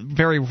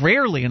very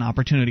rarely an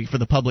opportunity for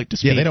the public to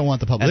speak. Yeah, they don't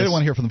want the public. They don't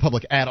want to hear from the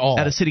public at all.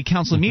 At a city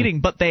council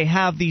meeting, but they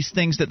have these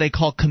things that they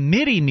call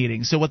committee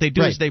meetings. So what they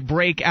do is they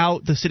break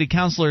out the city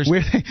councilors.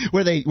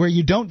 Where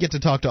you don't get to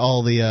talk to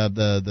all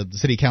the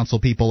city council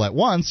people at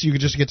once, you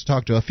just get to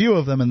talk to a few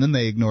of them, and then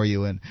they ignore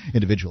you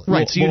individually.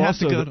 Right. So you have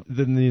to go.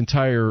 Then the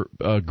entire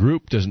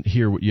group doesn't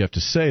hear what you have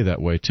to say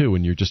that way too,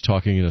 when you're just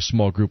talking in a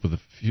small group with a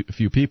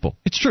few people.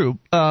 It's true.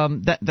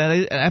 That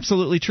is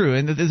absolutely true,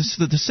 and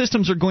the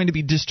systems are going to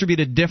be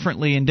distributed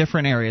differently in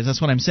different areas.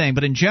 That's what I'm saying.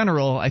 But in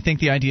general, I think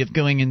the idea of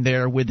going in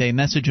there with a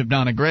message of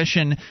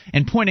non-aggression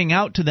and pointing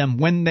out to them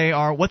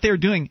what they're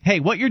doing. Hey,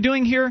 what you're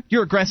doing here,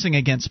 you're aggressing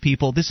against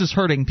people. This is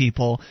hurting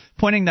people.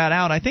 Pointing that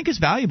out, I think, is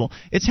valuable.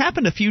 It's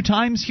happened a few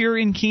times here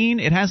in Keene.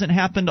 It hasn't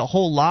happened a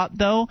whole lot,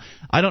 though.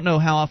 I don't know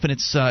how often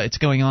it's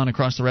going on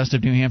across the rest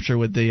of New Hampshire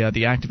with the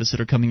activists that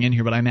are coming in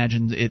here, but I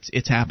imagine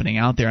it's happening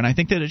out there, and I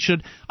think that it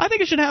should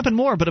happen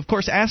more. But of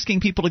course,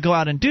 asking people to go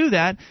out and do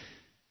that,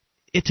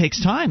 it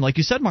takes time. Like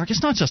you said, Mark,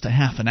 it's not just a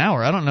half an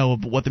hour. I don't know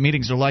what the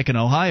meetings are like in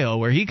Ohio,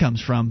 where he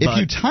comes from. But if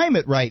you time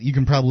it right, you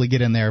can probably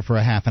get in there for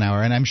a half an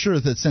hour. And I'm sure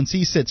that since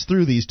he sits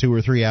through these 2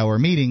 or 3 hour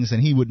meetings,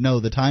 and he would know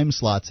the time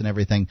slots and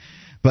everything.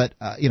 But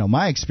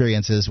my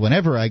experience is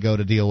whenever I go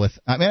to deal with,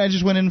 I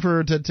just went in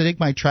to take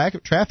my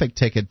traffic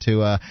ticket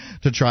to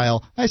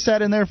trial. I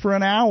sat in there for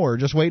an hour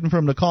just waiting for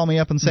him to call me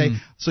up and say,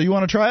 "So you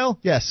want a trial?"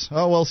 "Yes."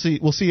 "Oh, we'll see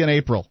you in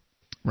April."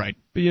 Right.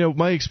 But,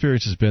 my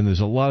experience has been there's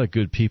a lot of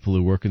good people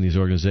who work in these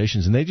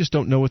organizations, and they just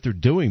don't know what they're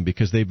doing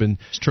because they've been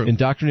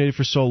indoctrinated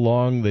for so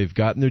long. They've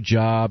gotten their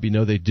job.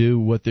 They do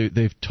what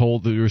they've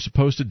told they're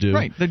supposed to do.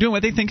 Right. They're doing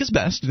what they think is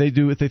best. They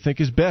do what they think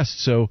is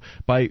best. So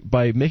by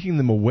making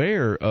them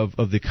aware of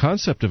the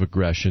concept of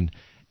aggression,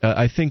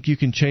 I think you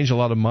can change a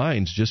lot of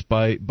minds just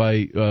by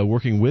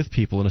working with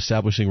people and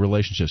establishing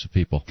relationships with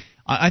people.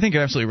 I think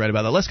you're absolutely right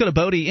about that. Let's go to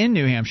Bodie in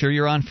New Hampshire.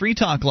 You're on Free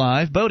Talk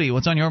Live. Bodie,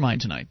 what's on your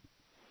mind tonight?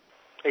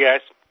 Hey,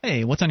 guys.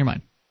 Hey, what's on your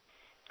mind?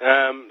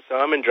 So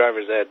I'm in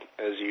driver's ed,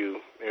 as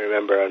you may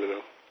remember. I don't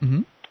know.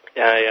 Mm-hmm.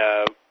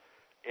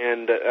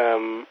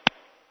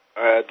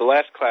 The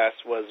last class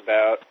was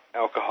about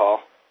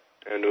alcohol,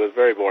 and it was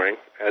very boring,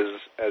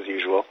 as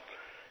usual.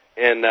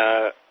 And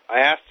I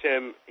asked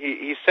him.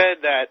 He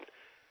said that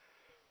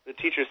the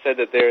teacher said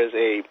that there is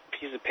a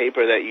piece of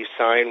paper that you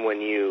sign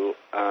when you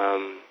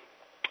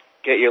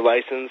get your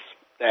license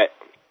that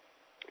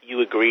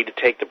you agree to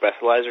take the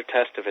breathalyzer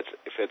test if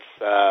it's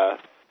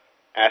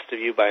asked of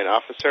you by an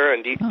officer.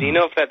 And do you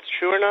know if that's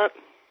true or not?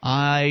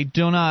 I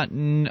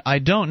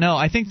don't know.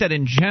 I think that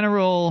in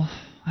general,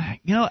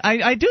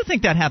 I do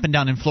think that happened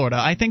down in Florida.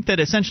 I think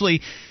that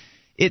essentially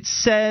it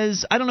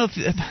says, I don't know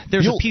if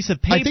there's a piece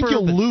of paper. I think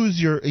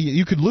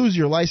you could lose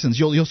your license.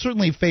 You'll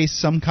certainly face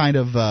some kind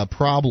of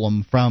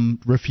problem from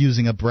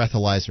refusing a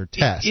breathalyzer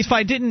test. If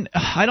I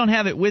don't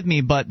have it with me,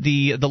 but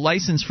the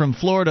license from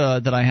Florida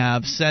that I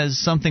have says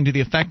something to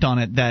the effect on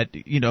it that,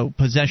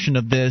 possession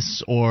of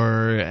this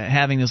or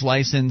having this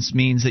license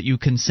means that you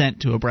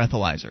consent to a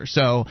breathalyzer.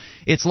 So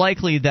it's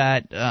likely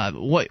that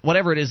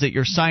whatever it is that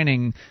you're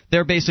signing,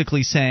 they're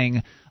basically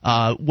saying,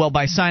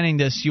 by signing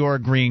this, you're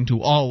agreeing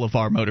to all of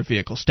our motor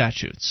vehicle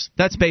statutes.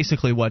 That's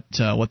basically what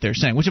they're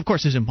saying, which of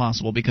course is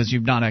impossible because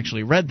you've not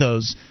actually read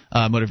those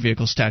motor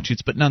vehicle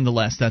statutes. But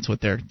nonetheless, that's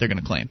what they're going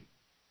to claim.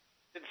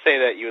 He did say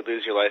that you would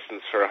lose your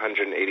license for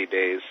 180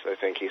 days. I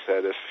think he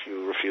said if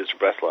you refused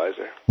a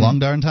breathalyzer. Long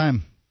darn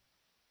time.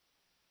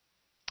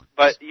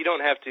 But you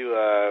don't have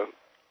to.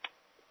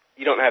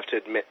 You don't have to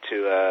admit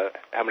to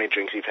how many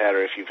drinks you've had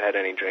or if you've had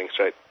any drinks,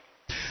 right?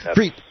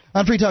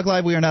 On Free Talk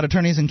Live, we are not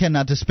attorneys and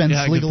cannot dispense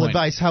legal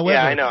advice. However,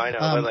 I know.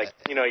 But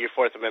your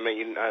Fourth Amendment,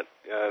 you're not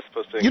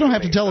supposed to. You don't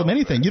have to tell them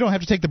anything. Right? You don't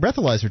have to take the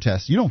breathalyzer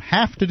test. You don't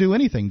have to do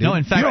anything, dude. No,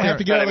 in fact, you don't have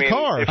to get out of the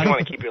car. If you want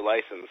to keep your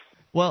license.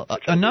 Well,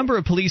 a number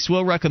of police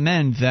will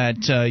recommend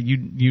that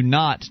you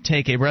not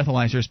take a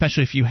breathalyzer,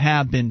 especially if you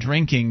have been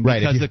drinking,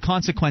 because the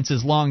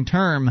consequences long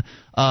term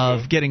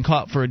of getting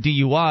caught for a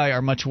DUI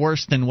are much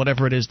worse than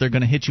whatever it is they're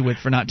going to hit you with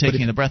for not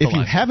taking the breathalyzer. If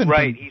you haven't,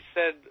 he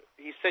said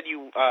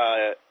you.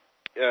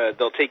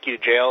 They'll take you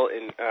to jail,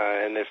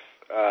 and if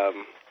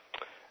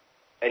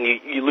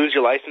you lose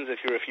your license if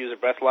you refuse a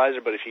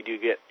breathalyzer. But if you do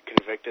get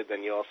convicted,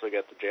 then you also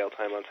get the jail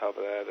time on top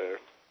of that.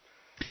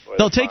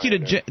 They'll take you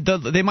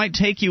to. They might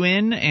take you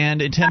in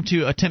and attempt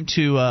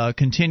to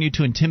continue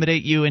to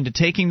intimidate you into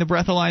taking the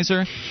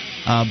breathalyzer.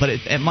 But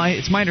it's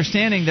my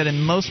understanding that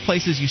in most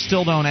places you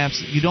still don't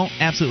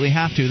absolutely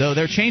have to. Though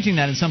they're changing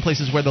that in some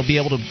places where they'll be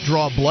able to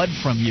draw blood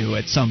from you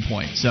at some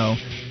point. So.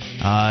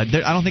 I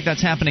don't think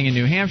that's happening in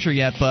New Hampshire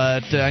yet,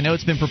 but I know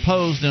it's been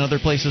proposed in other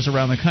places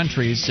around the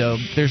country. So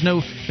there's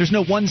no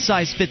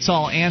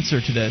one-size-fits-all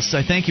answer to this.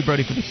 I thank you,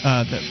 Bodie, for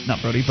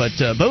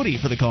Bodie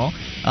for the call.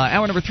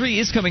 Hour number 3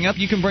 is coming up.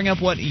 You can bring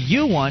up what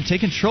you want. Take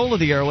control of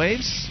the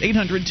airwaves.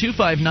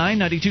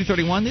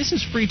 800-259-9231. This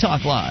is Free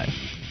Talk Live.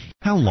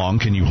 How long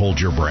can you hold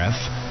your breath?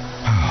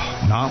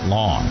 Not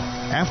long.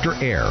 After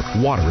air,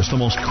 water is the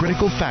most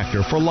critical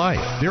factor for life.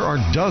 There are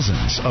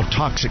dozens of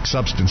toxic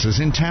substances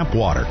in tap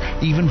water,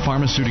 even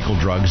pharmaceutical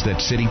drugs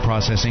that city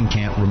processing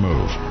can't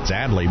remove.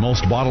 Sadly,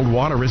 most bottled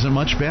water isn't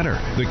much better.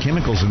 The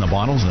chemicals in the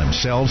bottles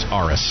themselves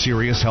are a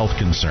serious health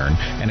concern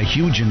and a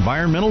huge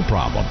environmental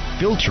problem.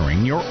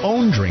 Filtering your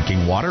own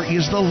drinking water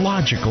is the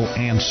logical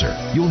answer.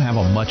 You'll have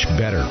a much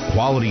better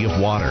quality of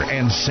water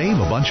and save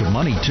a bunch of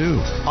money, too.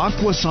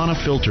 Aquasana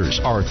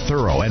filters are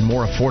thorough and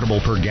more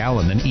affordable per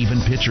gallon than even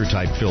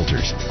pitcher-type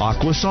filters.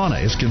 Aquasana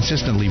is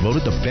consistently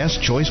voted the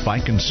best choice by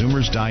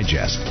Consumers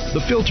Digest. The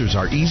filters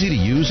are easy to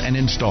use and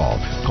install.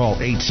 Call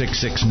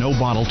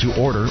 866-NO-BOTTLE to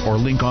order or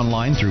link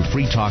online through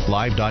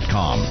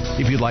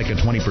freetalklive.com. If you'd like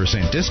a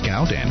 20%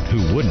 discount, and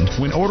who wouldn't,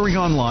 when ordering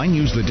online,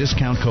 use the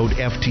discount code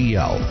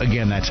FTL.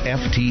 Again, that's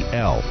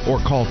FTL. Or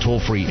call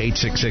toll-free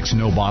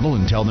 866-NO-BOTTLE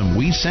and tell them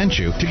we sent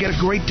you to get a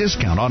great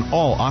discount on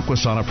all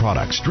Aquasana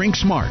products. Drink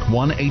smart.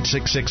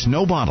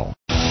 1-866-NO-BOTTLE.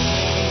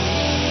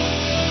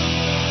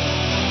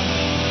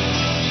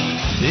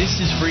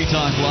 This is Free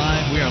Talk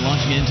Live. We are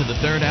launching into the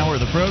third hour of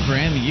the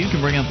program. You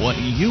can bring up what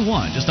you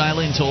want. Just dial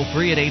in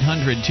toll-free at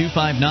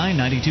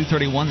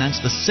 800-259-9231.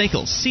 That's the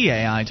SACL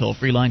CAI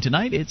toll-free line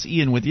tonight. It's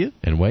Ian with you.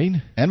 And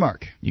Wayne. And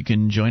Mark. You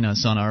can join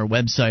us on our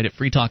website at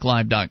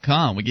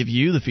freetalklive.com. We give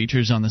you the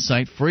features on the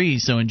site free,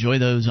 so enjoy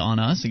those on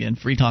us. Again,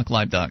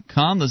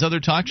 freetalklive.com. Those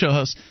other talk show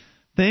hosts,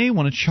 they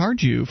want to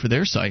charge you for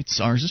their sites.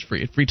 Ours is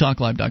free at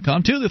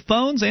freetalklive.com. To the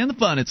phones and the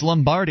fun, it's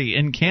Lombardi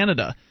in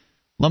Canada.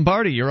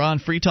 Lombardi, you're on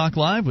Free Talk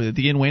Live with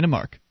Ian, Wayne, and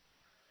Mark.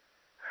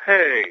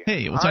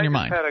 Hey, what's on your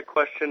mind? I had a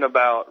question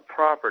about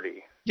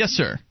property. Yes,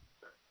 sir.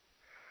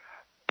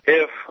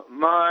 If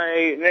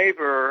my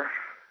neighbor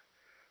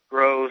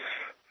grows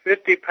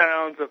 50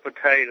 pounds of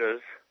potatoes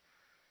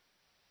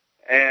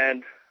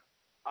and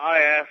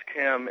I ask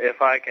him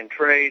if I can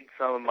trade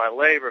some of my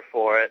labor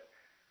for it,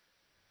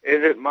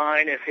 is it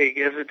mine if he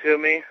gives it to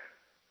me?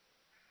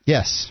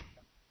 Yes.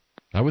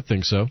 I would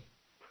think so.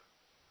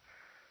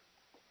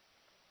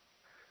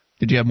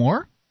 Did you have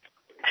more?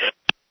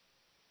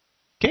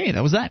 Okay,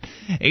 that was that.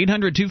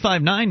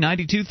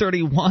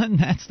 800-259-9231.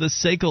 That's the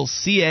SACL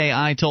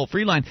CAI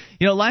toll-free line.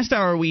 You know, last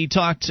hour we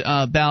talked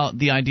about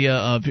the idea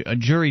of a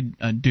jury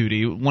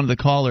duty. One of the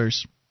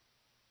callers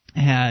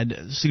had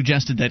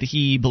suggested that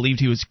he believed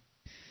he was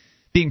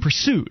being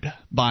pursued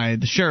by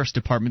the sheriff's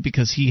department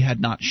because he had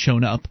not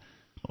shown up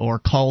or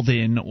called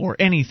in or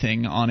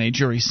anything on a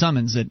jury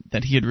summons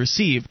that he had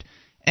received.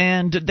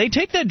 And they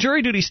take that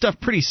jury duty stuff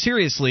pretty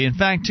seriously. In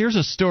fact, here's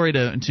a story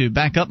to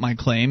back up my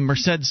claim.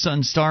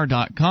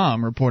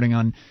 MercedSunStar.com reporting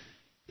on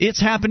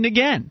it's happened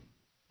again.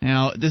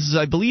 Now, this is,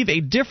 I believe,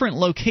 a different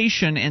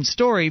location and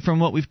story from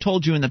what we've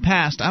told you in the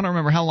past. I don't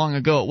remember how long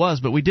ago it was,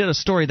 but we did a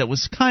story that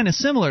was kind of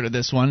similar to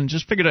this one. And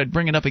just figured I'd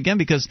bring it up again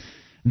because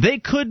they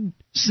could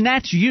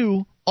snatch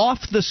you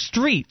off the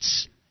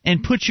streets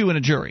and put you in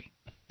a jury.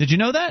 Did you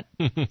know that?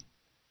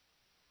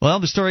 Well,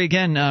 the story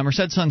again,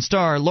 Merced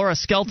Sun-Star, Laura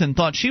Skelton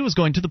thought she was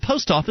going to the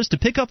post office to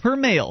pick up her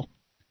mail,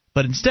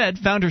 but instead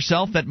found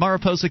herself at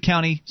Mariposa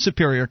County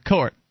Superior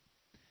Court.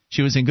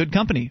 She was in good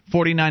company.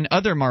 49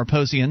 other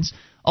Mariposians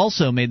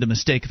also made the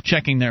mistake of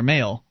checking their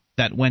mail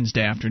that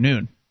Wednesday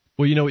afternoon.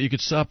 Well, you know what? You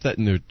could stop that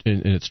in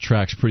its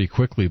tracks pretty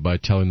quickly by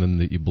telling them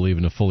that you believe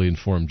in a fully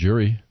informed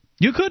jury.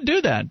 You could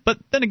do that, but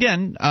then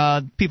again,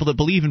 people that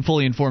believe in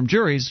fully informed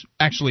juries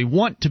actually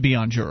want to be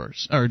on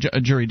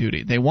jury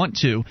duty. They want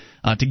to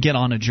get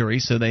on a jury,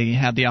 so they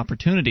have the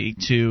opportunity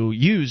to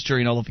use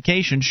jury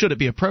nullification should it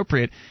be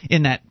appropriate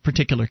in that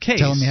particular case.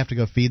 Tell them you have to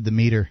go feed the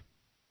meter.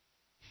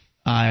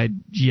 I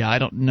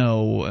don't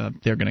know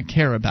if they're going to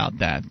care about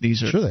that.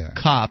 These are, sure they are.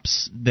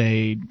 Cops.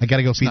 I got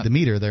to go feed the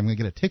meter. They're going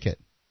to get a ticket.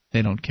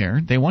 They don't care.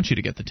 They want you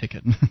to get the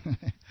ticket.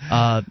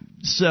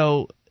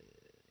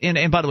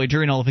 And by the way,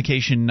 jury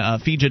nullification,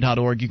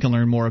 FIJA.org, you can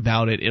learn more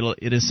about it.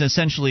 It is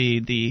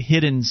essentially the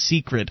hidden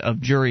secret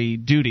of jury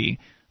duty,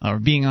 or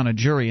being on a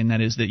jury, and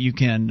that is that you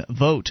can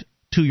vote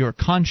to your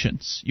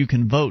conscience. You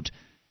can vote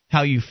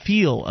how you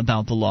feel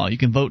about the law. You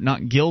can vote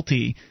not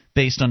guilty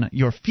based on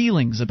your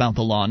feelings about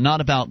the law, not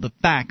about the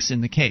facts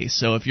in the case.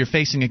 So if you're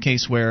facing a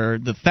case where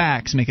the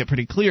facts make it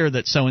pretty clear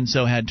that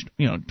so-and-so had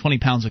 20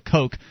 pounds of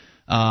coke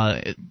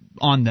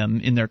on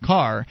them in their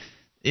car,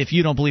 if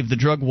you don't believe the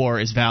drug war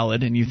is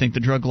valid and you think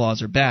the drug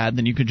laws are bad,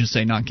 then you could just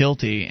say not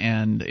guilty,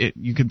 and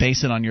you could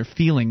base it on your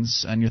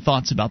feelings and your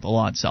thoughts about the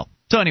law itself.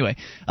 So anyway,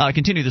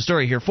 continue the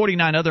story here.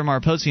 49 other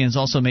Mariposians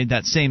also made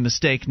that same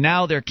mistake.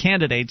 Now they're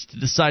candidates to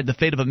decide the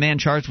fate of a man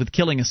charged with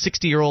killing a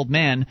 60-year-old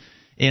man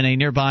in a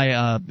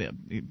nearby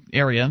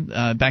area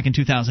back in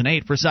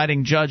 2008.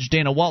 Presiding Judge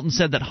Dana Walton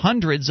said that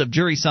hundreds of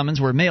jury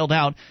summons were mailed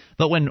out,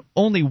 but when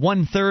only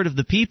one-third of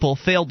the people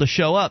failed to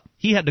show up,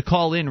 he had to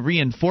call in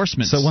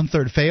reinforcements. So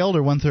one-third failed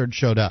or one-third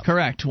showed up?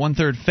 Correct.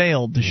 One-third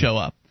failed to show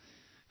up.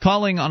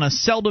 Calling on a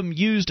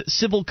seldom-used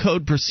civil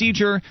code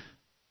procedure,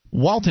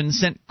 Walton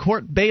sent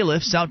court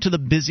bailiffs out to the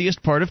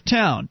busiest part of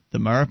town, the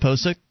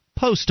Mariposa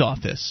Post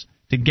Office,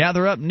 to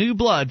gather up new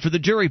blood for the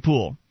jury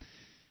pool.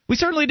 We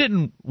certainly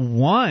didn't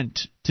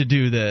want to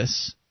do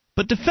this,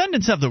 but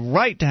defendants have the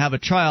right to have a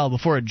trial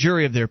before a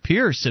jury of their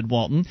peers, said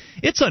Walton.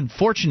 It's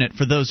unfortunate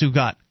for those who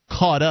got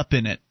caught up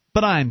in it,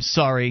 but I'm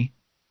sorry,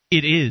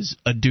 it is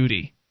a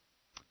duty.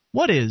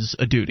 What is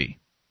a duty?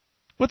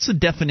 What's the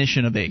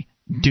definition of a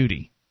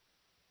duty?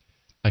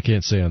 I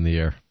can't say on the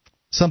air.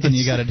 Something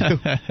you got to do.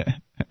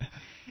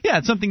 Yeah,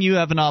 it's something you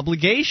have an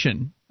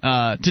obligation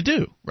to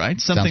do, right?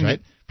 Something Sounds right.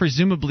 that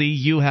presumably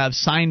you have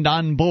signed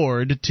on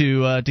board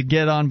to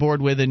get on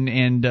board with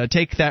and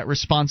take that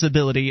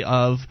responsibility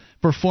of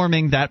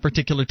performing that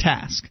particular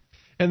task.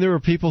 And there are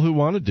people who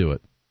want to do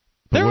it.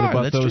 But what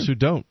about those who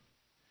don't?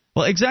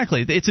 Well,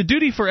 exactly. It's a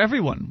duty for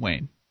everyone,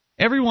 Wayne.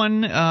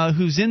 Everyone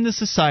who's in the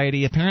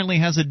society apparently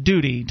has a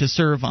duty to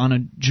serve on a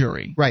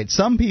jury. Right.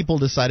 Some people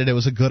decided it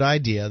was a good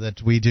idea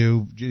that we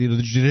do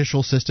the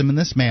judicial system in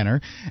this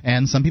manner,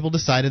 and some people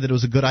decided that it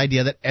was a good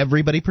idea that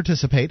everybody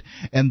participate,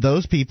 and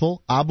those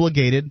people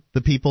obligated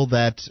the people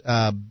that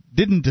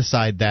didn't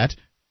decide that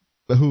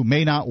who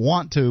may not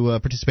want to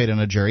participate in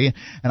a jury.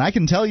 And I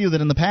can tell you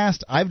that in the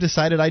past, I've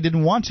decided I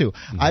didn't want to.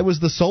 I was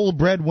the sole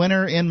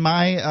breadwinner in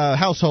my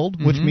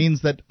household, which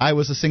means that I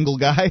was a single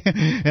guy,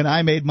 and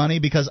I made money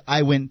because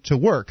I went to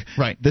work.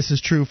 Right. This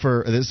is true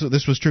for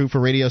this was true for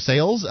radio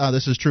sales.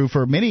 This is true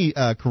for many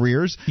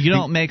careers. You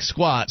don't make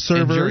squat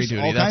servers, in jury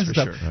duty, all that's kinds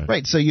for of stuff. sure.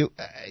 Right. So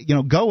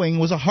going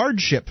was a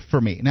hardship for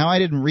me. Now I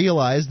didn't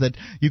realize that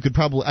I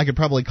could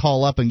probably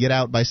call up and get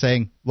out by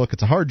saying, "Look,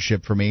 it's a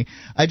hardship for me."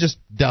 I just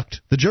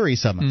ducked the jury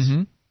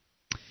summons.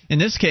 In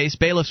this case,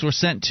 bailiffs were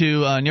sent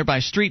to a nearby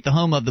street, the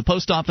home of the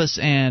post office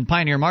and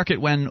Pioneer Market,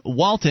 where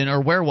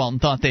Walton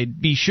thought they'd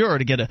be sure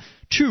to get a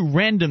true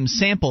random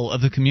sample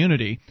of the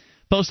community.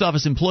 Post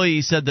office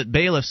employees said that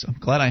bailiffs... I'm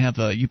glad I have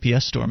a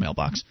UPS store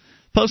mailbox.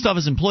 Post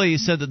office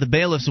employees said that the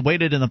bailiffs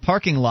waited in the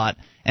parking lot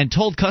and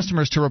told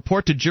customers to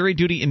report to jury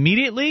duty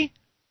immediately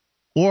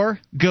or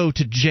go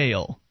to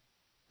jail.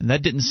 And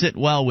that didn't sit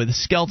well with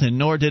Skelton,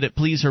 nor did it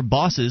please her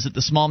bosses at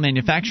the small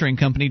manufacturing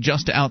company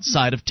just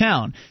outside of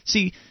town.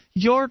 See,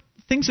 your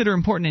things that are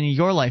important in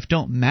your life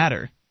don't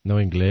matter. No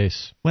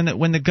inglés.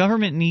 When the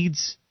government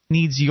needs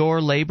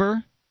your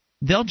labor,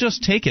 they'll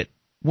just take it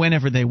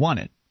whenever they want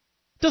it.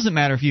 It doesn't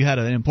matter if you had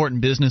an important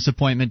business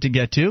appointment to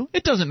get to.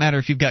 It doesn't matter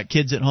if you've got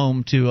kids at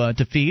home to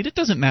feed. It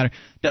doesn't matter.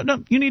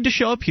 No, you need to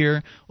show up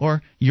here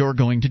or you're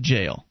going to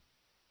jail.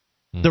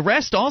 The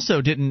rest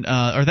also didn't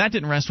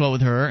rest well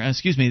with her.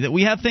 That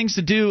we have things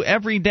to do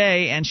every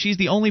day, and she's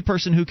the only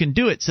person who can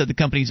do it, said the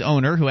company's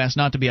owner, who asked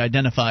not to be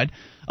identified.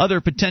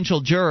 Other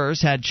potential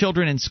jurors had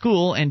children in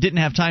school and didn't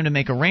have time to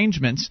make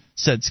arrangements,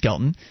 said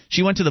Skelton.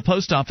 She went to the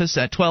post office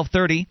at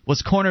 12:30,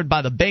 was cornered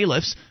by the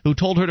bailiffs, who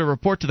told her to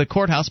report to the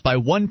courthouse by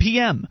 1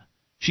 p.m.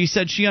 She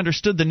said she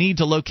understood the need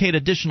to locate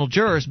additional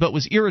jurors, but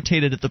was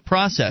irritated at the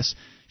process.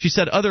 She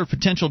said other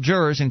potential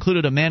jurors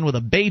included a man with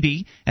a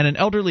baby and an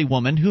elderly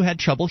woman who had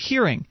trouble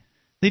hearing.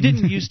 They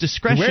didn't use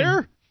discretion.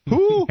 Where?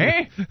 Who?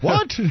 Eh?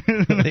 What?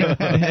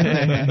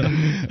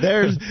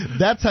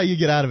 That's how you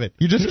get out of it.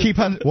 You just keep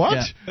on.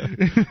 What?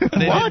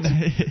 Yeah. What?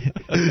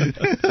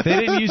 They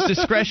didn't use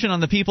discretion on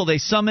the people they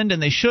summoned,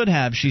 and they should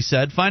have, she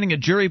said. Finding a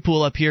jury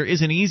pool up here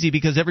isn't easy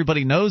because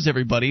everybody knows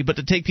everybody, but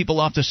to take people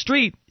off the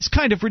street is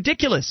kind of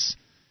ridiculous.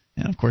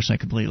 And, of course, I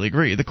completely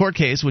agree. The court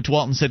case, which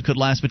Walton said could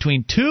last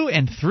between 2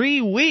 and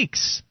 3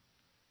 weeks,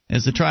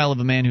 is the trial of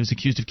a man who's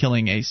accused of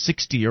killing a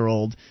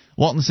 60-year-old.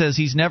 Walton says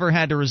he's never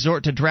had to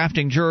resort to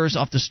drafting jurors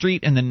off the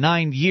street in the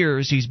 9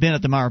 years he's been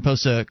at the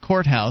Mariposa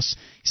courthouse.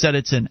 He said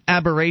it's an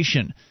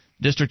aberration.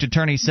 District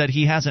Attorney said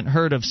he hasn't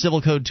heard of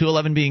Civil Code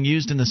 211 being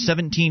used in the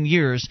 17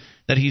 years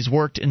that he's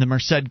worked in the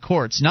Merced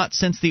courts. Not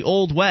since the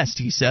Old West,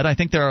 he said. I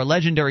think there are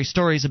legendary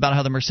stories about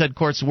how the Merced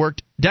courts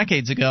worked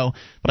decades ago,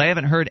 but I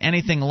haven't heard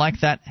anything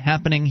like that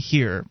happening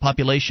here.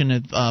 Population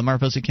of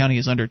Mariposa County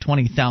is under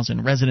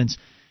 20,000 residents,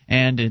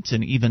 and it's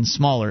an even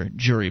smaller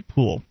jury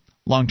pool.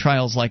 Long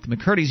trials like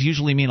McCurdy's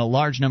usually mean a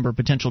large number of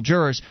potential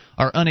jurors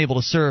are unable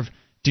to serve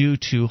due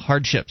to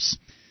hardships.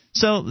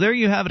 So there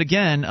you have it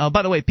again.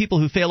 By the way, people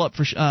who fail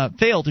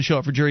to show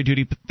up for jury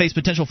duty face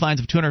potential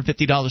fines of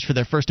 $250 for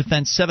their first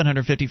offense,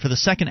 $750 for the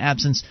second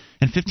absence,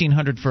 and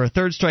 $1,500 for a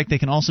third strike. They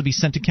can also be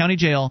sent to county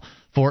jail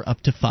for up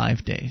to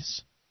 5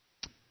 days.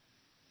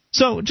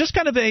 So just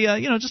kind of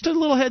just a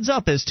little heads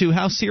up as to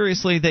how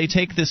seriously they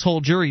take this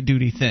whole jury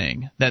duty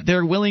thing, that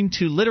they're willing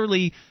to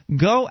literally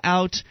go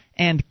out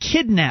and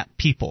kidnap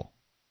people.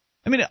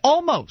 I mean,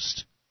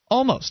 almost.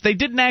 They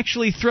didn't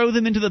actually throw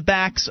them into the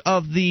backs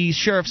of the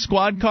sheriff's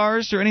squad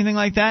cars or anything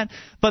like that,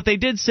 but they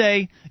did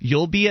say,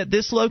 you'll be at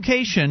this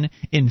location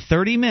in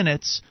 30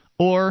 minutes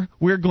or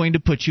we're going to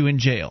put you in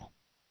jail.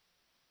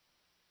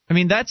 I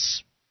mean,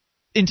 that's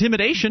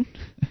intimidation.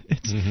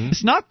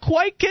 It's not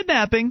quite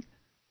kidnapping,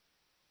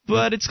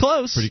 but it's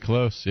close. Pretty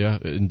close, yeah.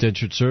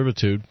 Indentured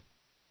servitude.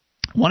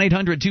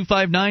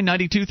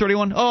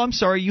 1-800-259-9231. Oh, I'm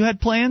sorry, you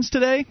had plans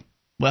today?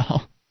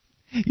 Well,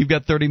 you've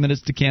got 30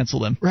 minutes to cancel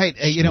them. Right.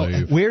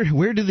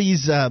 Where do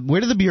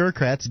the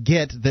bureaucrats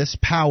get this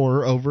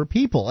power over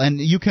people? And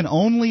you can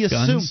only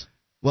assume. Guns?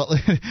 Well,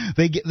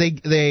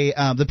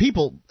 the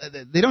people,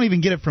 they don't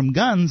even get it from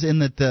guns in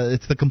that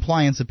it's the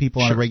compliance of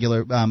people on a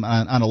regular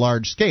on a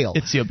large scale.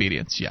 It's the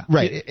obedience, yeah.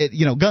 Right.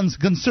 Guns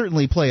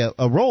certainly play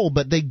a role,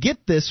 but they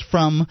get this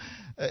from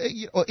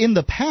in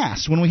the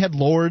past when we had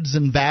lords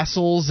and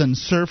vassals and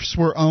serfs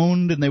were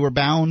owned and they were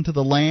bound to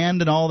the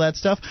land and all that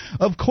stuff.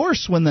 Of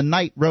course, when the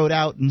knight rode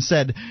out and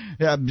said,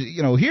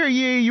 "Hear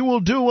ye, you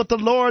will do what the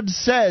Lord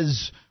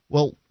says."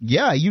 Well,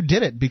 yeah, you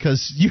did it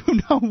because you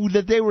know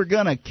that they were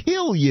going to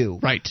kill you.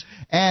 Right.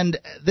 And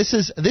this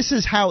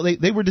is how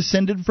they were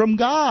descended from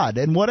God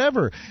and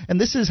whatever.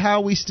 And this is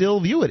how we still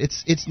view it.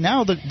 It's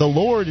now the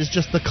Lord is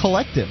just the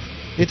collective.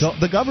 It's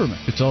the government.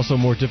 It's also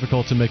more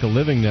difficult to make a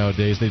living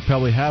nowadays. They'd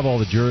probably have all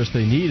the jurists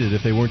they needed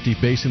if they weren't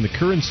debasing the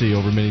currency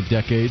over many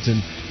decades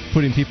and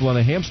putting people on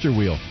a hamster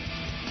wheel.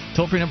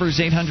 Toll-free number is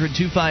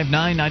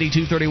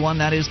 800-259-9231.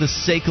 That is the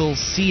SACL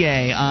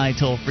CAI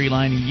toll-free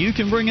line. You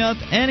can bring up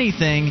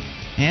anything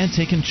and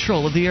take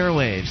control of the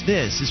airwaves.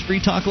 This is Free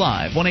Talk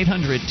Live,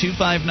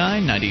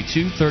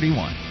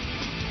 1-800-259-9231.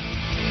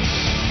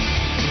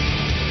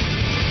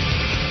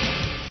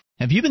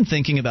 Have you been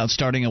thinking about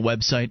starting a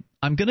website?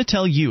 I'm going to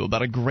tell you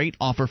about a great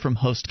offer from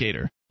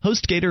HostGator.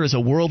 HostGator is a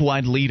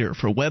worldwide leader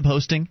for web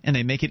hosting, and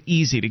they make it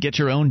easy to get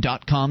your own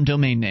 .com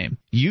domain name.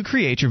 You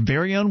create your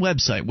very own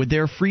website with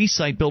their free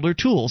site builder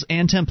tools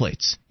and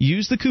templates.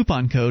 Use the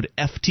coupon code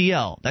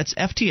FTL, that's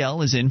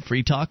FTL as in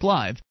Free Talk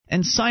Live,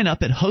 and sign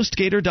up at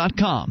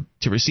HostGator.com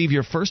to receive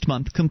your first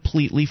month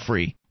completely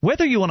free.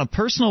 Whether you want a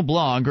personal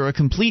blog or a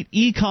complete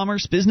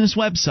e-commerce business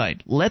website,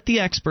 let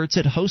the experts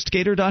at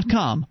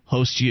HostGator.com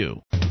host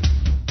you.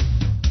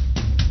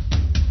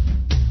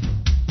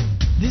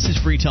 This is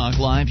Free Talk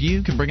Live.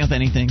 You can bring up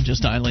anything.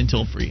 Just dial in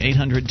toll-free.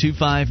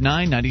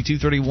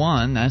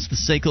 800-259-9231. That's the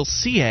SACL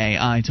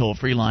CAI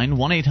toll-free line.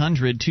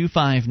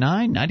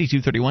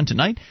 1-800-259-9231.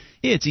 Tonight,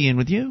 it's Ian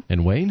with you.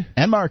 And Wayne.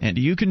 And Mark. And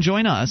you can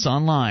join us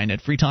online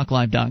at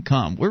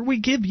freetalklive.com, where we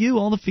give you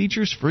all the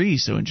features free,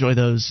 so enjoy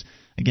those.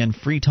 Again,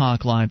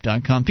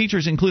 freetalklive.com.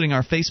 Features including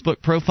our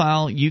Facebook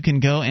profile. You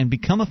can go and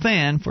become a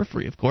fan for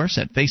free, of course,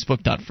 at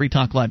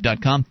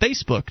facebook.freetalklive.com,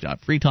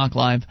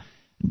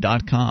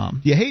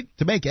 facebook.freetalklive.com. You hate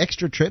to make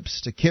extra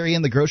trips to carry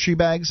in the grocery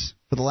bags?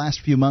 For the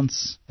last few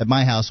months at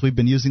my house, we've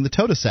been using the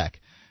Totasack.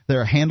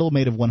 They're a handle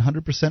made of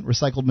 100%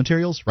 recycled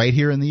materials right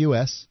here in the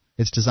U.S.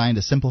 It's designed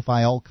to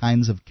simplify all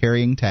kinds of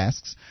carrying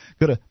tasks.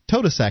 Go to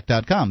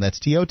Totasack.com. That's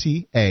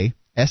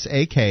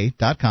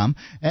Totasak.com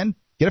and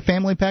get a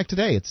family pack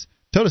today. It's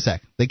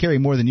Totasack. They carry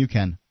more than you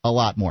can. A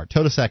lot more.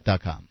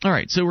 Totasack.com. All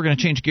right, so we're going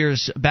to change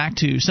gears back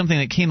to something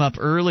that came up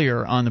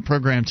earlier on the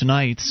program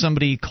tonight.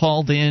 Somebody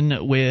called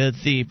in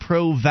with the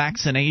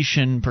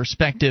pro-vaccination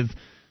perspective,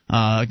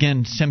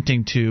 again,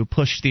 attempting to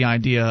push the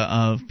idea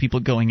of people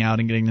going out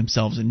and getting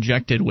themselves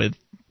injected with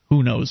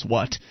who knows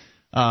what.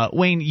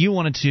 Wayne, you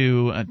wanted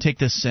to take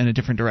this in a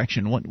different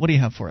direction. What do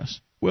you have for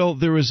us? Well,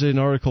 there was an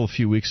article a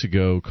few weeks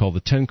ago called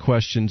The 10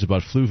 Questions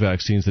About Flu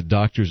Vaccines That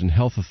Doctors and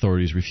Health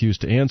Authorities Refuse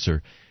to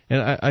Answer. And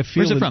I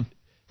feel Where's it from?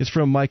 It's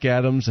from Mike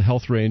Adams, a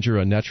health ranger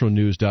on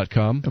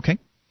naturalnews.com. Okay.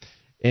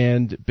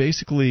 And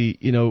basically,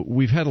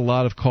 we've had a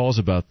lot of calls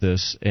about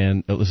this,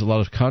 and there's a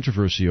lot of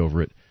controversy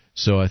over it,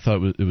 so I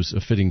thought it was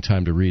a fitting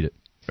time to read it.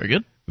 Very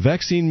good.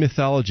 Vaccine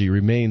mythology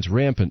remains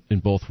rampant in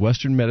both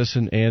Western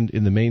medicine and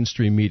in the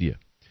mainstream media.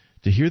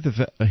 To hear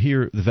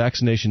the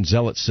vaccination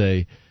zealots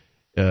say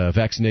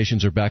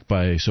vaccinations are backed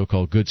by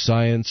so-called good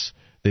science,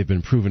 they've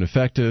been proven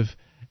effective,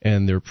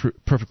 and they're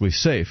perfectly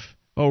safe.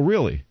 Oh,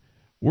 really?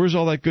 Where's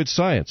all that good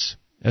science?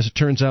 As it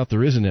turns out,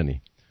 there isn't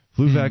any.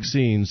 Flu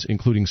vaccines,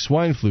 including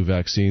swine flu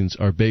vaccines,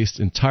 are based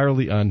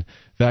entirely on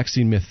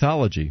vaccine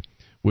mythology,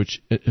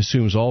 which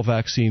assumes all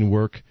vaccine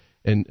work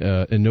and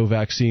no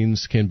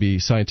vaccines can be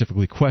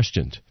scientifically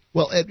questioned.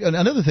 Well,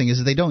 another thing is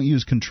that they don't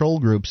use control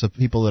groups of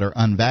people that are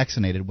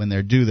unvaccinated when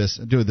they do this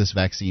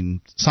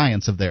vaccine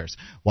science of theirs.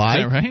 Why?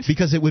 Is that right?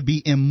 Because it would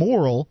be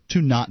immoral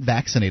to not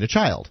vaccinate a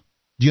child.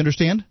 Do you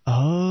understand?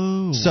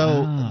 Oh,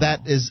 so wow.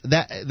 That's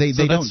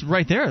don't,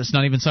 right there. It's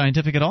not even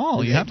scientific at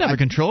all. You have to have a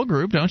control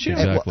group, don't you?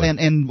 Exactly.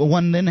 And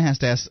one then has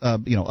to ask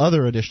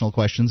other additional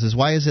questions. Is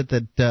why is it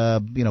that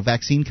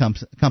vaccine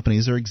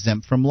companies are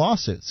exempt from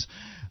lawsuits?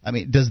 I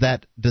mean, does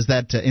that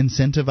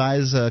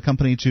incentivize a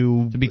company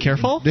to be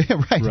careful?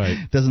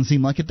 Right. Doesn't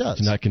seem like it does.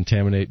 To not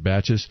contaminate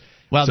batches.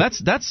 Well, so,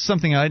 that's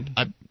something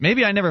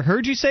maybe I never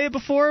heard you say it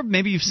before.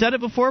 Maybe you've said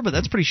it before, but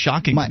that's pretty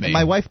shocking to me.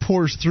 My wife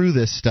pours through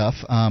this stuff.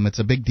 It's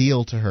a big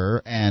deal to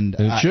her, and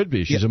it should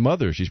be. She's a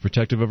mother. She's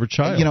protective of her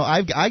child.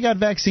 I got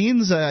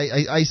vaccines.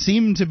 I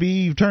seem to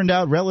be turned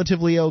out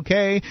relatively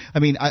okay. I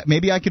mean,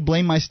 maybe I could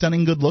blame my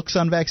stunning good looks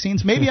on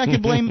vaccines. Maybe I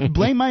could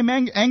blame my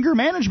anger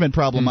management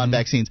problem on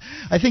vaccines.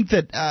 I think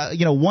that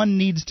one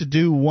needs to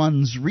do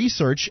one's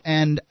research,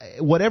 and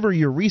whatever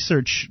your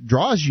research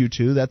draws you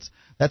to, that's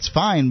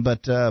fine.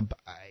 But I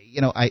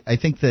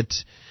think that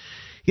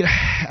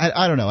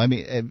I don't know. I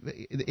mean,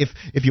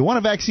 if you want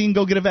a vaccine,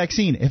 go get a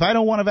vaccine. If I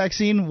don't want a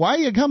vaccine, why are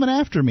you coming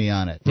after me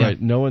on it?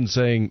 Right. No one's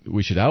saying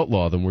we should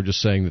outlaw them. We're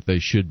just saying that they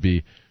should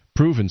be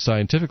proven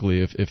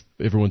scientifically if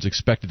everyone's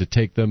expected to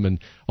take them and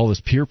all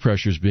this peer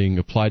pressure is being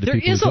applied to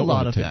people who don't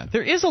want to take them.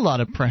 There is a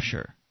lot of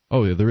pressure.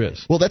 Oh, yeah, there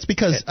is. Well, that's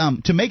because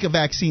to make a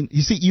vaccine,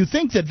 you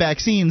think that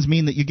vaccines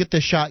mean that you get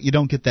this shot, you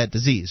don't get that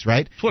disease,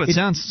 right? That's what it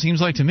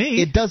seems like to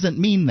me. It doesn't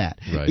mean that.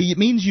 Right. It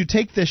means you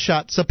take this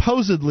shot,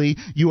 supposedly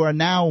you are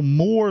now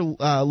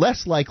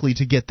less likely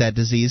to get that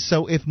disease.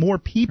 So if more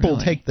people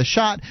take the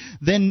shot,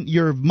 then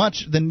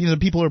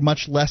people are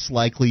much less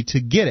likely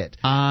to get it.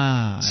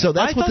 So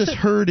that's what this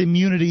herd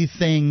immunity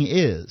thing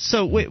is.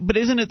 So, but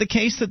isn't it the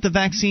case that the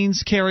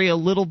vaccines carry a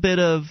little bit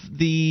of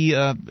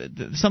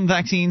some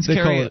vaccines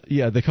carry?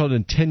 They call it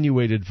an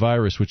attenuated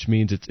virus, which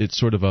means it's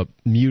sort of a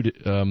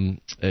muted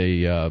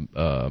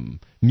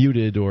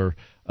or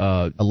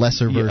a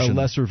lesser version. A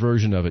lesser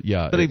version of it,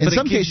 yeah. But in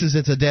some cases,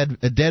 it's a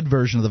dead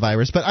version of the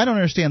virus. But I don't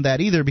understand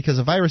that either, because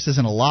a virus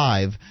isn't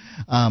alive,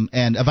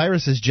 and a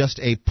virus is just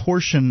a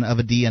portion of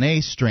a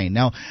DNA strain.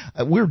 Now,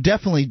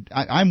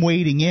 I'm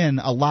wading in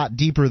a lot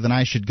deeper than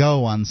I should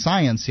go on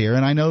science here,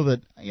 and I know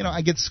that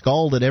I get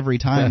scalded every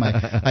time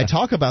I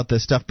talk about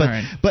this stuff.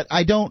 But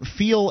I don't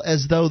feel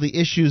as though the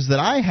issues that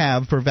I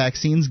have for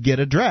vaccines get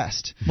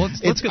addressed.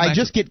 I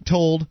just get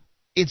told,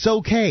 it's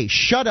okay.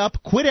 Shut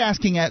up. Quit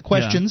asking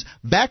questions.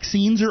 Yeah.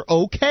 Vaccines are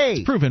okay.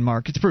 It's proven,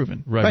 Mark. It's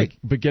proven. Right.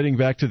 But getting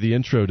back to the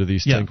intro to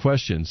these 10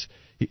 questions,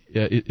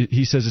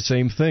 he says the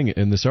same thing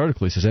in this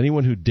article. He says,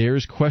 anyone who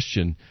dares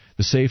question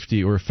the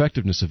safety or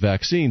effectiveness of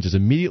vaccines is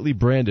immediately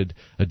branded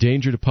a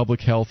danger to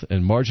public health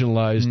and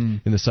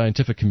marginalized in the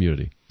scientific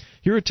community.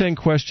 Here are 10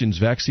 questions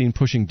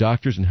vaccine-pushing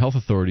doctors and health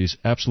authorities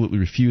absolutely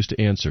refuse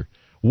to answer.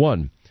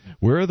 1.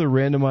 Where are the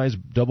randomized,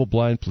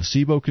 double-blind,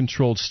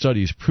 placebo-controlled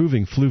studies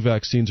proving flu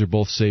vaccines are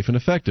both safe and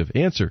effective?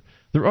 Answer: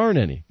 there aren't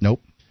any.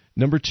 Nope.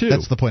 Number 2.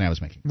 That's the point I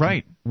was making.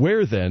 Right.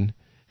 Where, then,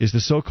 is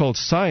the so-called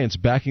science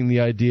backing the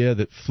idea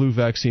that flu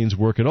vaccines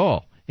work at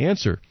all?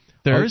 Answer: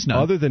 there is none.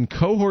 Other than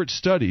cohort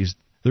studies,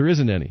 there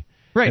isn't any.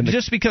 Right,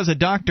 just because a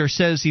doctor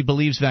says he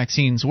believes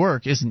vaccines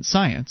work isn't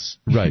science.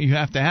 Right. You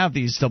have to have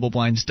these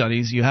double-blind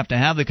studies. You have to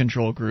have the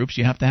control groups.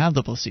 You have to have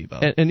the placebo.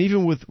 And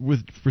even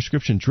with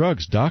prescription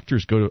drugs,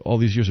 doctors go to all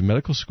these years of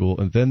medical school,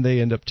 and then they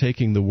end up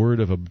taking the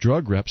word of a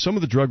drug rep. Some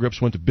of the drug reps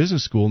went to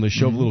business school, and they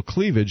show a little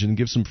cleavage and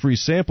give some free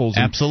samples.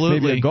 Absolutely.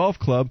 And maybe a golf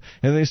club,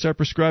 and they start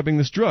prescribing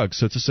this drug.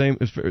 So it's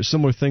a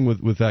similar thing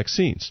with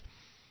vaccines.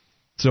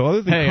 So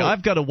other than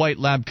I've got a white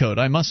lab coat.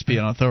 I must be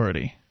an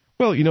authority.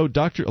 Well, a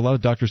lot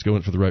of doctors go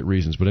in for the right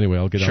reasons, but anyway,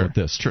 I'll get on with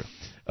this. True.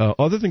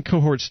 Other than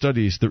cohort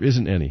studies, there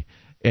isn't any.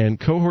 And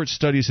cohort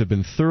studies have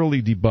been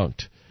thoroughly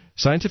debunked.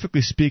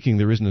 Scientifically speaking,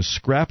 there isn't a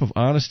scrap of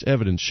honest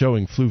evidence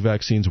showing flu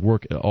vaccines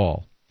work at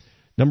all.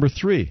 Number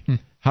 3,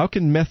 how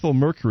can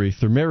methylmercury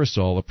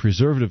thimerosal, a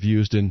preservative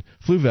used in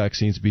flu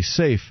vaccines, be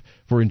safe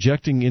for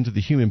injecting into the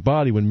human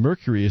body when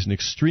mercury is an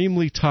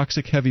extremely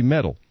toxic heavy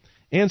metal?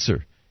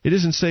 Answer: it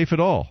isn't safe at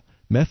all.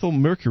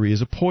 Methylmercury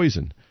is a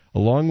poison.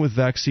 Along with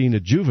vaccine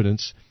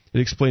adjuvants, it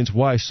explains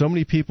why so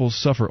many people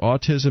suffer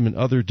autism and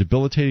other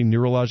debilitating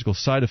neurological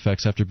side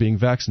effects after being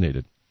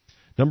vaccinated.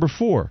 Number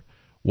 4,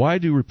 why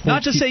do reports...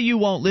 Not to say you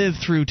won't live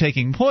through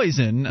taking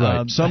poison.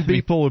 Right. Some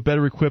people are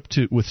better equipped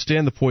to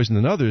withstand the poison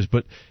than others,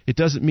 but it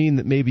doesn't mean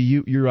that maybe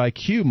your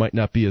IQ might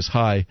not be as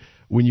high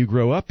when you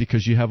grow up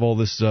because you have all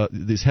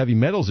these heavy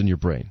metals in your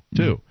brain,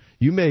 too.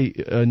 You may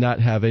not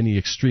have any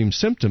extreme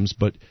symptoms,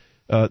 but...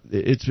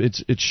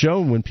 It's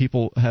shown when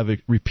people have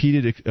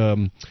repeated.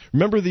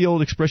 Remember the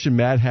old expression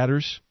 "Mad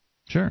Hatters"?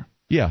 Sure.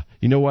 Yeah.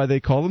 You know why they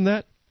call them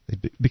that?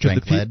 Because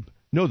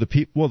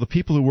the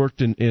people who worked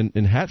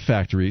in hat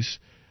factories,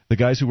 the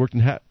guys who worked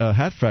in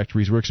hat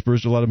factories were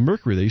exposed to a lot of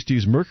mercury. They used to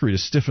use mercury to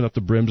stiffen up the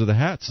brims of the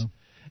hats,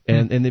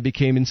 and they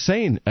became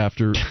insane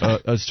after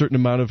a certain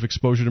amount of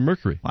exposure to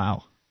mercury.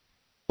 Wow.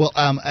 Well,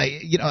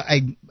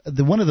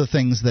 one of the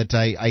things that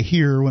I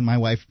hear when my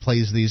wife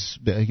plays these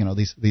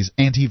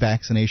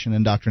anti-vaccination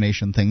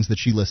indoctrination things that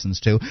she listens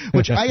to,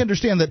 which I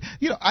understand that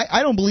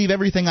I don't believe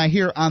everything I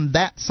hear on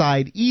that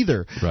side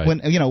either. Right.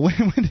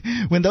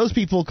 When those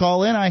people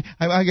call in, I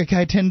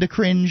tend to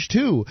cringe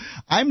too.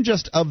 I'm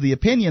just of the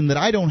opinion that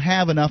I don't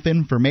have enough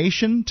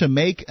information to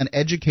make an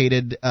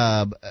educated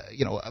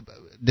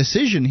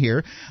decision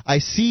here. I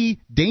see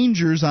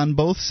dangers on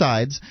both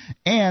sides,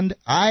 and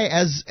I,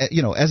 as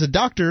a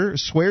doctor,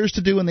 swears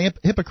to do in the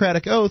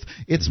Hippocratic Oath,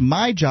 it's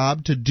my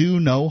job to do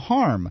no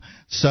harm.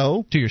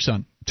 So to your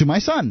son, to my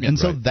son, and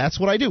so that's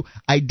what I do.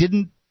 I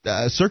didn't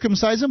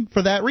circumcise him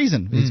for that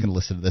reason. He's going to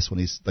listen to this when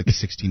he's like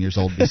 16 years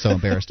old and be so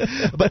embarrassed.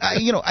 But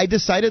I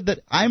decided that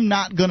I'm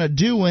not going to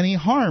do any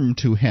harm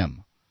to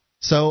him,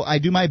 so I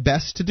do my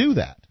best to do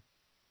that.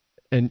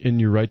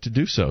 And you're right to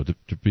do so,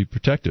 to be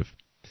protective.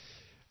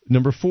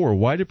 Number 4,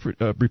 why do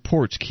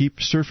reports keep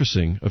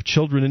surfacing of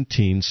children and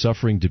teens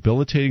suffering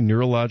debilitating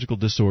neurological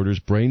disorders,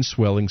 brain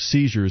swelling,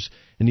 seizures,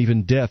 and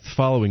even death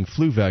following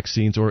flu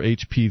vaccines or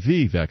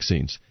HPV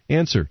vaccines?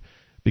 Answer: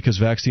 because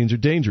vaccines are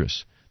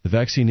dangerous. The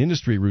vaccine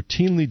industry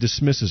routinely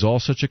dismisses all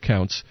such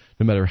accounts,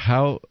 no matter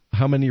how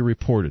many are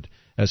reported,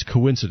 as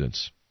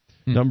coincidence.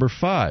 Number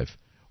 5,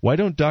 why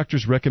don't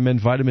doctors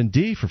recommend vitamin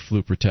D for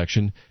flu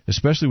protection,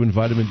 especially when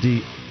vitamin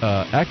D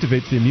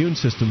activates the immune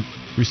system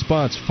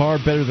response far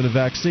better than a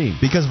vaccine?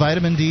 Because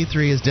vitamin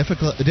D3 is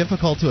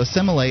difficult to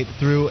assimilate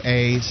through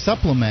a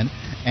supplement,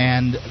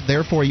 and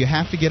therefore you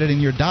have to get it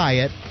in your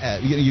diet.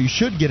 You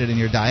should get it in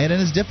your diet,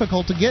 and it's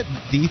difficult to get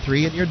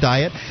D3 in your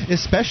diet,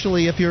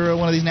 especially if you're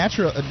one of these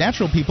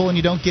natural people and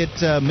you don't get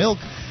milk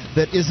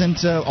that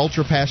isn't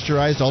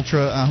ultra-pasteurized,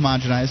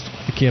 ultra-homogenized.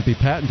 It can't be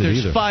patented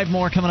either. There's 5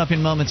 more coming up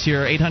in moments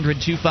here.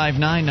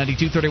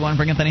 800-259-9231.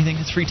 Bring up anything.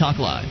 It's Free Talk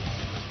Live.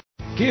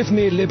 Give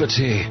me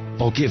liberty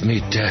or give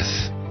me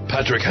death.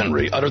 Patrick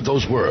Henry uttered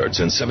those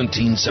words in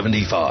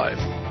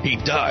 1775. He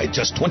died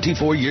just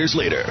 24 years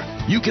later.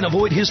 You can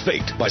avoid his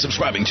fate by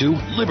subscribing to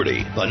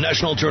Liberty, the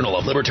National Journal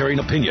of Libertarian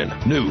Opinion,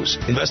 News,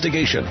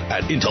 Investigation,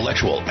 and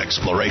Intellectual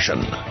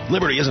Exploration.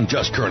 Liberty isn't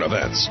just current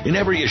events. In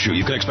every issue,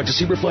 you can expect to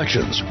see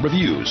reflections,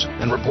 reviews,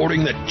 and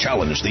reporting that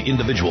challenge the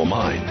individual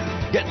mind.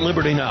 Get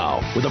Liberty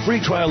now with a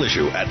free trial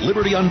issue at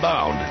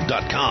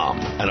libertyunbound.com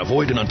and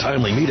avoid an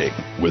untimely meeting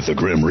with the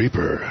Grim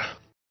Reaper.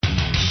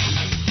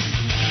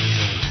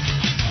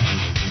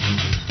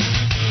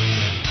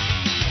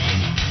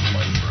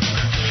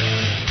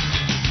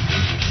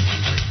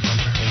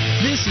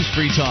 This is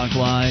Free Talk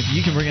Live.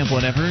 You can bring up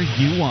whatever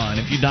you want.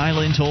 If you dial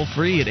in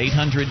toll-free at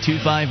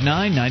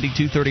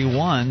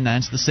 800-259-9231,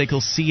 that's the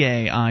SACL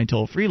CAI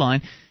toll-free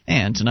line.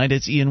 And tonight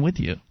it's Ian with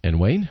you. And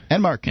Wayne.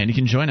 And Mark. And you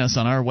can join us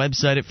on our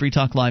website at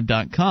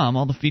freetalklive.com.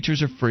 All the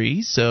features are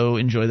free, so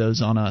enjoy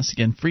those on us.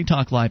 Again,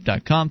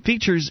 freetalklive.com.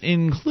 Features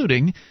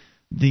including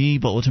the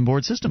bulletin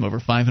board system. Over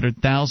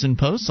 500,000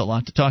 posts, a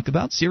lot to talk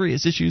about.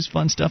 Serious issues,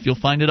 fun stuff. You'll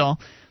find it all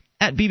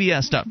at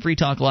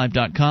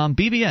bbs.freetalklive.com,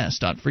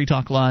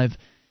 bbs.freetalklive.com.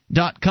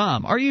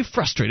 Are you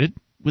frustrated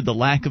with the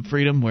lack of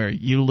freedom where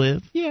you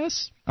live?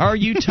 Yes. Are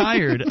you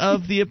tired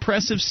of the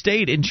oppressive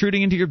state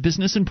intruding into your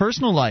business and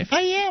personal life?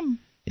 I am.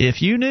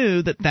 If you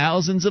knew that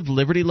thousands of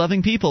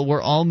liberty-loving people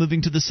were all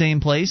moving to the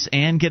same place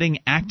and getting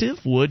active,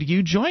 would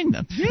you join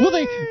them?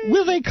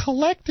 Will they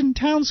collect in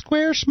town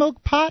square,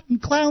 smoke pot in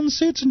clown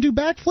suits, and do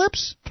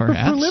backflips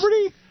Perhaps. for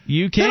liberty?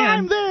 You can. Then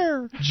I'm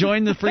there.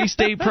 Join the Free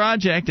State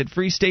Project at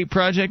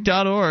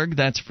freestateproject.org.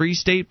 That's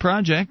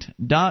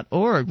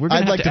freestateproject.org. We're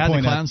going to have to add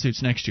the clown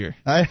suits next year.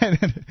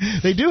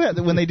 They do have,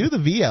 when they do the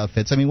V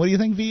outfits. I mean, what do you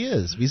think V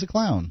is? V's a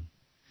clown.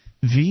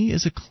 V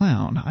is a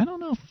clown. I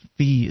don't know if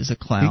V is a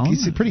clown.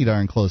 He's pretty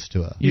darn close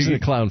to a... He's in a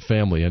clown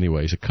family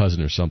anyway. He's a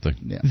cousin or something.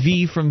 Yeah.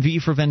 V from V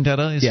for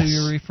Vendetta is Yes. who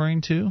you're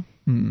referring to?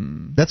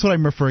 That's what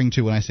I'm referring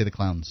to when I say the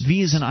clowns.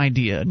 V is an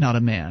idea, not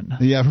a man.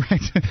 Yeah,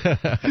 right.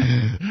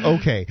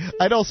 Okay.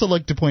 I'd also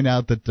like to point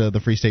out that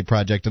the Free State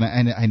Project, and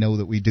I know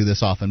that we do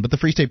this often, but the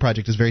Free State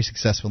Project is very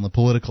successful in the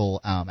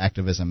political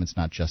activism. It's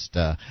not just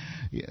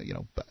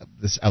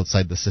this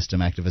outside the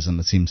system activism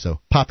that seems so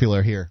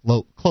popular here,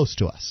 close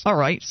to us. All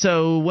right.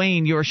 So,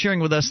 Wayne, you're sharing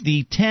with us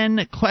the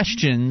 10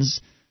 questions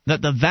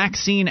that the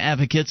vaccine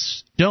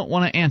advocates don't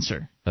want to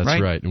answer.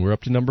 That's right. And we're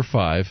up to number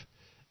 5.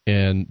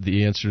 And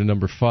the answer to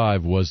number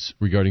 5 was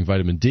regarding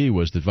vitamin D,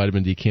 was that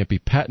vitamin D can't be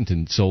patented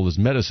and sold as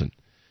medicine.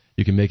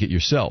 You can make it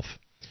yourself.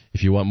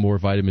 If you want more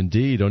vitamin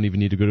D, you don't even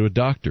need to go to a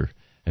doctor.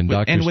 And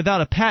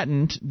without a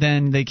patent,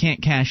 then they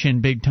can't cash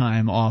in big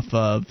time off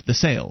of the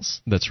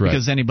sales. That's right.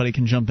 Because anybody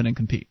can jump in and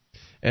compete.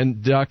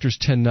 And doctors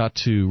tend not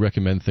to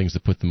recommend things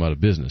that put them out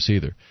of business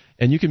either.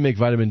 And you can make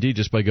vitamin D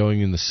just by going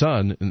in the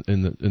sun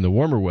in the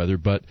warmer weather,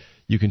 but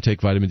you can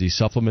take vitamin D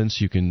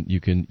supplements. You can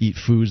eat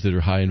foods that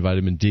are high in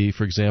vitamin D,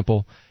 for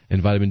example.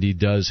 And vitamin D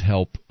does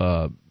help.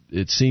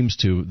 It seems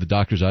to the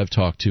doctors I've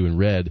talked to and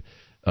read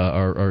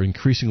are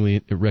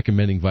increasingly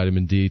recommending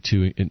vitamin D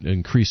to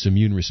increase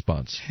immune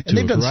response to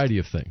a variety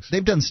of things.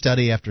 They've done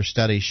study after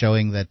study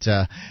showing that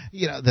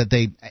that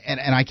they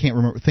and I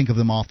can't think of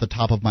them off the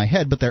top of my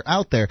head, but they're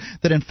out there,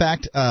 that in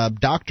fact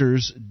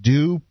doctors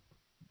do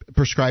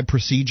prescribe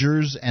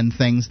procedures and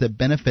things that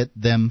benefit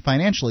them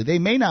financially. They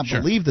may not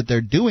believe that they're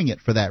doing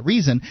it for that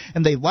reason,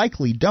 and they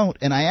likely don't,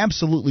 and I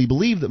absolutely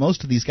believe that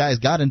most of these guys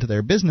got into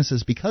their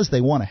businesses because they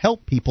want to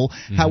help people.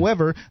 Mm-hmm.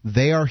 However,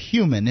 they are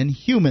human, and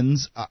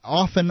humans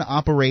often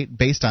operate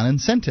based on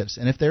incentives,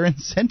 and if they're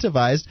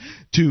incentivized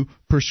to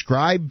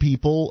prescribe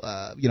people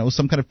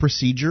some kind of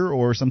procedure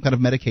or some kind of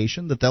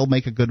medication that they'll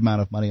make a good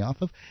amount of money off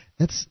of,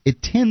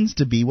 it tends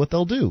to be what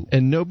they'll do.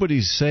 And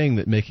nobody's saying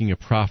that making a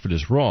profit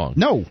is wrong.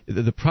 No.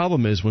 The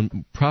problem is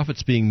when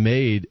profit's being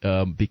made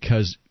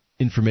because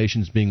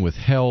information is being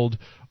withheld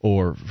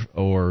or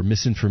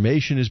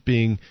misinformation is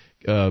being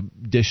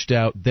dished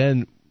out,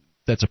 then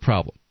that's a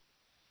problem.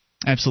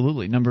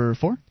 Absolutely. Number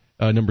 4?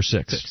 Number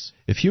 6.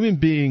 If human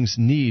beings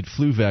need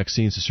flu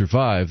vaccines to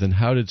survive, then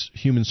how did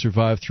humans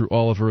survive through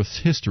all of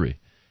Earth's history?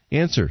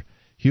 Answer.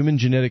 Human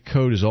genetic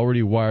code is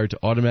already wired to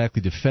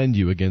automatically defend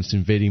you against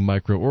invading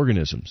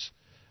microorganisms,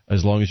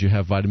 as long as you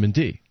have vitamin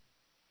D.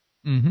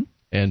 Mm-hmm.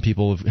 And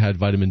people have had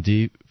vitamin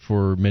D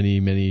for many,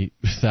 many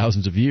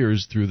thousands of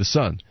years through the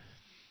sun.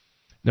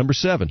 Number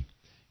 7.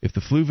 If the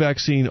flu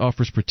vaccine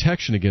offers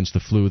protection against the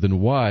flu, then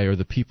why are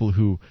the people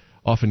who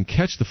often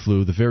catch the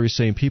flu the very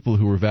same people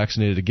who were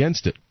vaccinated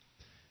against it?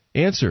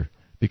 Answer.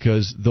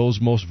 Because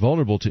those most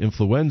vulnerable to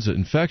influenza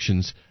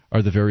infections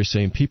are the very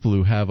same people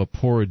who have a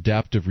poor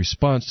adaptive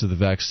response to the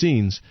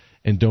vaccines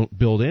and don't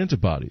build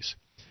antibodies.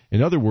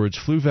 In other words,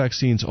 flu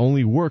vaccines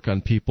only work on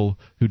people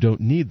who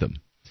don't need them.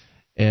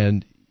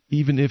 And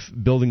even if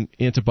building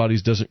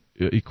antibodies doesn't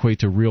equate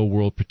to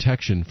real-world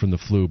protection from the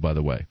flu, by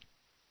the way.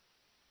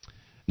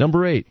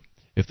 Number 8.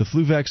 If the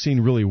flu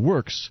vaccine really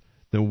works,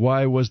 then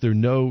why was there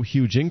no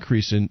huge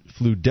increase in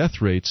flu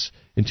death rates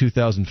in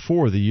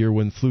 2004, the year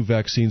when flu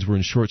vaccines were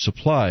in short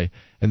supply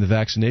and the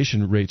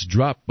vaccination rates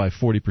dropped by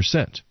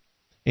 40%?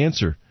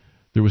 Answer.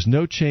 There was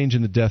no change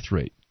in the death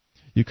rate.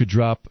 you could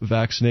drop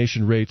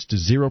vaccination rates to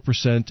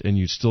 0% and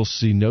you'd still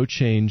see no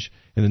change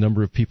in the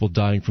number of people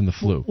dying from the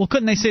flu. Well,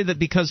 couldn't they say that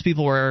because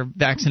people were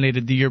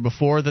vaccinated the year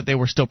before that they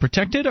were still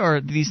protected,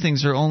 or these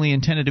things are only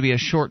intended to be a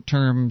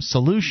short-term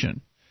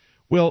solution?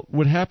 Well,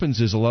 what happens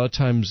is a lot of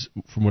times,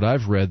 from what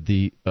I've read,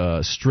 the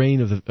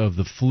strain of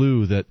the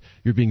flu that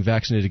you're being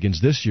vaccinated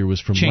against this year was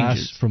from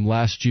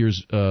last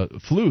year's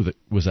flu that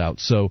was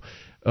out. So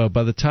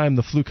by the time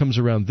the flu comes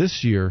around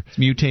this year, it's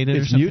mutated.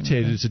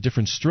 It's a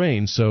different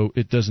strain, so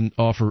it doesn't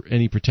offer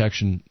any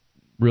protection.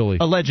 Really,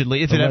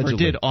 allegedly, if it ever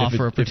did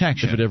offer a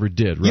protection. If it ever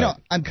did, right. You know,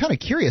 I'm kind of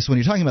curious when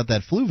you're talking about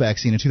that flu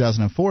vaccine in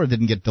 2004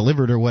 didn't get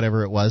delivered or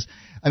whatever it was.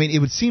 I mean, it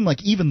would seem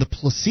like even the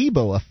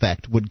placebo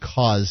effect would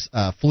cause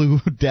flu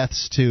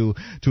deaths to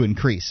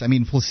increase. I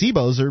mean,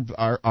 placebos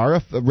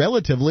are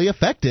relatively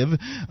effective.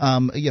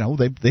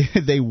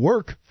 They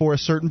work for a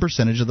certain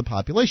percentage of the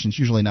population. It's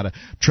usually not a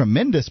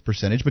tremendous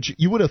percentage, but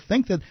you would have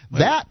think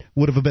that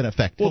would have been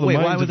effective. Well, the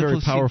mind's a very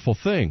powerful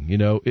thing. You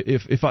know,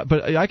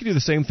 but I could do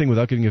the same thing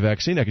without getting a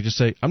vaccine. I could just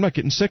say, I'm not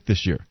getting sick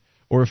this year.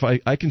 Or if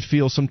I can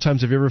feel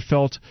sometimes, have you ever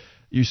felt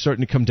you're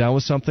starting to come down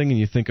with something and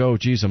you think, oh,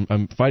 geez,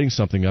 I'm fighting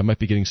something. I might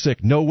be getting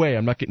sick. No way.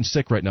 I'm not getting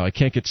sick right now. I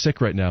can't get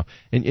sick right now.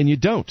 And you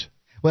don't.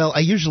 Well, I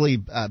usually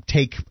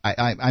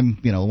I'm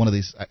one of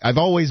these. I've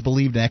always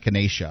believed in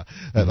echinacea.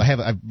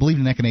 I've believed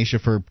in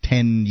echinacea for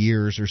 10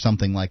 years or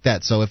something like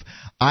that. So if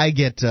I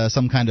get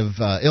some kind of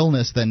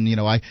illness, then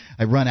I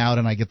run out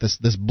and I get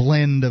this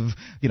blend of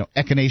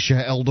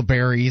echinacea,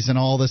 elderberries, and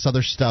all this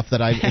other stuff that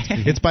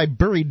it's by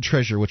Buried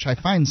Treasure, which I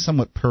find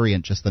somewhat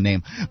prurient, just the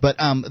name. But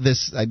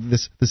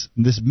this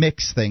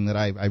mix thing that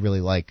I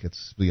really like.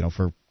 It's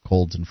for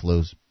colds and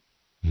flus.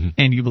 Mm-hmm.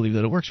 And you believe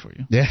that it works for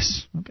you?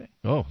 Yes. Okay.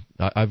 Oh,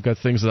 I've got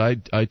things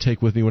that I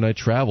take with me when I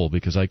travel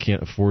because I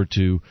can't afford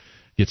to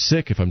get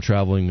sick if I'm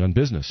traveling on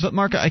business. But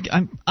Mark,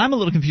 I'm a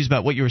little confused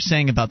about what you were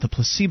saying about the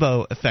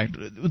placebo effect.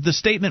 The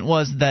statement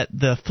was that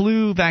the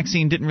flu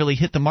vaccine didn't really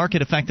hit the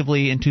market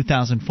effectively in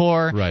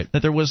 2004. Right.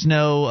 That there was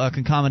no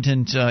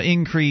concomitant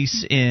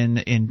increase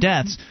in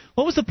deaths.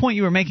 What was the point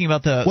you were making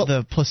about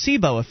the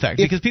placebo effect?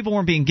 Because people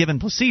weren't being given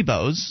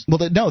placebos.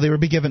 Well, no, they were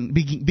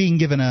being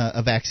given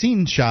a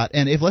vaccine shot,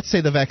 and if let's say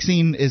the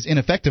vaccine is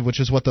ineffective, which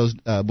is what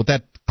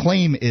that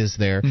claim is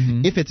there,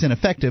 if it's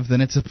ineffective,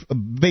 then it's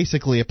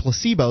basically a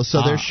placebo.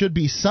 So there should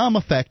be some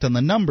effect on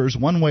the numbers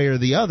one way or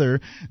the other,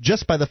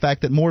 just by the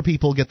fact that more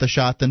people get the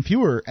shot than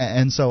fewer.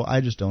 And so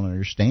I just don't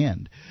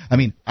understand. I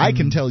mean, I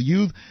can tell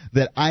you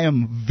that I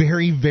am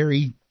very,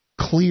 very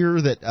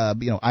clear that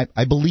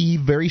I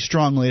believe very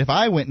strongly if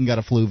I went and got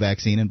a flu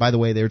vaccine, and by the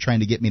way, they were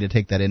trying to get me to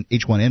take that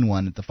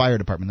H1N1 at the fire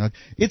department. They're like,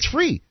 it's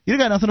free. You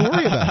got nothing to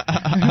worry about.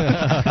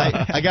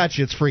 I got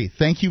you. It's free.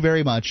 Thank you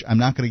very much. I'm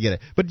not going to get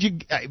it. But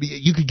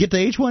you could get the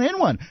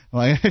H1N1.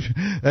 Like,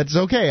 that's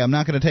okay. I'm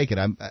not going to take it.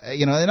 And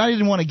I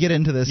didn't want to get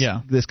into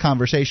this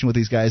conversation with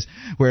these guys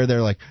where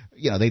they're like,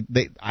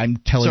 I'm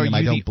telling them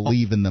I don't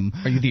believe in them.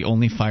 Are you the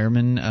only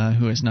fireman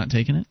who has not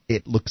taken it?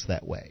 It looks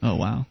that way. Oh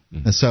wow.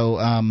 So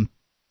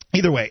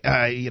either way,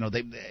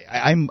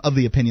 I'm of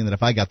the opinion that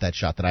if I got that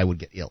shot, that I would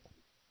get ill.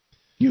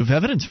 You have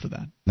evidence for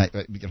that.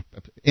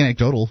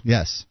 Anecdotal,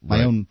 yes.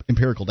 My own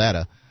empirical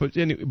data.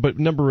 But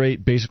number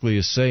 8 basically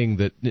is saying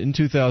that in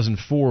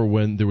 2004,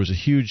 when there was a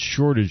huge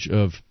shortage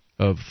of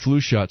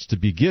flu shots to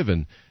be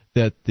given,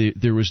 that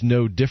there was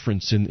no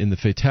difference in the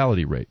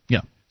fatality rate.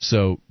 Yeah.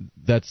 So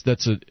that's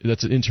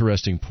an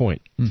interesting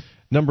point.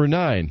 Number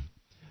 9,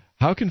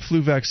 how can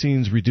flu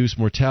vaccines reduce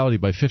mortality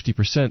by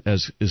 50%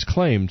 as is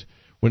claimed,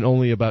 when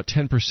only about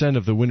 10%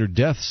 of the winter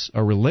deaths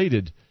are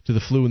related to the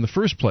flu in the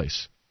first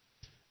place?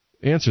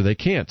 Answer, they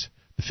can't.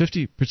 The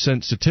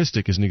 50%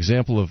 statistic is an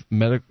example of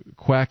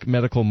quack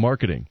medical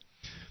marketing.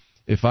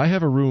 If I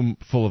have a room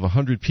full of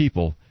 100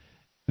 people,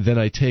 then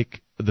I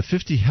take the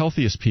 50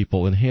 healthiest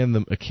people and hand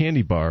them a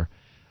candy bar,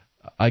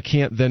 I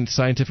can't then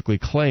scientifically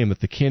claim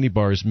that the candy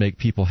bars make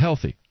people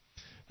healthy.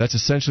 That's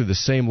essentially the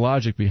same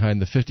logic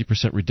behind the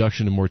 50%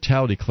 reduction in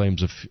mortality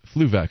claims of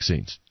flu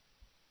vaccines.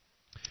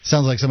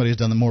 Sounds like somebody who's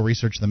done more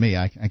research than me.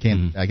 I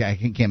can't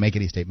make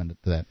any statement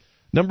to that.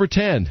 Number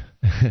 10,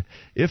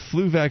 if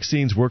flu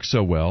vaccines work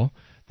so well,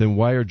 then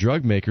why are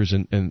drug makers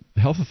and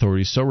health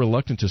authorities so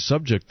reluctant to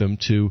subject them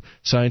to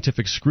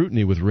scientific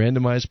scrutiny with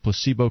randomized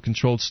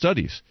placebo-controlled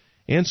studies?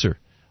 Answer,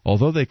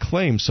 although they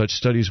claim such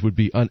studies would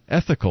be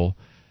unethical,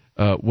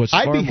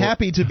 I'd be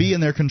happy to be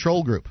in their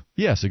control group.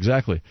 Yes,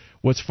 exactly.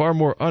 What's far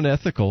more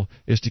unethical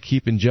is to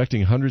keep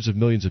injecting hundreds of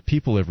millions of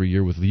people every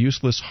year with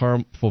useless,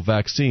 harmful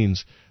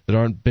vaccines that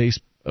aren't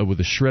based with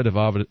a shred of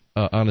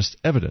honest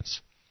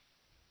evidence.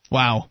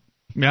 Wow.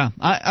 Yeah,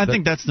 I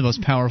think that's the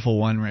most powerful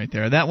one right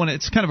there. That one,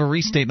 it's kind of a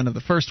restatement of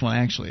the first one,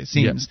 actually, it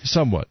seems. Yeah,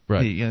 somewhat,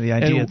 right. The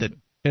idea that...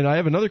 And I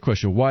have another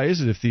question. Why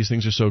is it, if these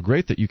things are so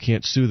great, that you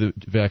can't sue the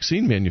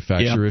vaccine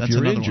manufacturer if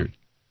you're injured?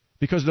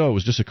 Because, no, it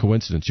was just a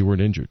coincidence. You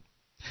weren't injured.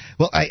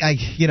 Well,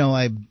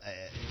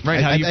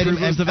 Right, how you prove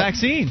it was the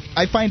vaccine.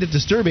 I find it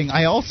disturbing.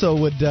 I also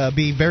would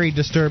be very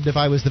disturbed if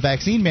I was the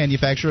vaccine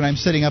manufacturer and I'm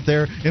sitting up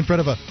there in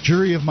front of a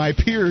jury of my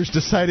peers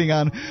deciding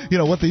on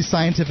what the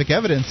scientific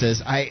evidence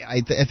is.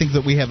 I think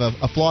that we have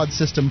a flawed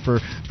system for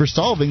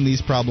solving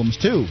these problems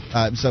too.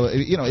 So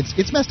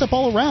it's messed up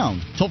all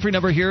around. Toll-free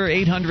number here,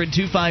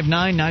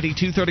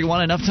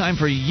 800-259-9231. Enough time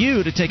for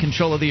you to take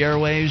control of the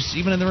airwaves,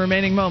 even in the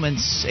remaining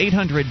moments.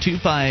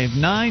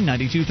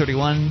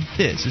 800-259-9231.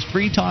 This is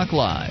Free Talk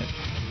Live.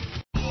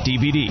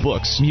 DVD,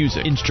 books,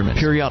 music, instruments,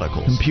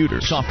 periodicals,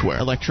 computers, software,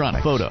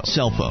 electronic, photo,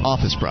 cell phone,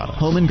 office product,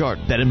 home and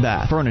garden, bed and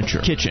bath,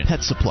 furniture, kitchen,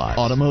 pet supply,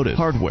 automotive,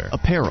 hardware,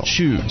 apparel,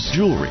 shoes,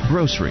 jewelry,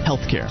 grocery,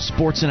 healthcare,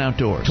 sports and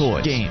outdoor,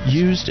 toys, games,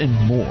 used, and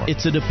more.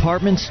 It's a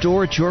department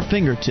store at your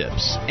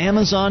fingertips.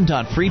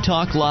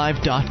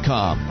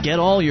 Amazon.freetalklive.com. Get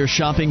all your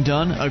shopping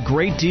done, a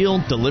great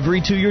deal,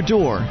 delivery to your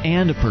door,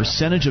 and a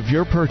percentage of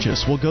your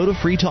purchase will go to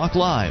Free Talk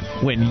Live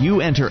when you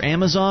enter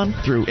Amazon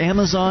through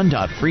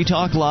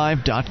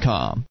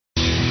Amazon.freetalklive.com.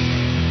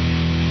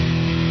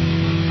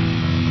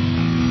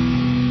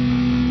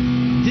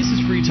 This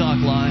is Free Talk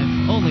Live.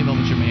 Only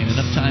moments remain.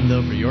 Enough time,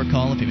 though, for your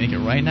call if you make it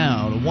right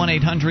now to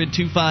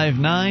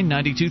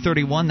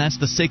 1-800-259-9231. That's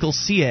the SACL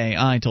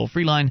CAI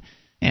toll-free line.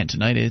 And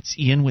tonight it's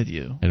Ian with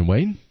you. And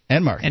Wayne.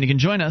 And Mark. And you can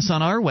join us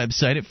on our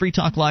website at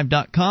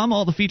freetalklive.com.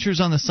 All the features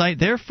on the site,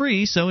 they're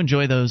free, so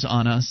enjoy those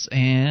on us.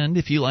 And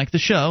if you like the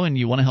show and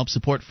you want to help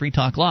support Free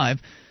Talk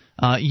Live,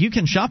 you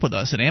can shop with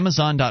us at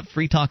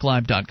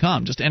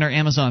amazon.freetalklive.com. Just enter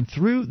Amazon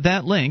through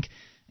that link,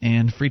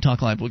 and Free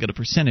Talk Live will get a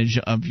percentage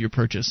of your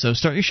purchase. So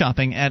start your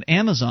shopping at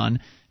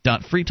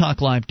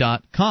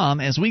amazon.freetalklive.com.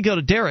 As we go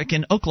to Derek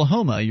in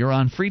Oklahoma, you're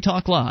on Free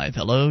Talk Live.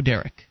 Hello,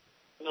 Derek.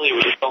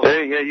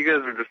 Hey, yeah, you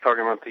guys were just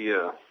talking about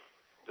the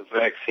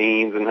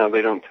vaccines and how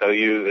they don't tell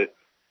you that,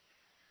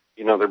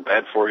 they're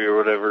bad for you or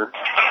whatever.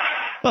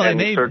 Well,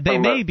 they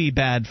may be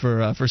bad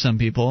for some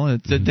people.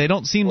 They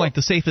don't seem like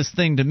the safest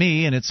thing to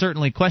me, and it's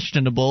certainly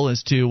questionable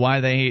as to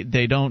why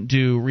they don't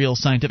do real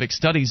scientific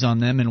studies on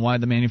them and why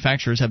the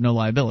manufacturers have no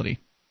liability.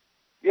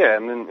 Yeah,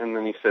 and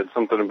then he said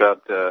something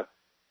about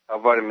how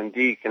vitamin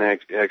D can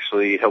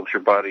actually help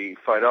your body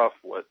fight off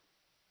what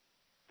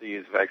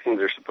these vaccines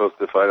are supposed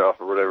to fight off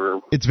or whatever.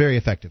 It's very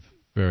effective.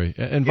 Very,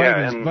 and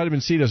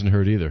vitamin C doesn't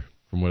hurt either,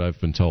 from what I've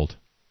been told.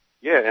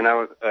 Yeah, and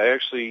I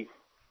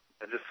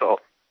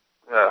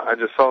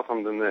just saw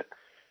something that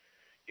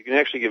you can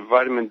actually get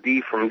vitamin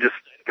D from just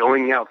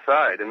going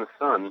outside in the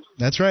sun.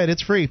 That's right.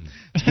 It's free.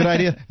 It's a good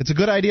idea. It's a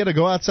good idea to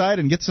go outside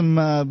and get some,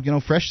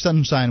 fresh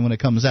sunshine when it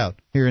comes out.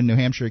 Here in New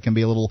Hampshire, it can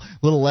be a little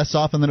less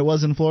often than it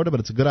was in Florida,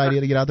 but it's a good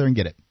idea to get out there and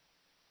get it.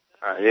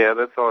 Yeah,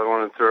 that's all I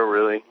wanted to throw,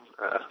 really.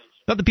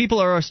 But the people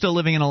are still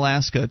living in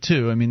Alaska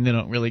too. I mean, they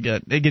don't really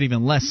get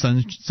even less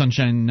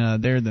sunshine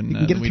there than you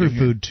can get it through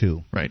food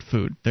too. Right,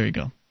 food. There you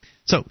go.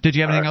 So, did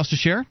you have anything else to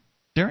share,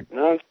 Derek?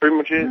 No, that's pretty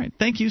much it. All right.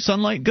 Thank you,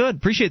 Sunlight. Good.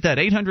 Appreciate that.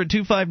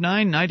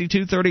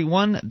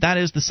 800-259-9231. That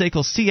is the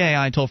SACL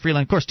CAI toll-free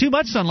line. Of course, too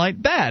much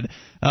sunlight, bad.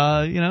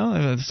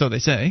 So they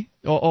say.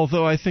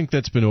 Although I think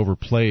that's been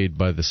overplayed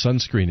by the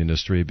sunscreen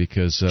industry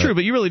because... True,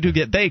 but you really do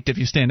get baked if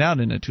you stand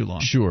out in it too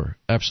long. Sure,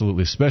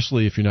 absolutely,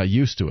 especially if you're not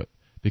used to it.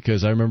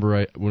 Because I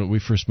remember when we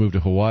first moved to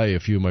Hawaii, a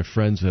few of my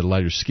friends who had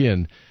lighter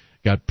skin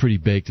got pretty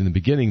baked in the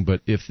beginning,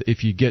 but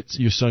if you get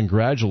your sun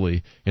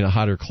gradually in a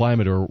hotter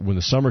climate or when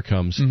the summer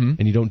comes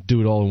and you don't do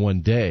it all in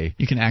one day,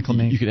 you can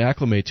acclimate. You can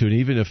acclimate to it, and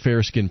even a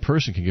fair-skinned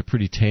person can get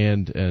pretty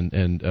tanned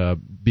and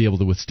be able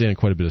to withstand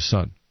quite a bit of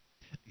sun.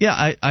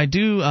 Yeah, I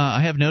do.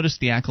 I have noticed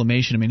the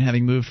acclimation. I mean,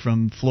 having moved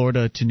from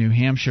Florida to New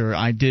Hampshire,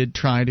 I did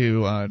try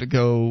to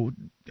go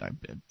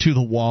to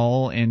the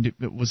wall, and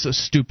it was a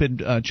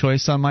stupid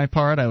choice on my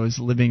part. I was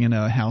living in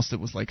a house that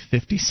was like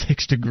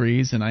 56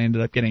 degrees, and I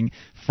ended up getting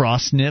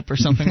frostnip or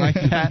something like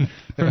that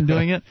from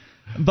doing it.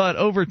 But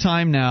over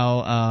time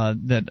now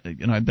that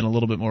I've been a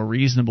little bit more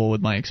reasonable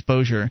with my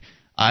exposure,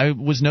 I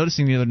was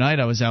noticing the other night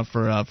I was out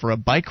for a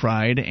bike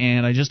ride,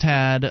 and I just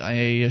had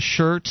a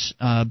shirt,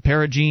 a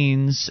pair of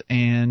jeans,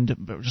 and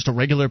just a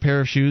regular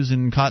pair of shoes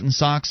and cotton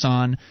socks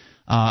on.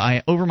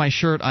 Over my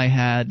shirt I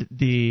had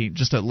a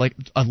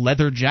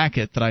leather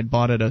jacket that I'd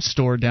bought at a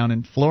store down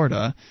in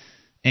Florida,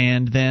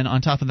 and then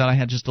on top of that I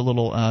had just a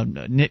little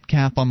knit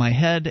cap on my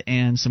head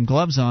and some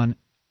gloves on.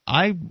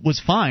 I was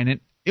fine.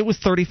 It was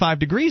 35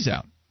 degrees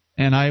out.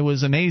 And I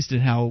was amazed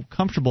at how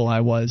comfortable I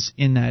was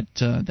in that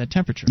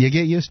temperature. You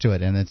get used to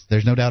it, and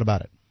there's no doubt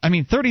about it. I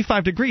mean,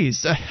 35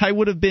 degrees. I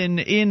would have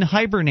been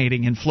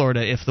hibernating in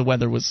Florida if the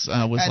weather was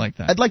like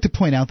that. I'd like to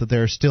point out that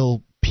there are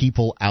still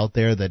people out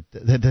there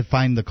that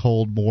find the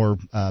cold more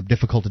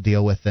difficult to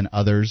deal with than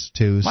others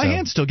too. My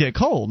hands still get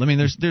cold. I mean,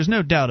 there's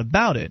no doubt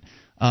about it.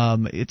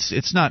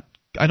 It's not.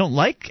 I don't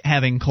like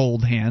having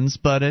cold hands,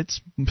 but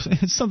it's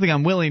something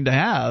I'm willing to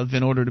have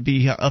in order to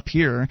be up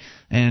here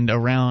and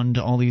around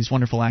all these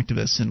wonderful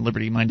activists and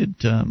liberty-minded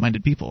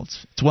people.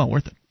 It's well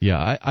worth it.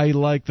 Yeah, I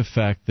like the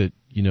fact that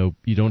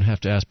you don't have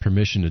to ask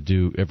permission to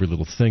do every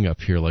little thing up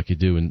here like you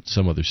do in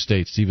some other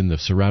states, even the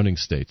surrounding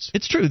states.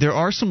 It's true. There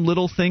are some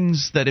little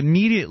things that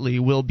immediately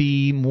will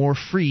be more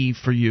free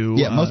for you.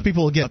 Yeah, most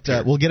people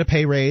will get a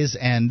pay raise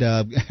and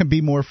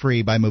be more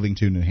free by moving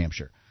to New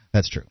Hampshire.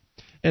 That's true.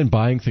 And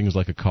buying things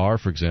like a car,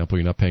 for example,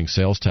 you're not paying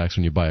sales tax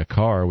when you buy a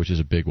car, which is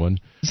a big one.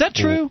 Is that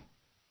true?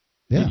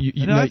 Yeah.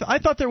 I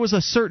thought there was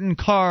a certain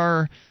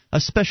a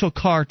special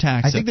car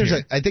tax. I think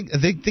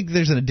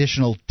there's an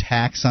additional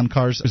tax on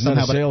cars. There's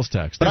somehow, not a sales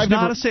tax. But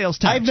not a sales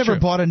tax. I've never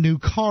bought a new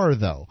car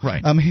though.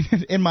 Right. I mean,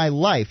 in my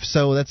life,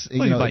 so that's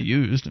you buy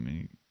used.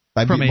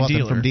 I from bought a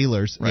dealer. them from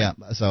dealers. Right.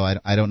 Yeah. So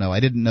I don't know. I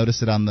didn't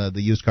notice it on the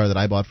used car that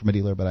I bought from a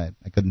dealer, but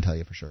I couldn't tell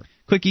you for sure.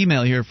 Quick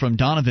email here from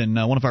Donovan,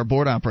 one of our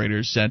board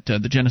operators at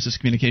the Genesis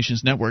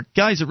Communications Network.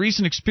 Guys, a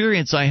recent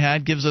experience I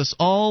had gives us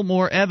all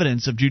more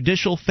evidence of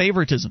judicial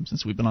favoritism,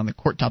 since we've been on the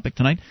court topic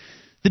tonight.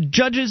 The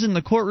judges in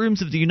the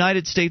courtrooms of the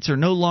United States are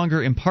no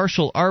longer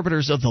impartial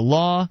arbiters of the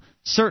law.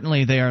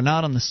 Certainly they are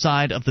not on the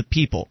side of the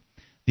people.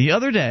 The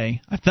other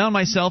day, I found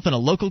myself in a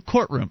local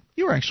courtroom.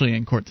 You were actually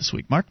in court this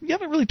week, Mark. You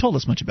haven't really told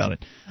us much about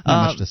it.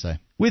 Not much to say.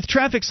 With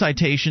traffic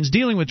citations,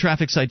 dealing with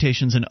traffic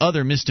citations and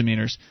other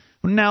misdemeanors.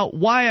 Now,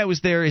 why I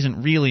was there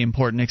isn't really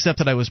important, except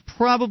that I was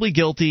probably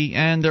guilty,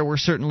 and there were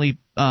certainly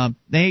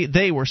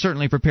they were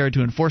certainly prepared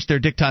to enforce their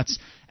diktats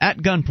at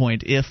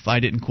gunpoint if I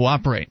didn't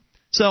cooperate.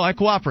 So I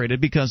cooperated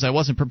because I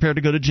wasn't prepared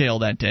to go to jail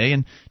that day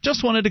and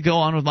just wanted to go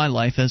on with my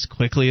life as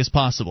quickly as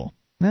possible.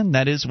 And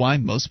that is why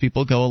most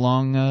people go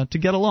along to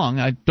get along.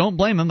 I don't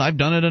blame them. I've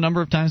done it a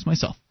number of times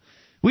myself.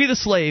 We the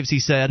slaves, he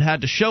said,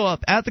 had to show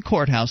up at the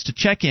courthouse to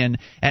check in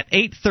at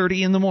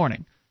 8:30 in the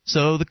morning,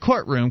 so the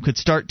courtroom could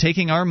start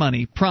taking our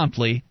money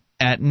promptly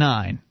at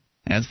 9,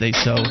 as they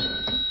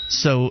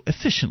so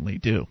efficiently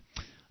do.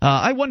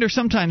 I wonder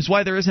sometimes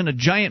why there isn't a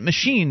giant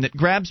machine that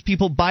grabs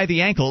people by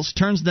the ankles,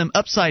 turns them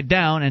upside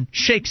down, and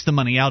shakes the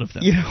money out of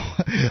them.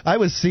 I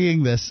was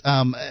seeing this.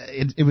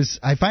 It was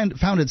I found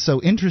it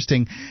so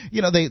interesting.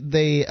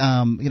 They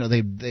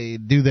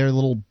do their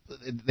little.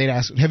 They'd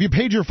ask, "Have you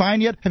paid your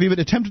fine yet? Have you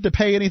attempted to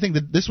pay anything?"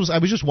 I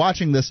was just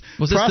watching this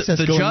process. Was this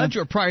the judge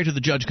on. or prior to the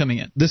judge coming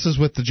in? This is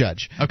with the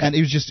judge. Okay. And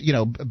he was just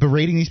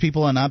berating these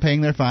people on not paying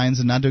their fines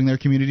and not doing their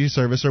community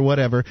service or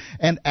whatever,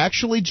 and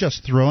actually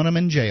just throwing them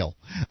in jail.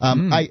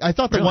 I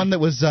thought the one that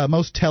was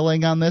most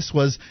telling on this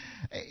was,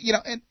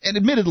 and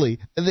admittedly,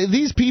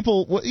 these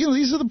people,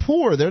 these are the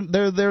poor. They're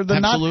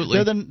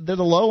Absolutely. not they're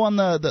the low on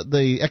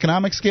the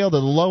economic scale.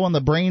 They're the low on the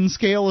brain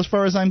scale as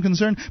far as I'm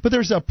concerned. But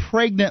there's a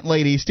pregnant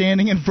lady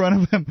standing in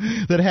front of him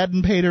that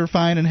hadn't paid her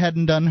fine and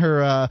hadn't done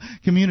her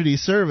community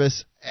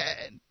service.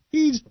 And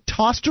he's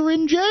tossed her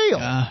in jail.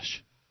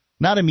 Gosh.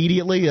 Not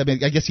immediately. I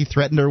mean, I guess he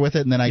threatened her with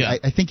it, and then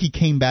I think he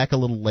came back a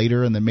little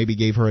later, and then maybe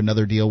gave her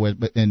another deal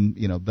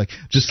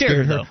just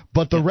scared her. Though.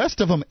 But the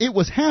rest of them, it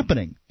was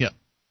happening. Yeah.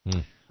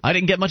 I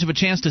didn't get much of a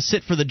chance to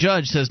sit for the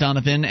judge, says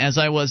Donovan, as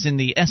I was in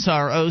the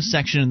SRO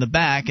section in the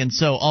back, and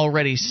so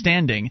already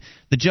standing.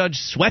 The judge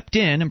swept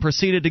in and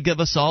proceeded to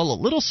give us all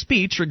a little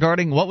speech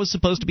regarding what was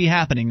supposed to be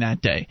happening that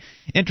day.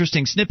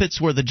 Interesting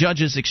snippets were the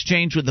judge's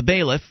exchange with the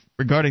bailiff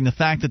regarding the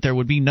fact that there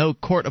would be no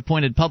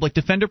court-appointed public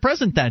defender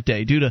present that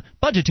day due to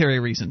budgetary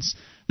reasons.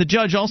 The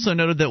judge also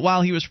noted that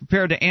while he was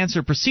prepared to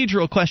answer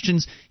procedural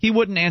questions, he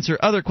wouldn't answer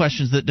other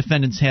questions that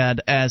defendants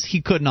had, as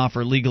he couldn't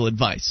offer legal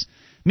advice.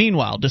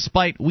 Meanwhile,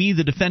 despite we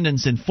the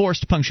defendants'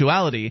 enforced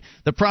punctuality,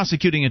 the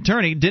prosecuting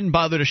attorney didn't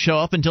bother to show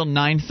up until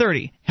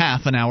 9:30,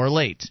 half an hour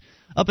late.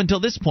 Up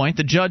until this point,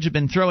 the judge had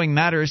been throwing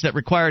matters that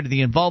required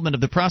the involvement of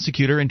the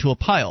prosecutor into a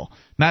pile.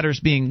 Matters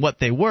being what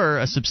they were,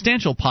 a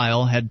substantial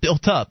pile had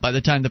built up by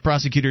the time the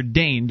prosecutor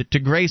deigned to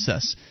grace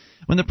us.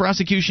 When the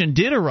prosecution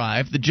did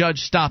arrive, the judge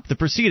stopped the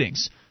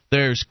proceedings.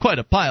 "There's quite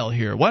a pile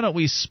here. Why don't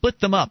we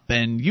split them up,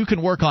 and you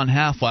can work on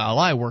half while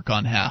I work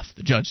on half,"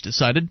 the judge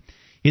decided.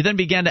 He then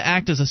began to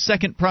act as a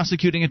second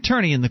prosecuting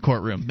attorney in the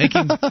courtroom,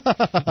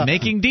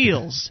 making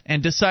deals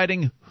and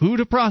deciding who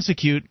to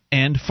prosecute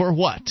and for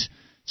what.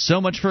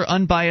 So much for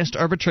unbiased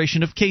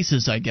arbitration of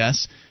cases, I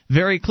guess.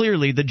 Very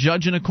clearly, the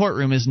judge in a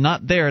courtroom is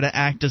not there to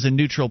act as a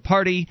neutral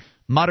party.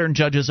 Modern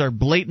judges are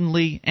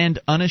blatantly and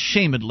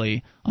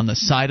unashamedly on the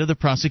side of the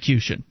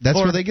prosecution. That's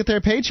where they get their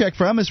paycheck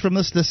from, is from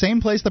the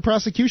same place the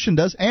prosecution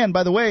does, and,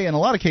 by the way, in a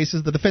lot of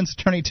cases, the defense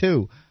attorney,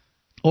 too.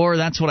 Or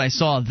that's what I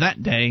saw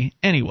that day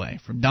anyway,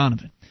 from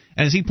Donovan.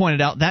 As he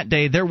pointed out, that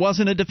day there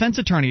wasn't a defense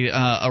attorney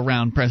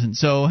around present.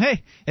 So,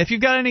 hey, if you've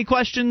got any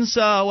questions,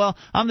 well,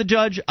 I'm the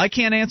judge. I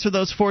can't answer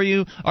those for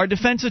you. Our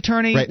defense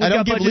attorney... Right, I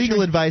don't give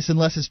legal advice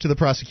unless it's to the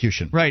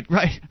prosecution. Right.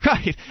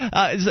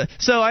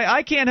 So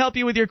I can't help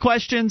you with your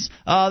questions.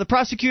 The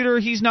prosecutor,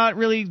 he's not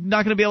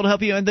going to be able to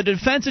help you. And the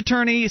defense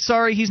attorney,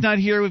 sorry, he's not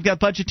here. We've got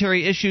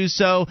budgetary issues.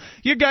 So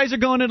you guys are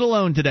going it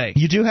alone today.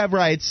 You do have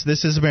rights.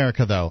 This is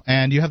America, though.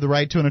 And you have the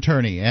right to an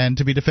attorney and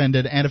to be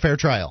defended and a fair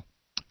trial.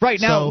 Right.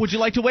 Now, would you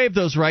like to waive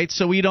those rights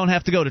so we don't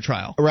have to go to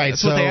trial? Right.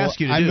 That's what they ask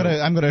you to do.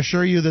 I'm going to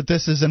assure you that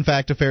this is, in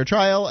fact, a fair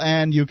trial,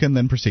 and you can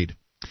then proceed.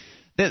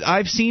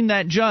 I've seen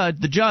the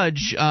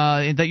judge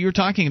that you're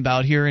talking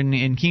about here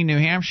in Keene, New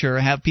Hampshire,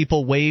 have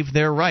people waive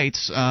their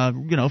rights,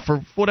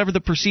 for whatever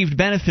the perceived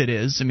benefit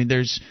is. I mean,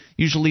 there's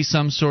usually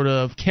some sort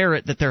of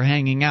carrot that they're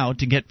hanging out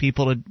to get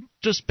people to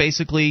just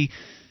basically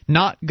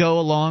not go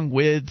along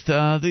with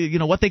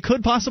what they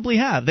could possibly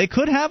have. They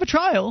could have a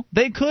trial.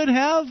 They could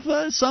have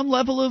some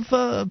level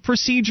of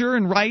procedure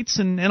and rights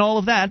and all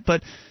of that,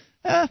 but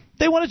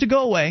they want it to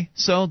go away,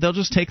 so they'll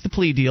just take the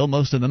plea deal,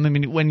 most of them. I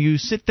mean, when you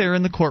sit there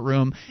in the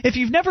courtroom, if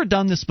you've never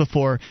done this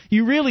before,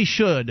 you really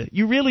should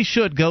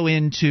go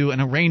into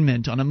an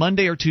arraignment on a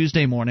Monday or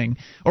Tuesday morning,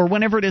 or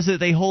whenever it is that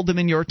they hold them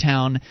in your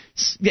town,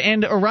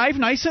 and arrive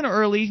nice and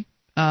early.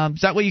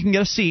 That way you can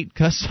get a seat,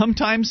 because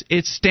sometimes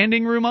it's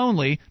standing room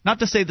only. Not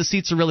to say the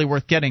seats are really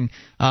worth getting.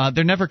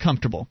 They're never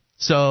comfortable.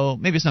 So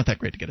maybe it's not that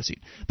great to get a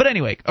seat. But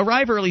anyway,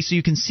 arrive early so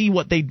you can see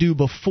what they do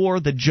before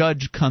the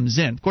judge comes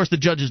in. Of course, the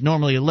judge is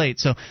normally late,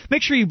 so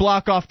make sure you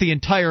block off the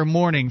entire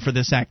morning for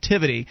this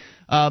activity.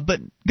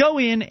 But go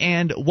in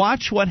and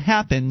watch what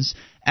happens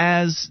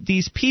as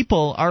these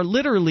people are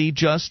literally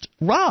just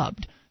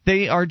robbed.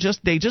 They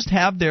just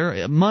have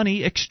their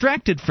money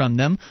extracted from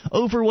them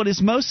over what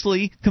is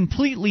mostly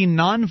completely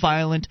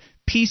nonviolent,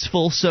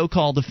 peaceful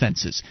so-called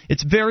offenses.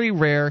 It's very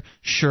rare.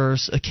 Sure,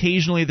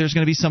 occasionally there's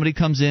going to be somebody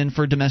comes in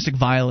for domestic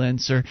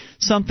violence or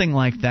something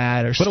like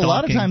that, or stalking. But a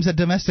lot of times that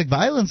domestic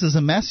violence is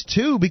a mess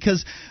too,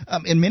 because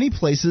in many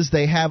places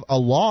they have a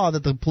law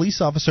that the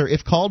police officer,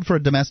 if called for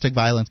a domestic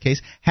violence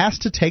case, has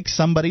to take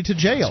somebody to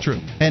jail. That's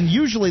true. And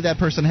usually that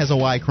person has a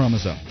Y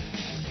chromosome.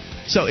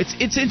 So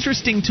it's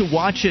interesting to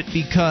watch it,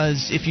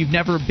 because if you've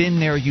never been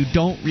there, you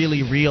don't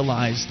really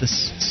realize the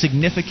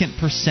significant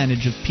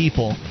percentage of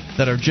people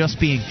that are just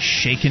being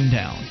shaken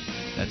down.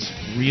 That's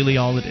really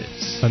all it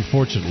is.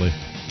 Unfortunately.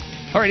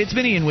 All right, it's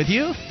been Ian with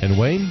you. And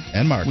Wayne.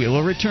 And Mark. We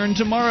will return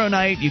tomorrow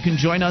night. You can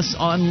join us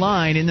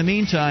online in the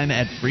meantime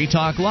at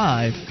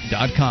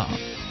freetalklive.com.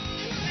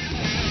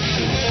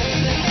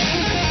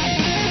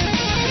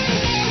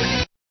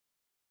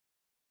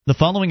 The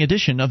following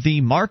edition of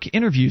the Mark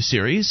Interview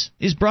Series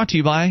is brought to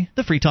you by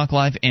the Free Talk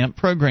Live AMP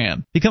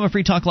program. Become a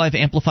Free Talk Live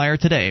amplifier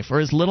today for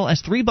as little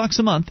as $3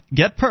 a month.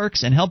 Get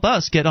perks and help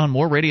us get on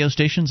more radio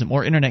stations and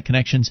more internet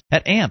connections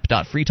at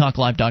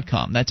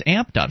amp.freetalklive.com. That's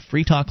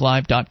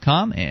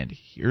amp.freetalklive.com. And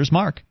here's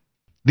Mark.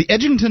 The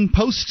Edgington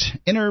Post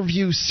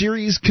Interview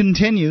Series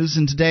continues,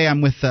 and today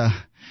I'm with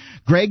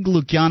Greg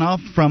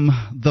Lukianoff from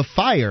The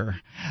Fire.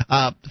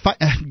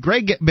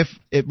 Greg,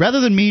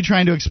 rather than me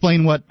trying to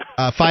explain what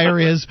fire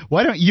is,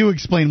 why don't you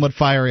explain what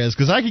fire is?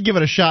 Because I could give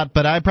it a shot,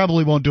 but I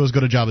probably won't do as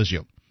good a job as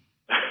you.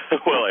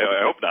 Well,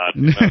 I hope not.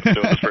 I've been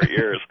doing this for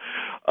years.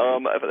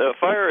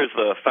 Fire is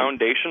the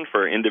Foundation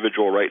for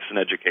Individual Rights in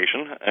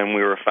Education, and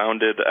we were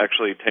founded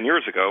actually 10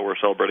 years ago. We're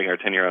celebrating our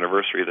 10-year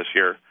anniversary this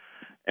year.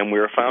 And we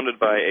were founded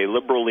by a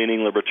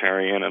liberal-leaning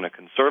libertarian and a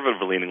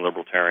conservative-leaning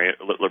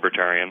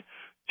libertarian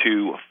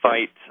to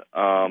fight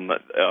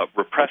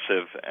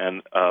repressive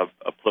and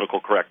political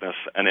correctness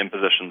and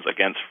impositions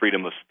against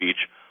freedom of speech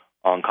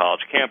on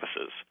college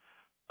campuses.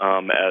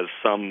 As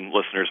some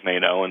listeners may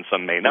know and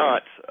some may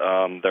not,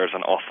 there's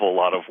an awful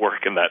lot of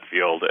work in that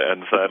field,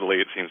 and sadly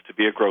it seems to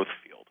be a growth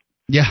field.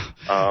 Yeah,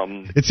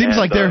 it seems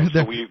like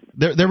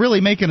they're really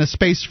making a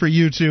space for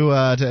you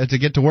to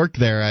get to work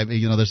there.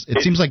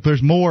 It seems like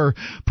there's more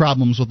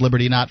problems with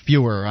liberty, not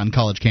fewer, on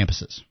college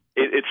campuses.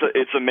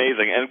 It's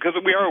amazing, and because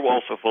we are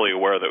also fully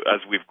aware that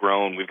as we've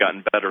grown, we've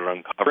gotten better at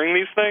uncovering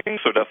these things.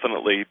 So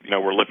definitely,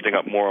 we're lifting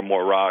up more and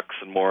more rocks,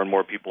 and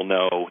more people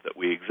know that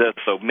we exist.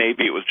 So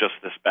maybe it was just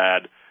this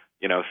bad,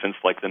 since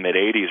like the mid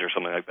 '80s or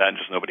something like that, and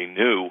just nobody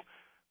knew.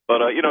 But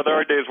there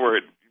are days where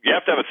you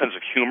have to have a sense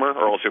of humor,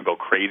 or else you'll go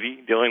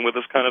crazy dealing with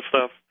this kind of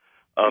stuff.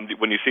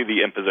 When you see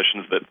the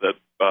impositions that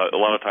a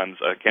lot of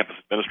times campus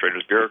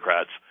administrators,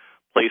 bureaucrats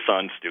place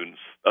on students,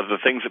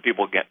 the things that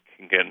people can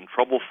get in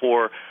trouble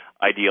for.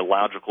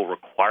 Ideological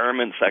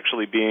requirements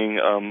actually being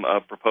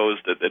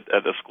proposed at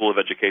the School of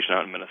Education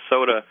out in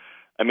Minnesota.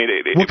 I mean,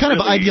 what kind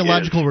of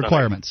ideological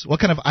requirements? What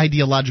kind of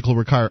ideological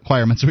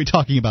requirements are we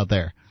talking about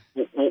there?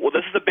 Well,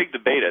 this is a big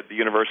debate at the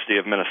University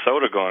of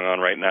Minnesota going on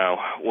right now.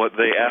 What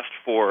they asked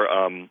for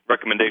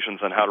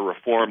recommendations on how to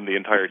reform the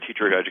entire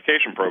teacher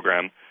education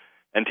program,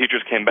 and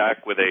teachers came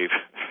back with a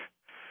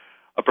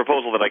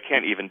proposal that I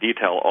can't even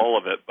detail all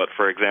of it, but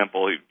for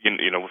example,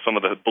 some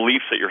of the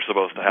beliefs that you're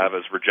supposed to have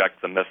is reject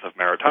the myth of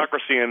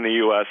meritocracy in the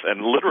U.S.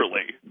 and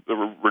literally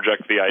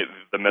reject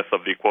the myth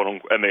of the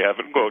quote-unquote, and they have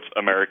in quotes,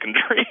 American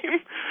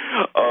dream,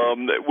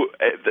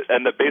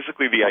 and that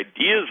basically the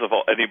ideas of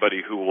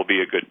anybody who will be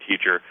a good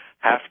teacher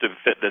have to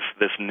fit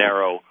this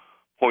narrow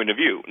point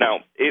of view. Now,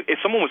 if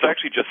someone was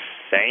actually just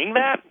saying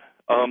that,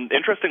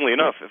 interestingly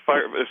enough, if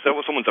that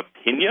was someone's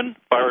opinion,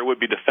 Fire would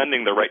be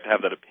defending the right to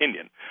have that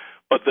opinion.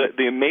 But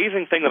the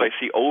amazing thing that I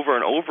see over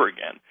and over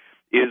again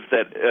is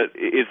that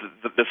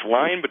this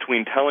line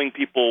between telling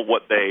people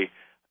what they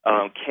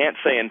can't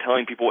say and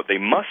telling people what they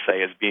must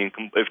say is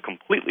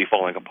completely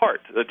falling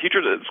apart. The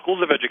teachers at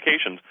schools of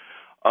education,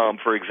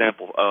 for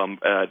example,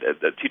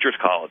 at Teachers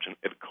College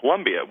at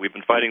Columbia, we've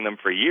been fighting them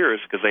for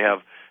years because they have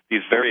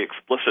these very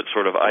explicit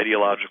sort of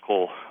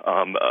ideological.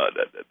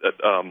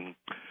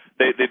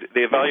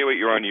 They evaluate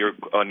you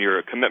on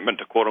your commitment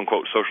to quote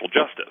unquote social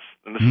justice,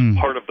 and this is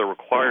part of the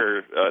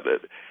required.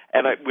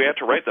 We had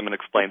to write them and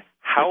explain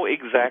how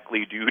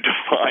exactly do you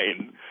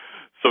define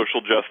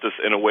social justice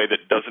in a way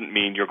that doesn't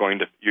mean you're going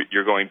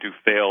to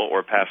fail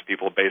or pass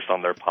people based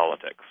on their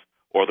politics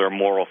or their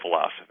moral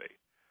philosophy.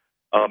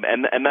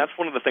 And that's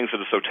one of the things that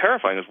is so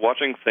terrifying is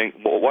watching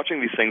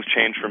these things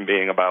change from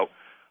being about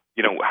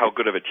how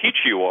good of a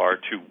teacher you are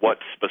to what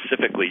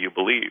specifically you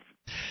believe.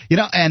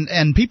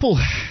 And people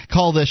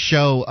call this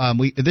show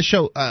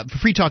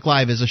Free Talk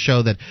Live is a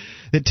show that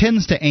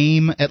tends to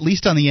aim, at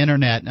least on the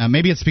internet,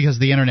 maybe it's because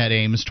the internet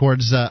aims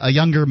towards a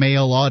younger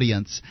male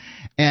audience.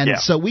 And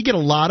so we get a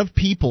lot of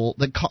people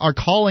that are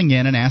calling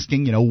in and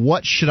asking,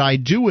 what should I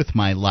do with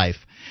my life?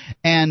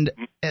 And,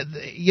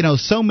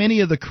 so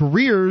many of the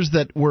careers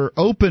that were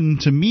open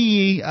to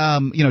me,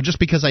 just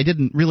because I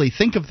didn't really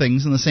think of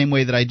things in the same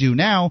way that I do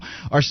now,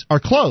 are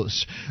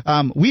closed.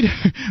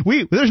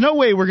 There's no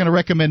way we're going to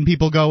recommend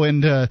people go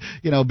into,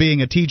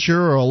 being a teacher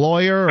or a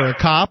lawyer or a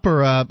cop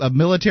or a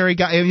military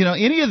guy,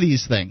 any of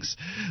these things.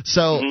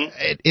 So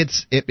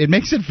it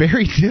makes it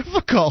very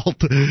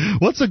difficult.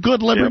 What's a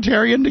good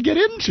libertarian to get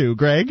into,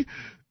 Greg?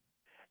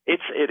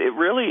 It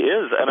really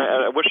is, and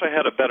I wish I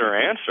had a better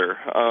answer.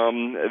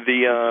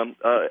 These are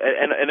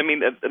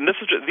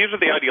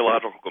the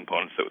ideological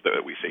components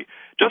that we see.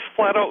 Just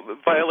flat out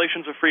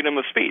violations of freedom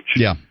of speech.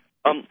 Yeah.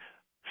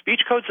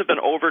 Speech codes have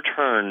been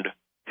overturned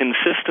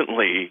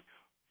consistently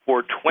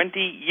for 20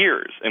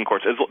 years in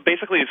courts.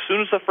 Basically, as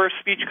soon as the first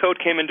speech code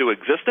came into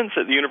existence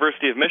at the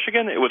University of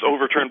Michigan, it was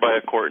overturned by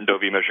a court in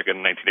Dovey,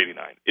 Michigan in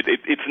 1989.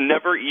 It's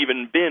never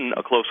even been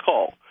a close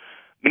call.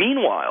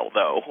 Meanwhile,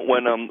 though,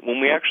 when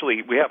we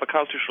have a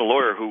constitutional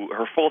lawyer who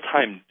her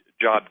full-time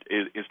job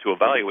is to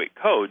evaluate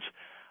codes,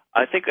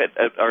 I think at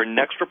our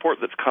next report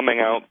that's coming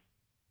out,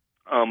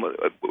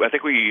 I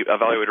think we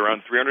evaluated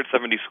around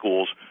 370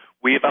 schools.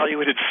 We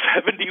evaluated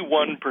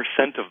 71%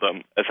 of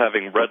them as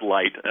having red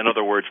light, in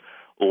other words,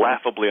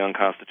 laughably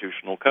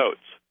unconstitutional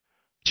codes.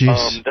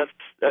 Jeez.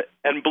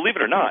 And believe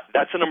it or not,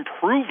 that's an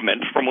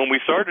improvement from when we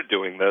started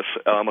doing this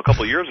a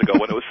couple of years ago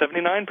when it was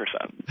 79%.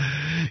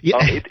 Yeah.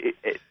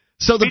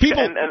 So the people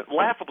and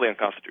laughably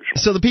unconstitutional.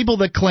 So the people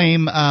that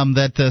claim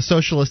that the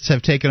socialists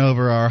have taken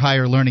over our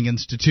higher learning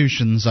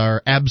institutions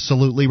are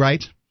absolutely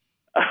right.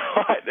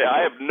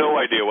 I have no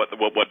idea what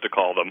to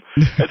call them.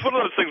 It's one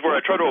of those things where I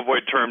try to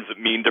avoid terms that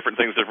mean different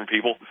things to different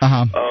people.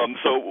 Uh-huh.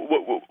 So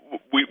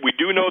we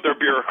do know they're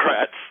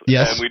bureaucrats,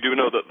 yes, and we do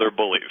know that they're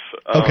bullies.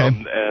 Okay,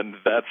 and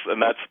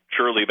that's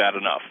surely bad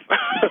enough.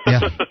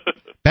 Yeah,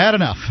 bad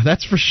enough.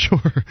 That's for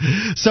sure.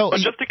 So,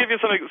 but just to give you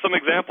some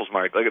examples,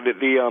 Mark, like I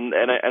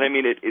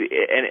mean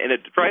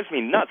it drives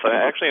me nuts.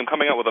 I actually am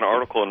coming out with an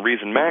article in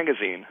Reason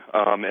Magazine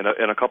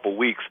in a couple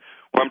weeks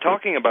where I'm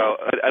talking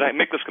about, and I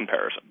make this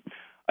comparison.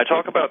 I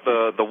talk about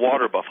the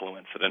water buffalo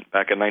incident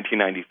back in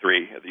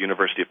 1993 at the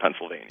University of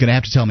Pennsylvania. You're going to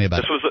have to tell me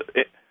about it.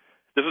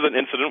 This was an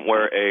incident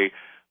where a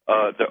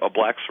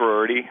black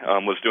sorority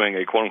was doing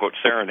a quote-unquote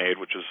serenade,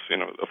 which is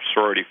a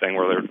sorority thing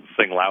where they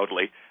sing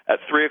loudly, at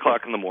 3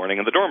 o'clock in the morning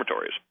in the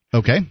dormitories.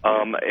 Okay.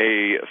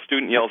 A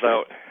student yells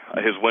out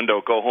his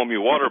window, "Go home, you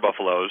water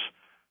buffaloes,"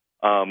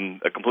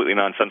 a completely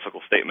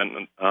nonsensical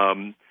statement.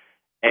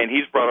 And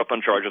he's brought up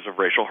on charges of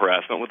racial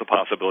harassment with the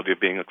possibility of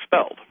being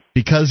expelled.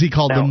 Because he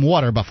called them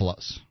water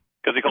buffaloes.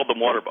 Because he called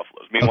them water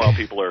buffaloes. Meanwhile,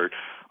 people are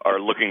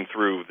looking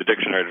through the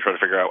dictionary to try to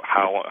figure out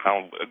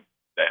how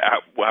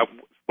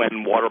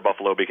when water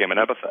buffalo became an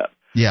epithet.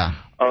 Yeah.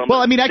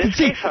 Well, I mean, I can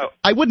see.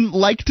 I wouldn't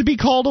like to be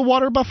called a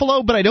water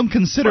buffalo, but I don't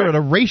consider it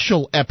a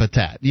racial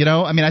epithet.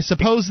 I mean, I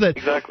suppose that.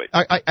 Exactly.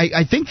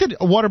 I think that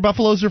water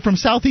buffaloes are from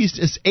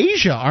Southeast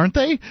Asia, aren't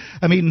they?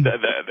 I mean.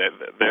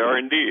 They are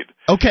indeed.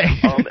 Okay.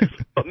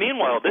 But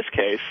meanwhile, this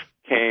case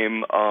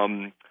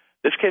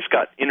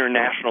got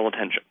international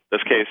attention.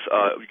 This case,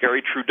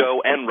 Gary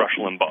Trudeau and Rush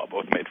Limbaugh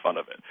both made fun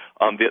of it.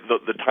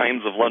 The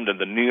Times of London,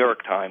 the New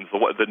York Times,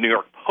 the New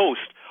York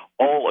Post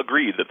all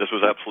agreed that this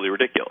was absolutely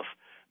ridiculous.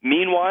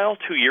 Meanwhile,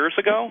 2 years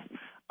ago,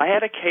 I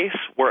had a case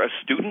where a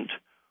student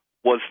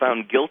was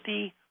found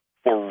guilty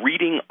for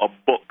reading a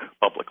book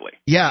publicly.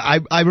 Yeah,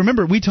 I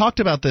remember we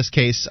talked about this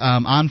case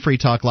on Free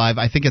Talk Live.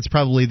 I think it's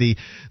probably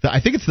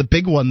I think it's the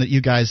big one that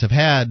you guys have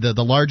had,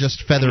 the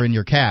largest feather in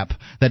your cap,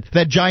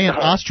 that giant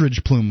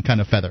ostrich plume kind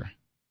of feather.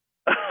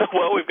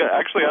 Well,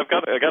 I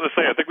got to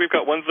say, I think we've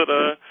got ones that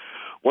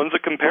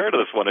compare to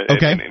this one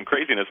in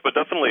craziness, but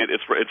definitely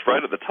it's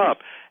right at the top.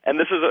 And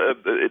this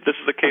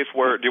is a case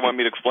where, do you want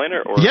me to explain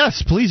it? Or?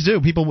 Yes, please do.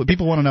 People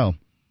want to know.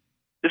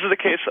 This is a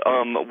case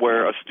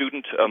where a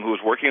student who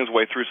was working his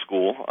way through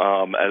school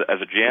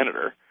as a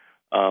janitor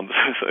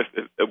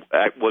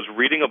was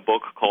reading a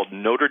book called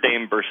Notre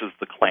Dame versus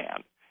the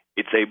Klan.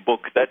 It's a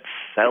book that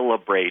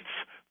celebrates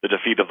the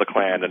defeat of the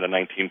Klan in the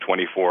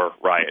 1924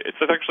 riot. It's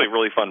actually a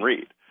really fun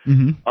read.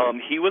 Mm-hmm.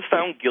 He was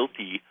found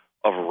guilty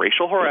of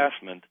racial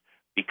harassment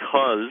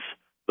because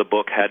the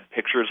book had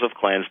pictures of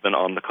Klansmen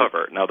on the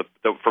cover. Now,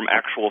 from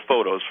actual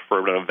photos for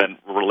an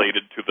event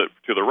related to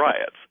the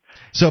riots.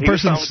 So he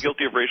was found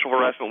guilty of racial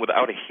harassment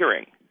without a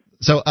hearing.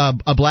 So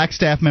a black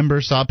staff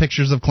member saw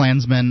pictures of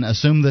Klansmen,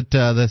 assumed that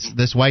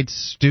this white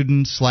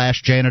student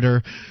 /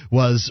 janitor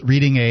was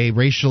reading a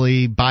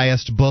racially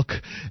biased book,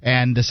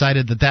 and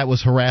decided that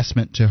was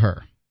harassment to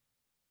her.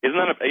 Isn't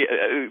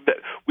that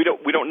we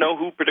don't know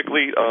who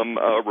particularly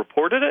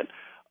reported it,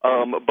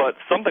 but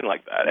something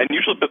like that. And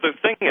usually, but the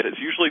thing is,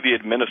 it's usually the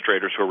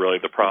administrators who are really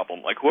the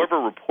problem. Like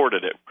whoever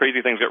reported it,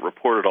 crazy things get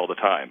reported all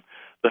the time.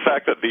 The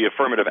fact that the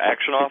affirmative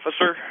action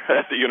officer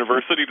at the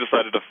university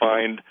decided to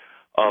find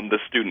the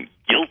student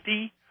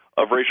guilty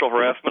of racial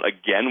harassment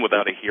again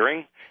without a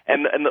hearing,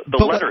 and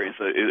the letter is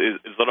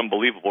an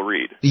unbelievable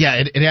read. Yeah,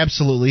 it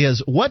absolutely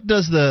is. What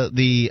does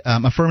the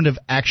affirmative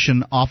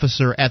action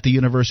officer at the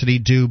university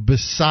do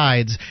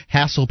besides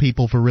hassle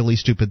people for really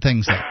stupid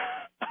things?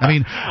 I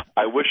mean,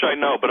 I wish I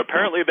know, but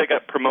apparently they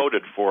got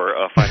promoted for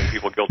finding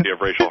people guilty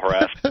of racial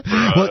harassment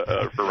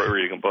for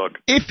reading a book.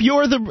 If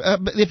you're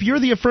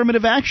the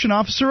affirmative action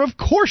officer, of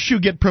course you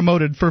get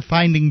promoted for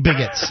finding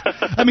bigots.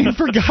 I mean,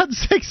 for God's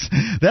sakes,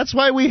 that's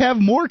why we have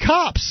more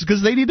cops,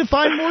 because they need to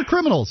find more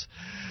criminals.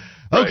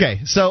 Right. Okay,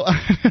 so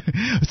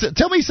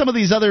tell me some of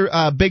these other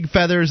big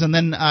feathers, and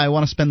then I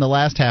want to spend the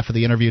last half of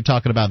the interview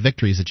talking about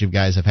victories that you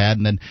guys have had,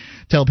 and then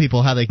tell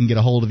people how they can get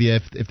a hold of you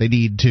if they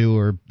need to,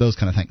 or those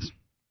kind of things.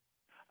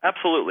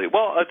 Absolutely.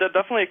 Well,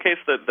 definitely a case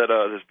that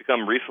has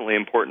become recently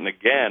important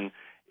again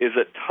is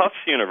that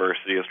Tufts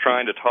University is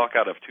trying to talk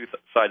out of two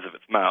sides of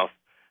its mouth,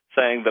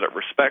 saying that it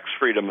respects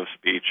freedom of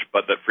speech,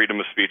 but that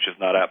freedom of speech is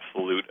not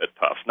absolute at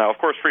Tufts. Now,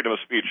 of course, freedom of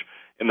speech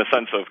in the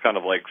sense of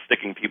kind of like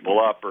sticking people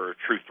up or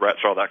true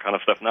threats or all that kind of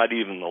stuff, not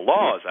even the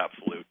law is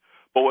absolute.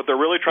 But what they're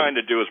really trying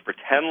to do is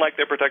pretend like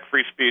they protect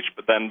free speech,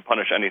 but then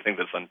punish anything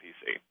that's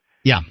un-PC.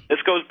 Yeah.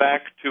 This goes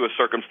back to a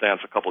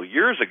circumstance a couple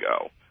years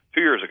ago,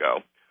 2 years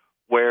ago,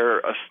 where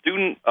a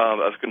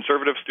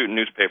conservative student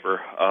newspaper,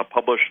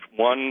 published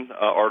one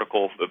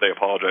article that they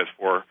apologized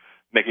for,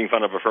 making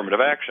fun of affirmative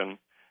action,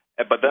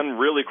 but then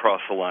really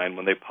crossed the line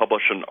when they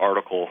published an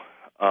article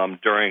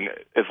during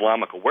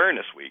Islamic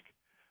Awareness Week.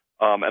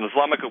 And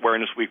Islamic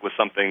Awareness Week was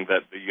something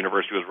that the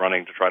university was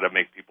running to try to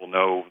make people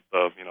know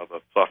the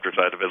softer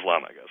side of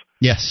Islam, I guess.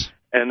 Yes.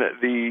 And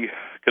the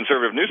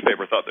conservative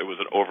newspaper thought it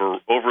was an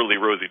overly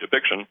rosy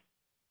depiction,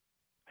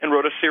 and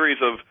wrote a series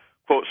of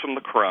quotes from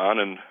the Quran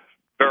and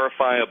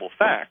verifiable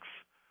facts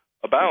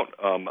about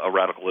a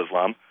radical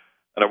Islam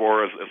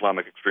or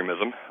Islamic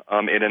extremism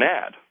in an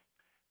ad.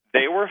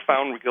 They were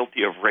found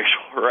guilty of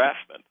racial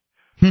harassment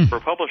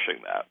for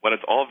publishing that, when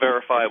it's all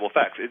verifiable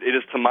facts. It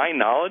is, to my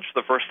knowledge,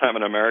 the first time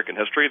in American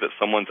history that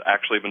someone's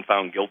actually been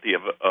found guilty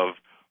of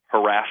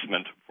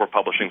harassment for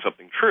publishing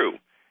something true.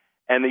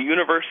 And the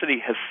university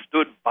has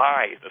stood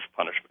by this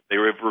punishment. They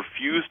have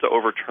refused to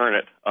overturn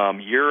it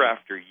year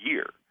after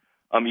year,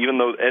 even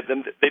though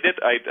they did.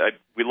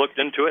 We looked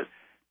into it.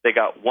 They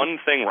got one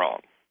thing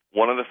wrong.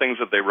 One of the things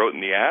that they wrote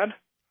in the ad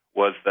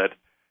was that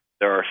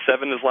there are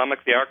 7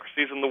 Islamic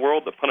theocracies in the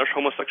world that punish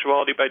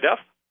homosexuality by death.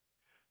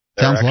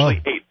 There are actually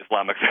 8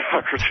 Islamic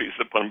theocracies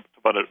that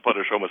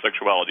punish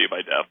homosexuality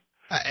by death.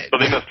 So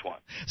they missed one.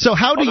 So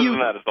how do Other you? than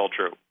that, it's all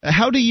true.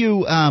 How do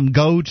you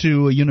go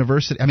to a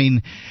university? I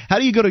mean, how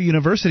do you go to a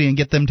university and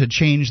get them to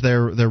change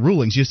their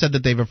rulings? You said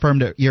that they've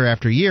affirmed it year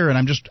after year, and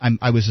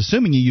I was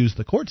assuming you use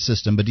the court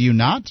system, but do you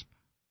not?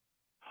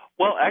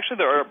 Well, actually,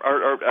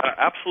 our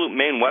absolute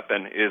main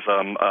weapon is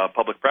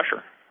public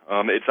pressure.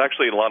 It's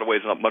actually, in a lot of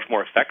ways, much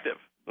more effective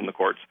than the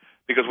courts,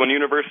 because when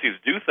universities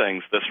do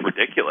things this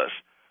ridiculous,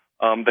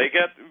 they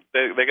get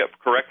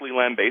correctly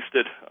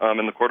lambasted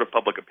in the court of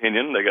public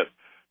opinion. They get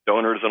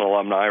donors and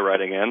alumni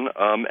writing in,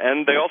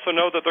 and they also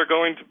know that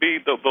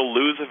they'll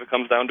lose if it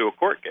comes down to a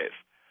court case.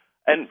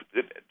 And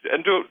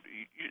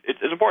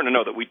it's important to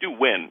know that we do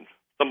win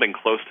something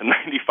close to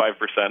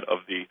 95%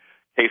 of the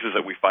cases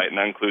that we fight, and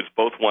that includes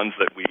both ones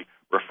that we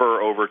refer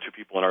over to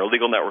people in our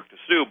legal network to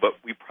sue, but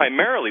we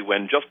primarily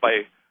win just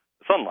by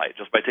sunlight,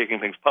 just by taking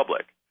things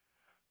public.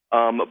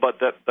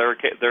 But that there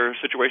are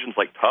situations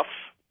like Tufts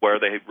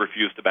where they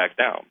refuse to back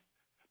down.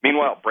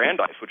 Meanwhile,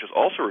 Brandeis, which has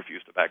also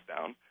refused to back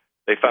down,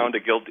 they found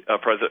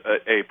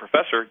a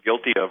professor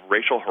guilty of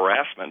racial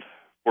harassment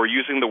for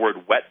using the word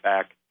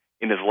wetback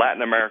in his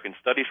Latin American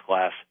studies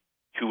class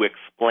to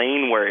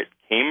explain where it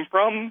came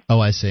from. Oh,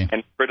 I see.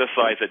 And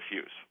criticize its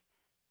use.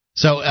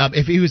 So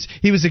if he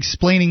was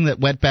explaining that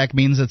wetback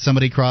means that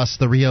somebody crossed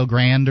the Rio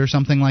Grande or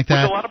something like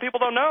that, which a lot of people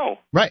don't know.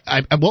 Right.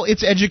 Well,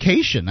 it's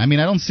education. I mean,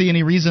 I don't see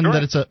any reason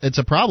that it's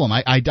a problem.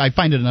 I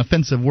find it an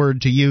offensive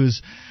word to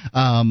use,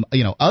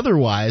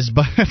 otherwise.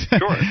 But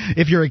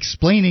if you're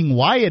explaining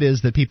why it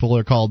is that people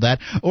are called that,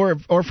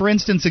 or for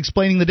instance,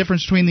 explaining the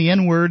difference between the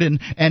N-word and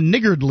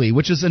niggardly,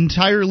 which is an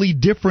entirely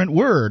different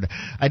word,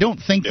 I don't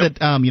think that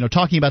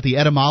talking about the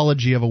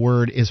etymology of a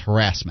word is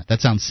harassment.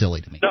 That sounds silly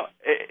to me. No.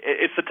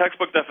 It's the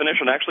textbook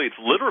definition. Actually, it's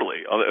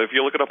literally, if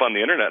you look it up on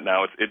the internet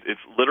now,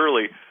 it's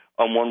literally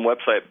on one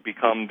website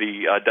become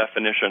the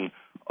definition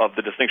of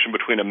the distinction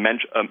between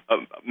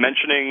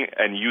mentioning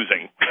and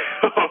using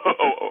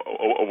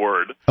a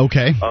word.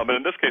 Okay. And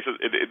in this case,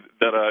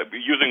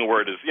 using a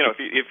word is,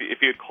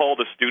 if you had called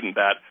a student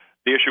that,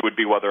 the issue would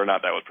be whether or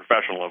not that was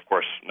professional. Of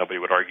course, nobody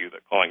would argue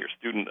that calling your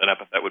student an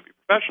epithet would be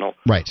professional.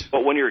 Right.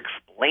 But when you're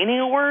explaining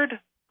a word,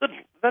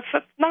 that's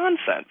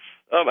nonsense.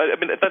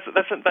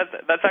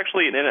 That's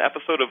actually in an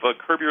episode of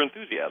Curb Your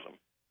Enthusiasm.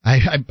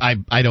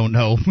 I don't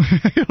know.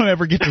 I don't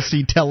ever get to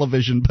see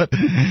television, but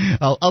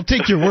I'll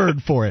take your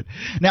word for it.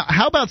 Now,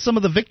 how about some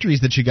of the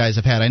victories that you guys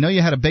have had? I know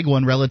you had a big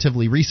one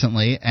relatively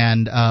recently,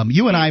 and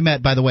you and I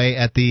met, by the way,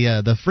 at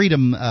the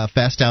Freedom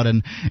Fest out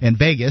in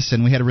Vegas,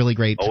 and we had a really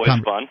great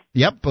fun.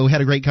 Yep, we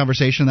had a great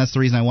conversation. That's the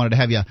reason I wanted to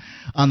have you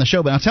on the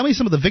show. But now tell me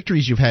some of the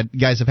victories you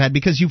guys have had,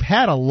 because you've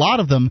had a lot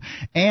of them,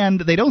 and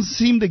they don't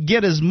seem to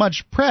get as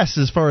much press,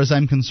 as far as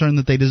I'm concerned,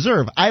 that they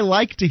deserve. I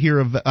like to hear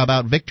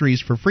about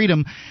victories for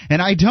freedom,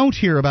 and I don't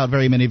hear about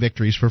very many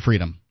victories for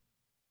freedom.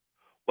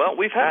 Well,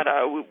 we've had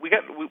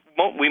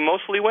we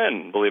mostly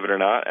win, believe it or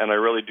not, and I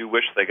really do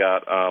wish they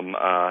got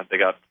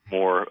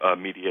more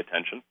media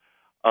attention.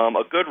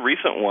 A good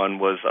recent one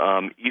was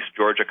East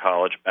Georgia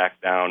College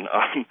backed down.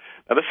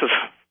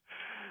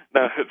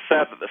 Now it's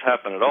sad that this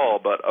happened at all,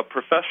 but a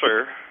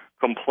professor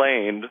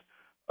complained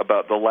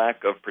about the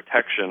lack of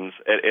protections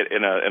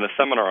in a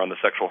seminar on the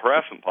sexual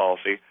harassment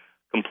policy.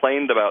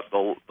 Complained about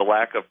the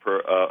lack of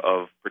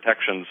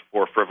protections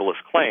for frivolous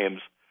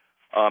claims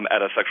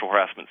at a sexual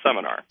harassment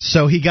seminar.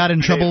 So he got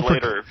in trouble for...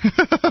 Later,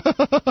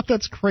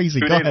 That's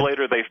crazy. 2 days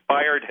later, they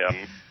fired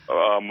him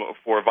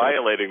for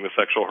violating the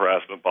sexual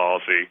harassment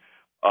policy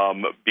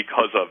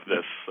because of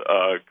this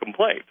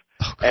complaint.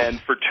 Oh,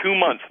 and for 2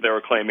 months, they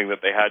were claiming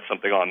that they had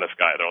something on this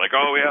guy. They're like,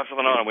 oh, we have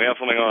something on him, we have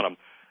something on him.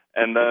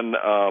 And then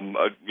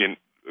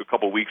a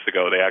couple of weeks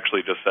ago, they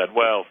actually just said,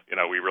 well,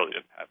 we really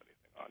didn't have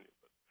anything on you.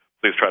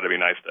 Please try to be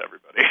nice to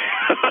everybody.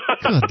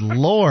 Good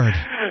Lord.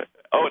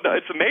 Oh, no,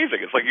 it's amazing.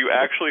 It's like you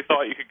actually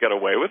thought you could get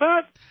away with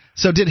that?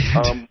 So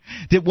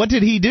what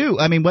did he do?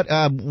 I mean,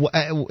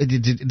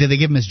 did they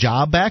give him his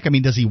job back? I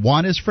mean, does he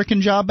want his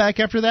frickin' job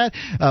back after that?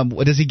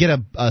 Does he get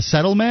a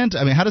settlement?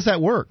 I mean, how does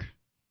that work?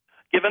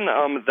 Given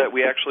that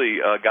we actually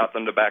got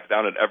them to back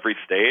down at every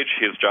stage,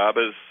 his job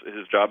is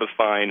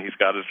fine. He's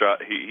got his job.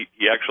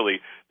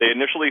 They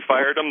initially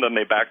fired him, then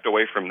they backed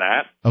away from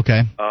that.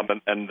 Okay.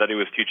 And then he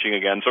was teaching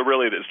again. So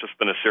really, it's just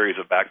been a series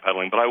of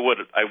backpedaling. But I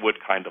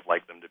would kind of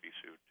like them to be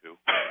sued too.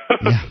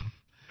 Yeah.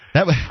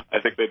 I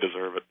think they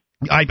deserve it.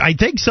 I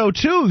think so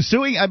too.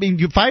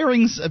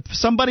 Firing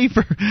somebody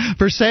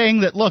for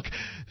saying that, look,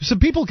 some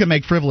people can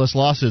make frivolous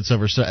lawsuits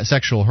over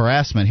sexual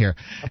harassment here.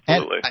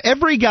 Absolutely. And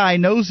every guy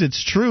knows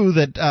it's true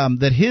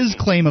that his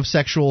claim of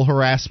sexual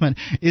harassment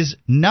is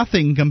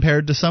nothing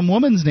compared to some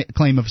woman's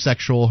claim of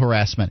sexual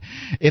harassment.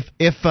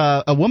 If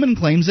a woman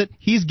claims it,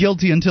 he's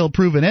guilty until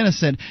proven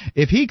innocent.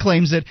 If he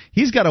claims it,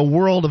 he's got a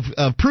world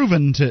of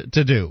proven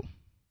to do.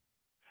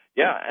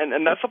 Yeah,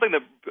 and that's something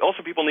that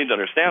also people need to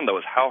understand, though,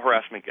 is how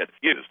harassment gets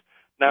used.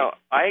 Now,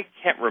 I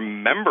can't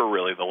remember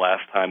really the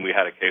last time we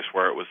had a case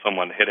where it was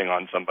someone hitting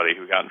on somebody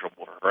who got in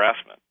trouble for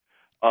harassment.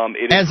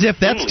 As if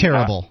that's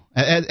terrible.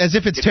 As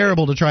if it's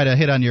terrible to try to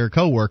hit on your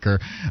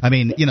coworker. I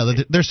mean,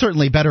 there's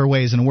certainly better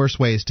ways and worse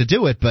ways to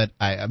do it, but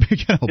Is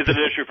it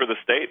an issue for the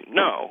state?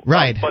 No.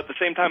 Right. But at the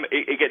same time,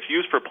 it gets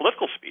used for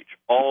political speech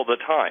all the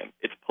time.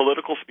 It's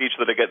political speech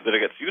that it gets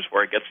used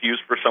for. It gets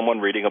used for someone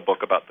reading a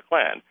book about the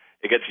Klan.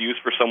 It gets used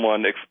for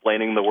someone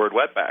explaining the word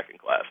wetback in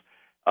class.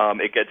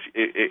 It gets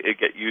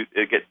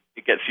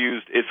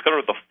used. It's kind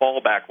of the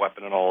fallback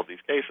weapon in all of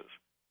these cases.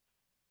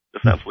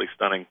 Just absolutely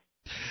stunning.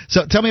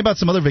 So tell me about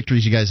some other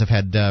victories you guys have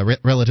had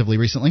relatively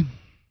recently.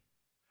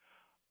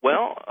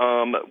 Well,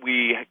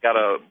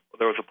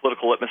 there was a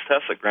political litmus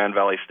test at Grand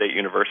Valley State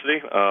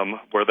University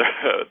where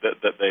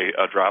they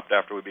dropped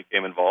after we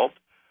became involved.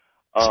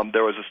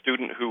 There was a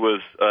student who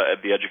was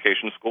at the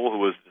education school who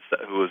was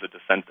a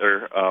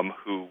dissenter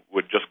who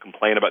would just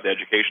complain about the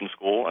education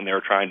school, and they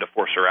were trying to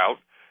force her out.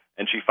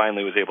 And she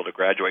finally was able to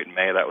graduate in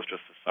May. That was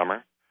just this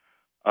summer.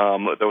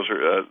 Those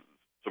are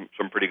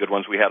some pretty good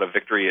ones. We had a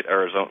victory at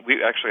Arizona.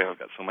 We actually have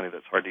got so many that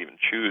it's hard to even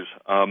choose.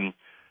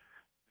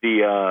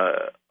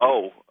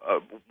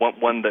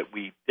 One that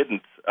we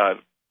didn't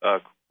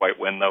quite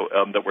win, though,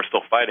 that we're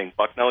still fighting.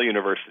 Bucknell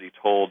University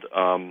told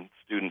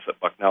students at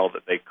Bucknell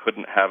that they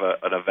couldn't have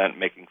an event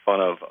making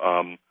fun of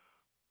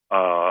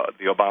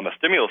the Obama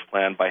stimulus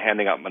plan by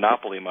handing out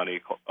monopoly money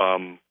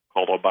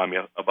called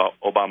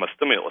Obama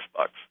stimulus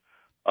bucks.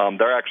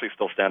 They're actually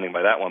still standing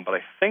by that one, but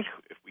I think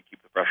if we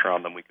keep the pressure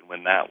on them, we can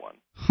win that one.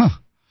 Huh.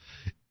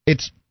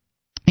 It's,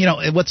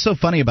 what's so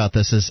funny about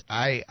this is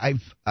having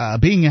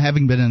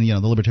been in the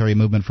libertarian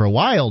movement for a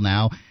while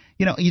now,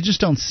 you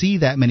just don't see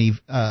that many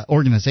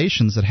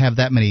organizations that have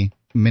that many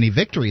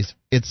victories.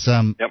 It's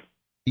Yep.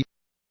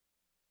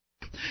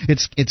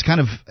 It's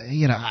kind of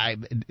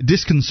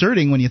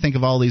disconcerting when you think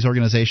of all these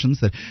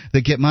organizations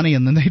that get money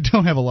and then they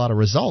don't have a lot of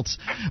results.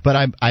 But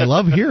I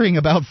love hearing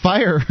about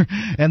FIRE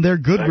and their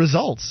good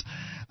results.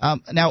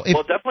 Now,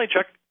 definitely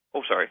check.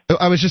 Oh, sorry.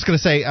 I was just going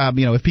to say,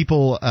 if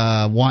people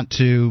want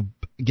to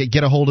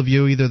get a hold of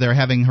you? Either they're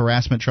having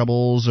harassment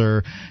troubles,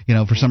 or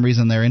for some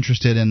reason they're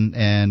interested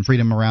in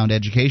freedom around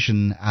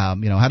education.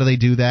 How do they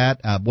do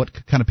that? What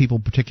kind of people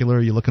in particular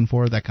are you looking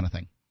for? That kind of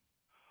thing.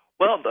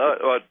 Well,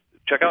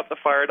 check out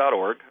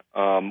thefire.org.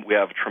 We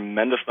have a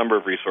tremendous number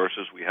of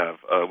resources. We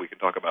can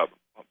talk about.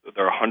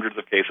 There are hundreds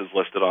of cases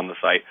listed on the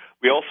site.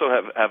 We also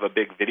have a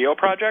big video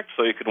project,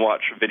 so you can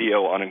watch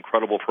video on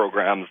incredible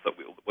programs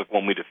like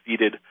when we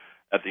defeated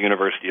at the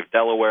University of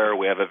Delaware.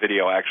 We have a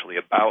video actually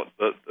about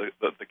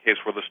the case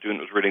where the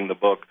student was reading the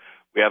book.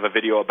 We have a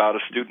video about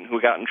a student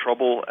who got in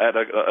trouble at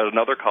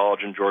another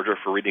college in Georgia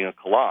for reading a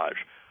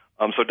collage.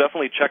 So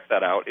definitely check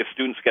that out. If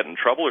students get in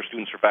trouble, or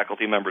students or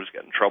faculty members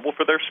get in trouble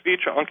for their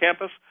speech on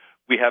campus,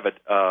 we have a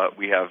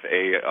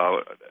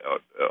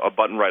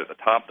button right at the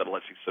top that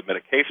lets you submit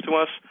a case to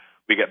us.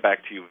 We get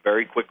back to you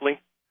very quickly.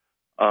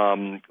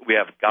 We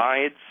have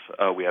guides.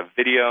 We have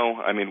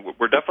video. I mean,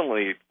 we're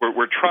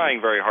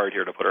trying very hard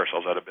here to put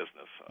ourselves out of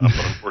business. But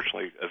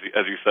unfortunately,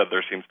 as you said,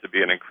 there seems to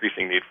be an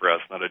increasing need for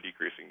us, not a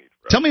decreasing need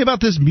for us. Tell me about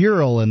this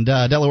mural in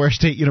Delaware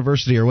State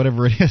University, or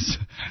whatever it is.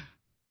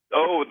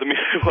 Oh,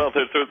 well,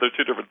 they're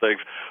two different things.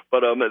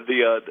 But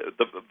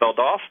the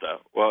Valdosta,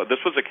 well,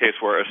 this was a case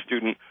where a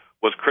student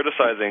was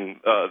criticizing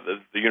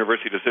the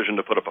university decision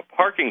to put up a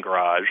parking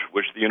garage,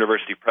 which the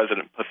university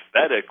president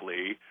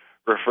pathetically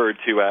referred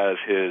to as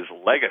his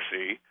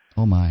legacy.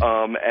 Oh, my.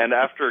 And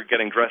after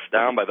getting dressed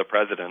down by the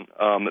president,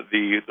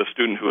 the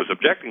student who was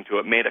objecting to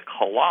it made a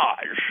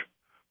collage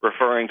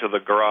referring to the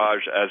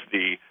garage as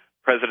the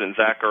President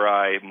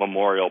Zachariah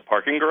Memorial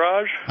Parking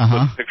Garage,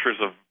 with pictures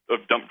of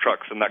dump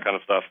trucks and that kind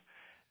of stuff.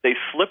 They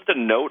slipped a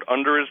note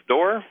under his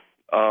door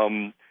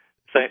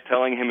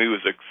telling him he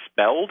was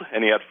expelled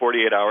and he had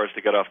 48 hours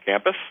to get off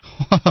campus,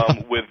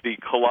 with the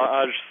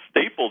collage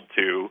stapled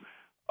to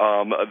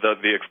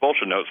the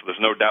expulsion note, so there's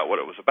no doubt what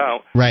it was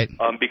about. Right.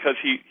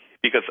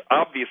 Because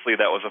obviously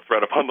that was a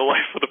threat upon the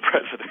life of the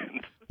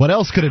president. What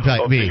else could it be?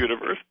 Of the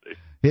university.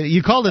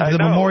 You called it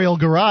the Memorial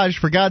Garage,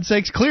 for God's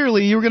sakes.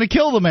 Clearly, you were going to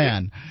kill the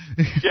man.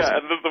 Yeah,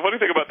 and the funny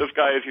thing about this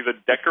guy is he's a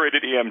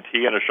decorated EMT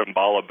and a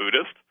Shambhala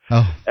Buddhist.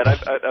 Oh. And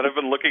I've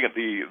been looking at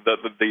the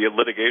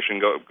litigation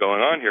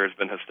going on here has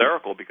been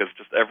hysterical, because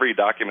just every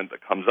document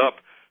that comes up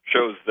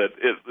shows that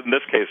in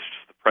this case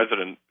the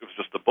president was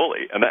just a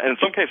bully, and in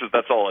some cases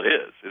that's all it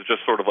is. It's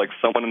just sort of like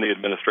someone in the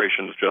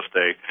administration is just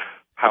a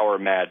power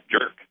mad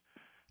jerk.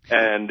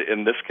 And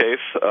in this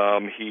case,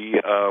 he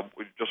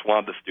just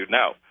wanted the student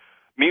out.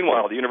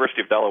 Meanwhile, the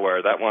University of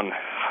Delaware, that one,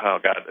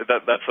 oh God,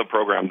 that's a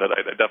program that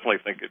I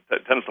definitely think it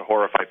tends to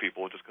horrify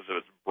people just because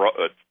of its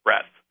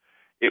breadth.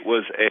 It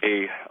was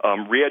a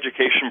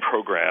re-education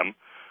program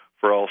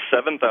for all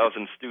 7,000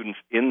 students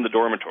in the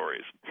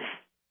dormitories,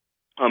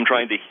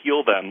 trying to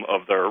heal them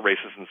of their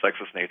racist and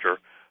sexist nature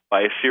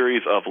by a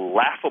series of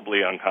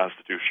laughably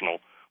unconstitutional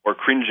or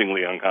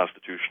cringingly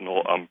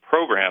unconstitutional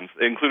programs.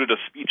 It included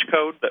a speech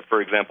code that, for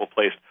example,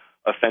 placed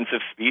offensive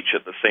speech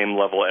at the same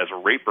level as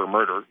rape or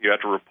murder. You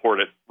had to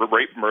report it,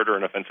 rape, murder,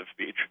 and offensive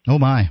speech. Oh,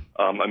 my.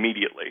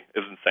 Immediately.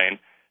 It was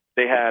insane.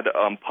 They had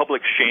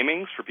public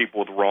shamings for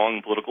people with wrong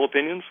political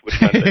opinions, which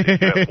meant that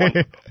if you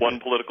had one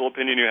political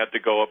opinion, you had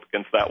to go up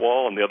against that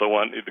wall, and the other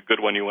one, the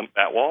good one, you went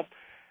that wall.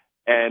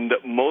 And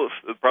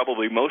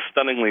probably most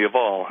stunningly of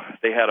all,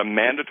 they had a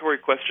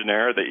mandatory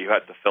questionnaire that you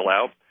had to fill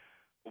out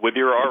with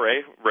your RA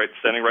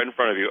standing right in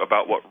front of you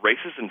about what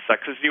races and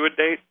sexes you would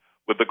date,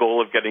 with the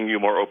goal of getting you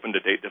more open to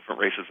date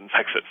different races and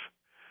sexes.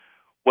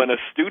 When a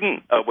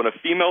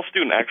female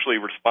student actually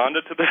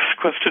responded to this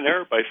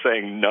questionnaire by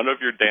saying none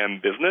of your damn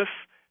business,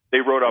 they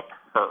wrote up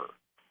her.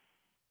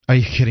 Are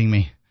you kidding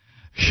me?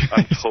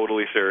 I'm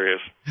totally serious.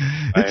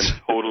 I am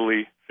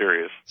totally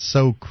serious.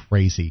 So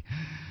crazy.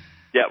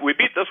 Yeah, we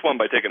beat this one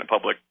by taking it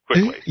public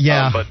quickly.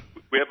 Yeah. But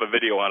we have a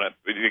video on it.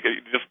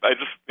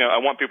 I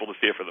want people to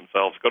see it for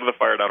themselves. Go to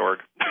thefire.org.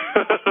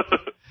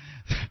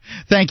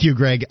 Thank you,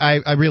 Greg.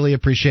 I really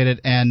appreciate it,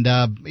 and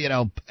I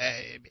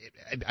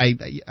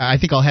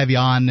think I'll have you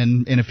on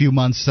in a few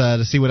months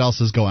to see what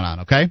else is going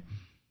on. Okay.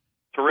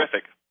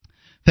 Terrific.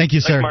 Thank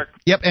you, sir. Thanks, Mark.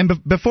 Yep. And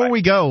before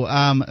we go,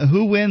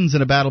 who wins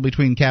in a battle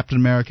between Captain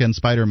America and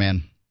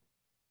Spider-Man?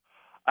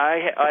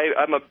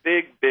 I'm a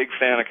big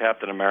fan of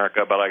Captain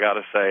America, but I got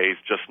to say he's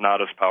just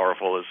not as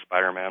powerful as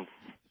Spider-Man.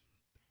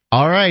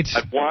 All right.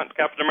 I want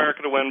Captain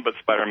America to win, but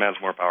Spider-Man's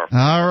more powerful.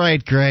 All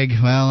right, Greg.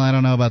 Well, I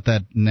don't know about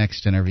that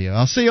next interview.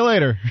 I'll see you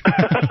later.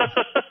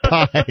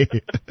 Bye.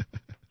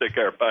 Take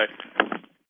care. Bye.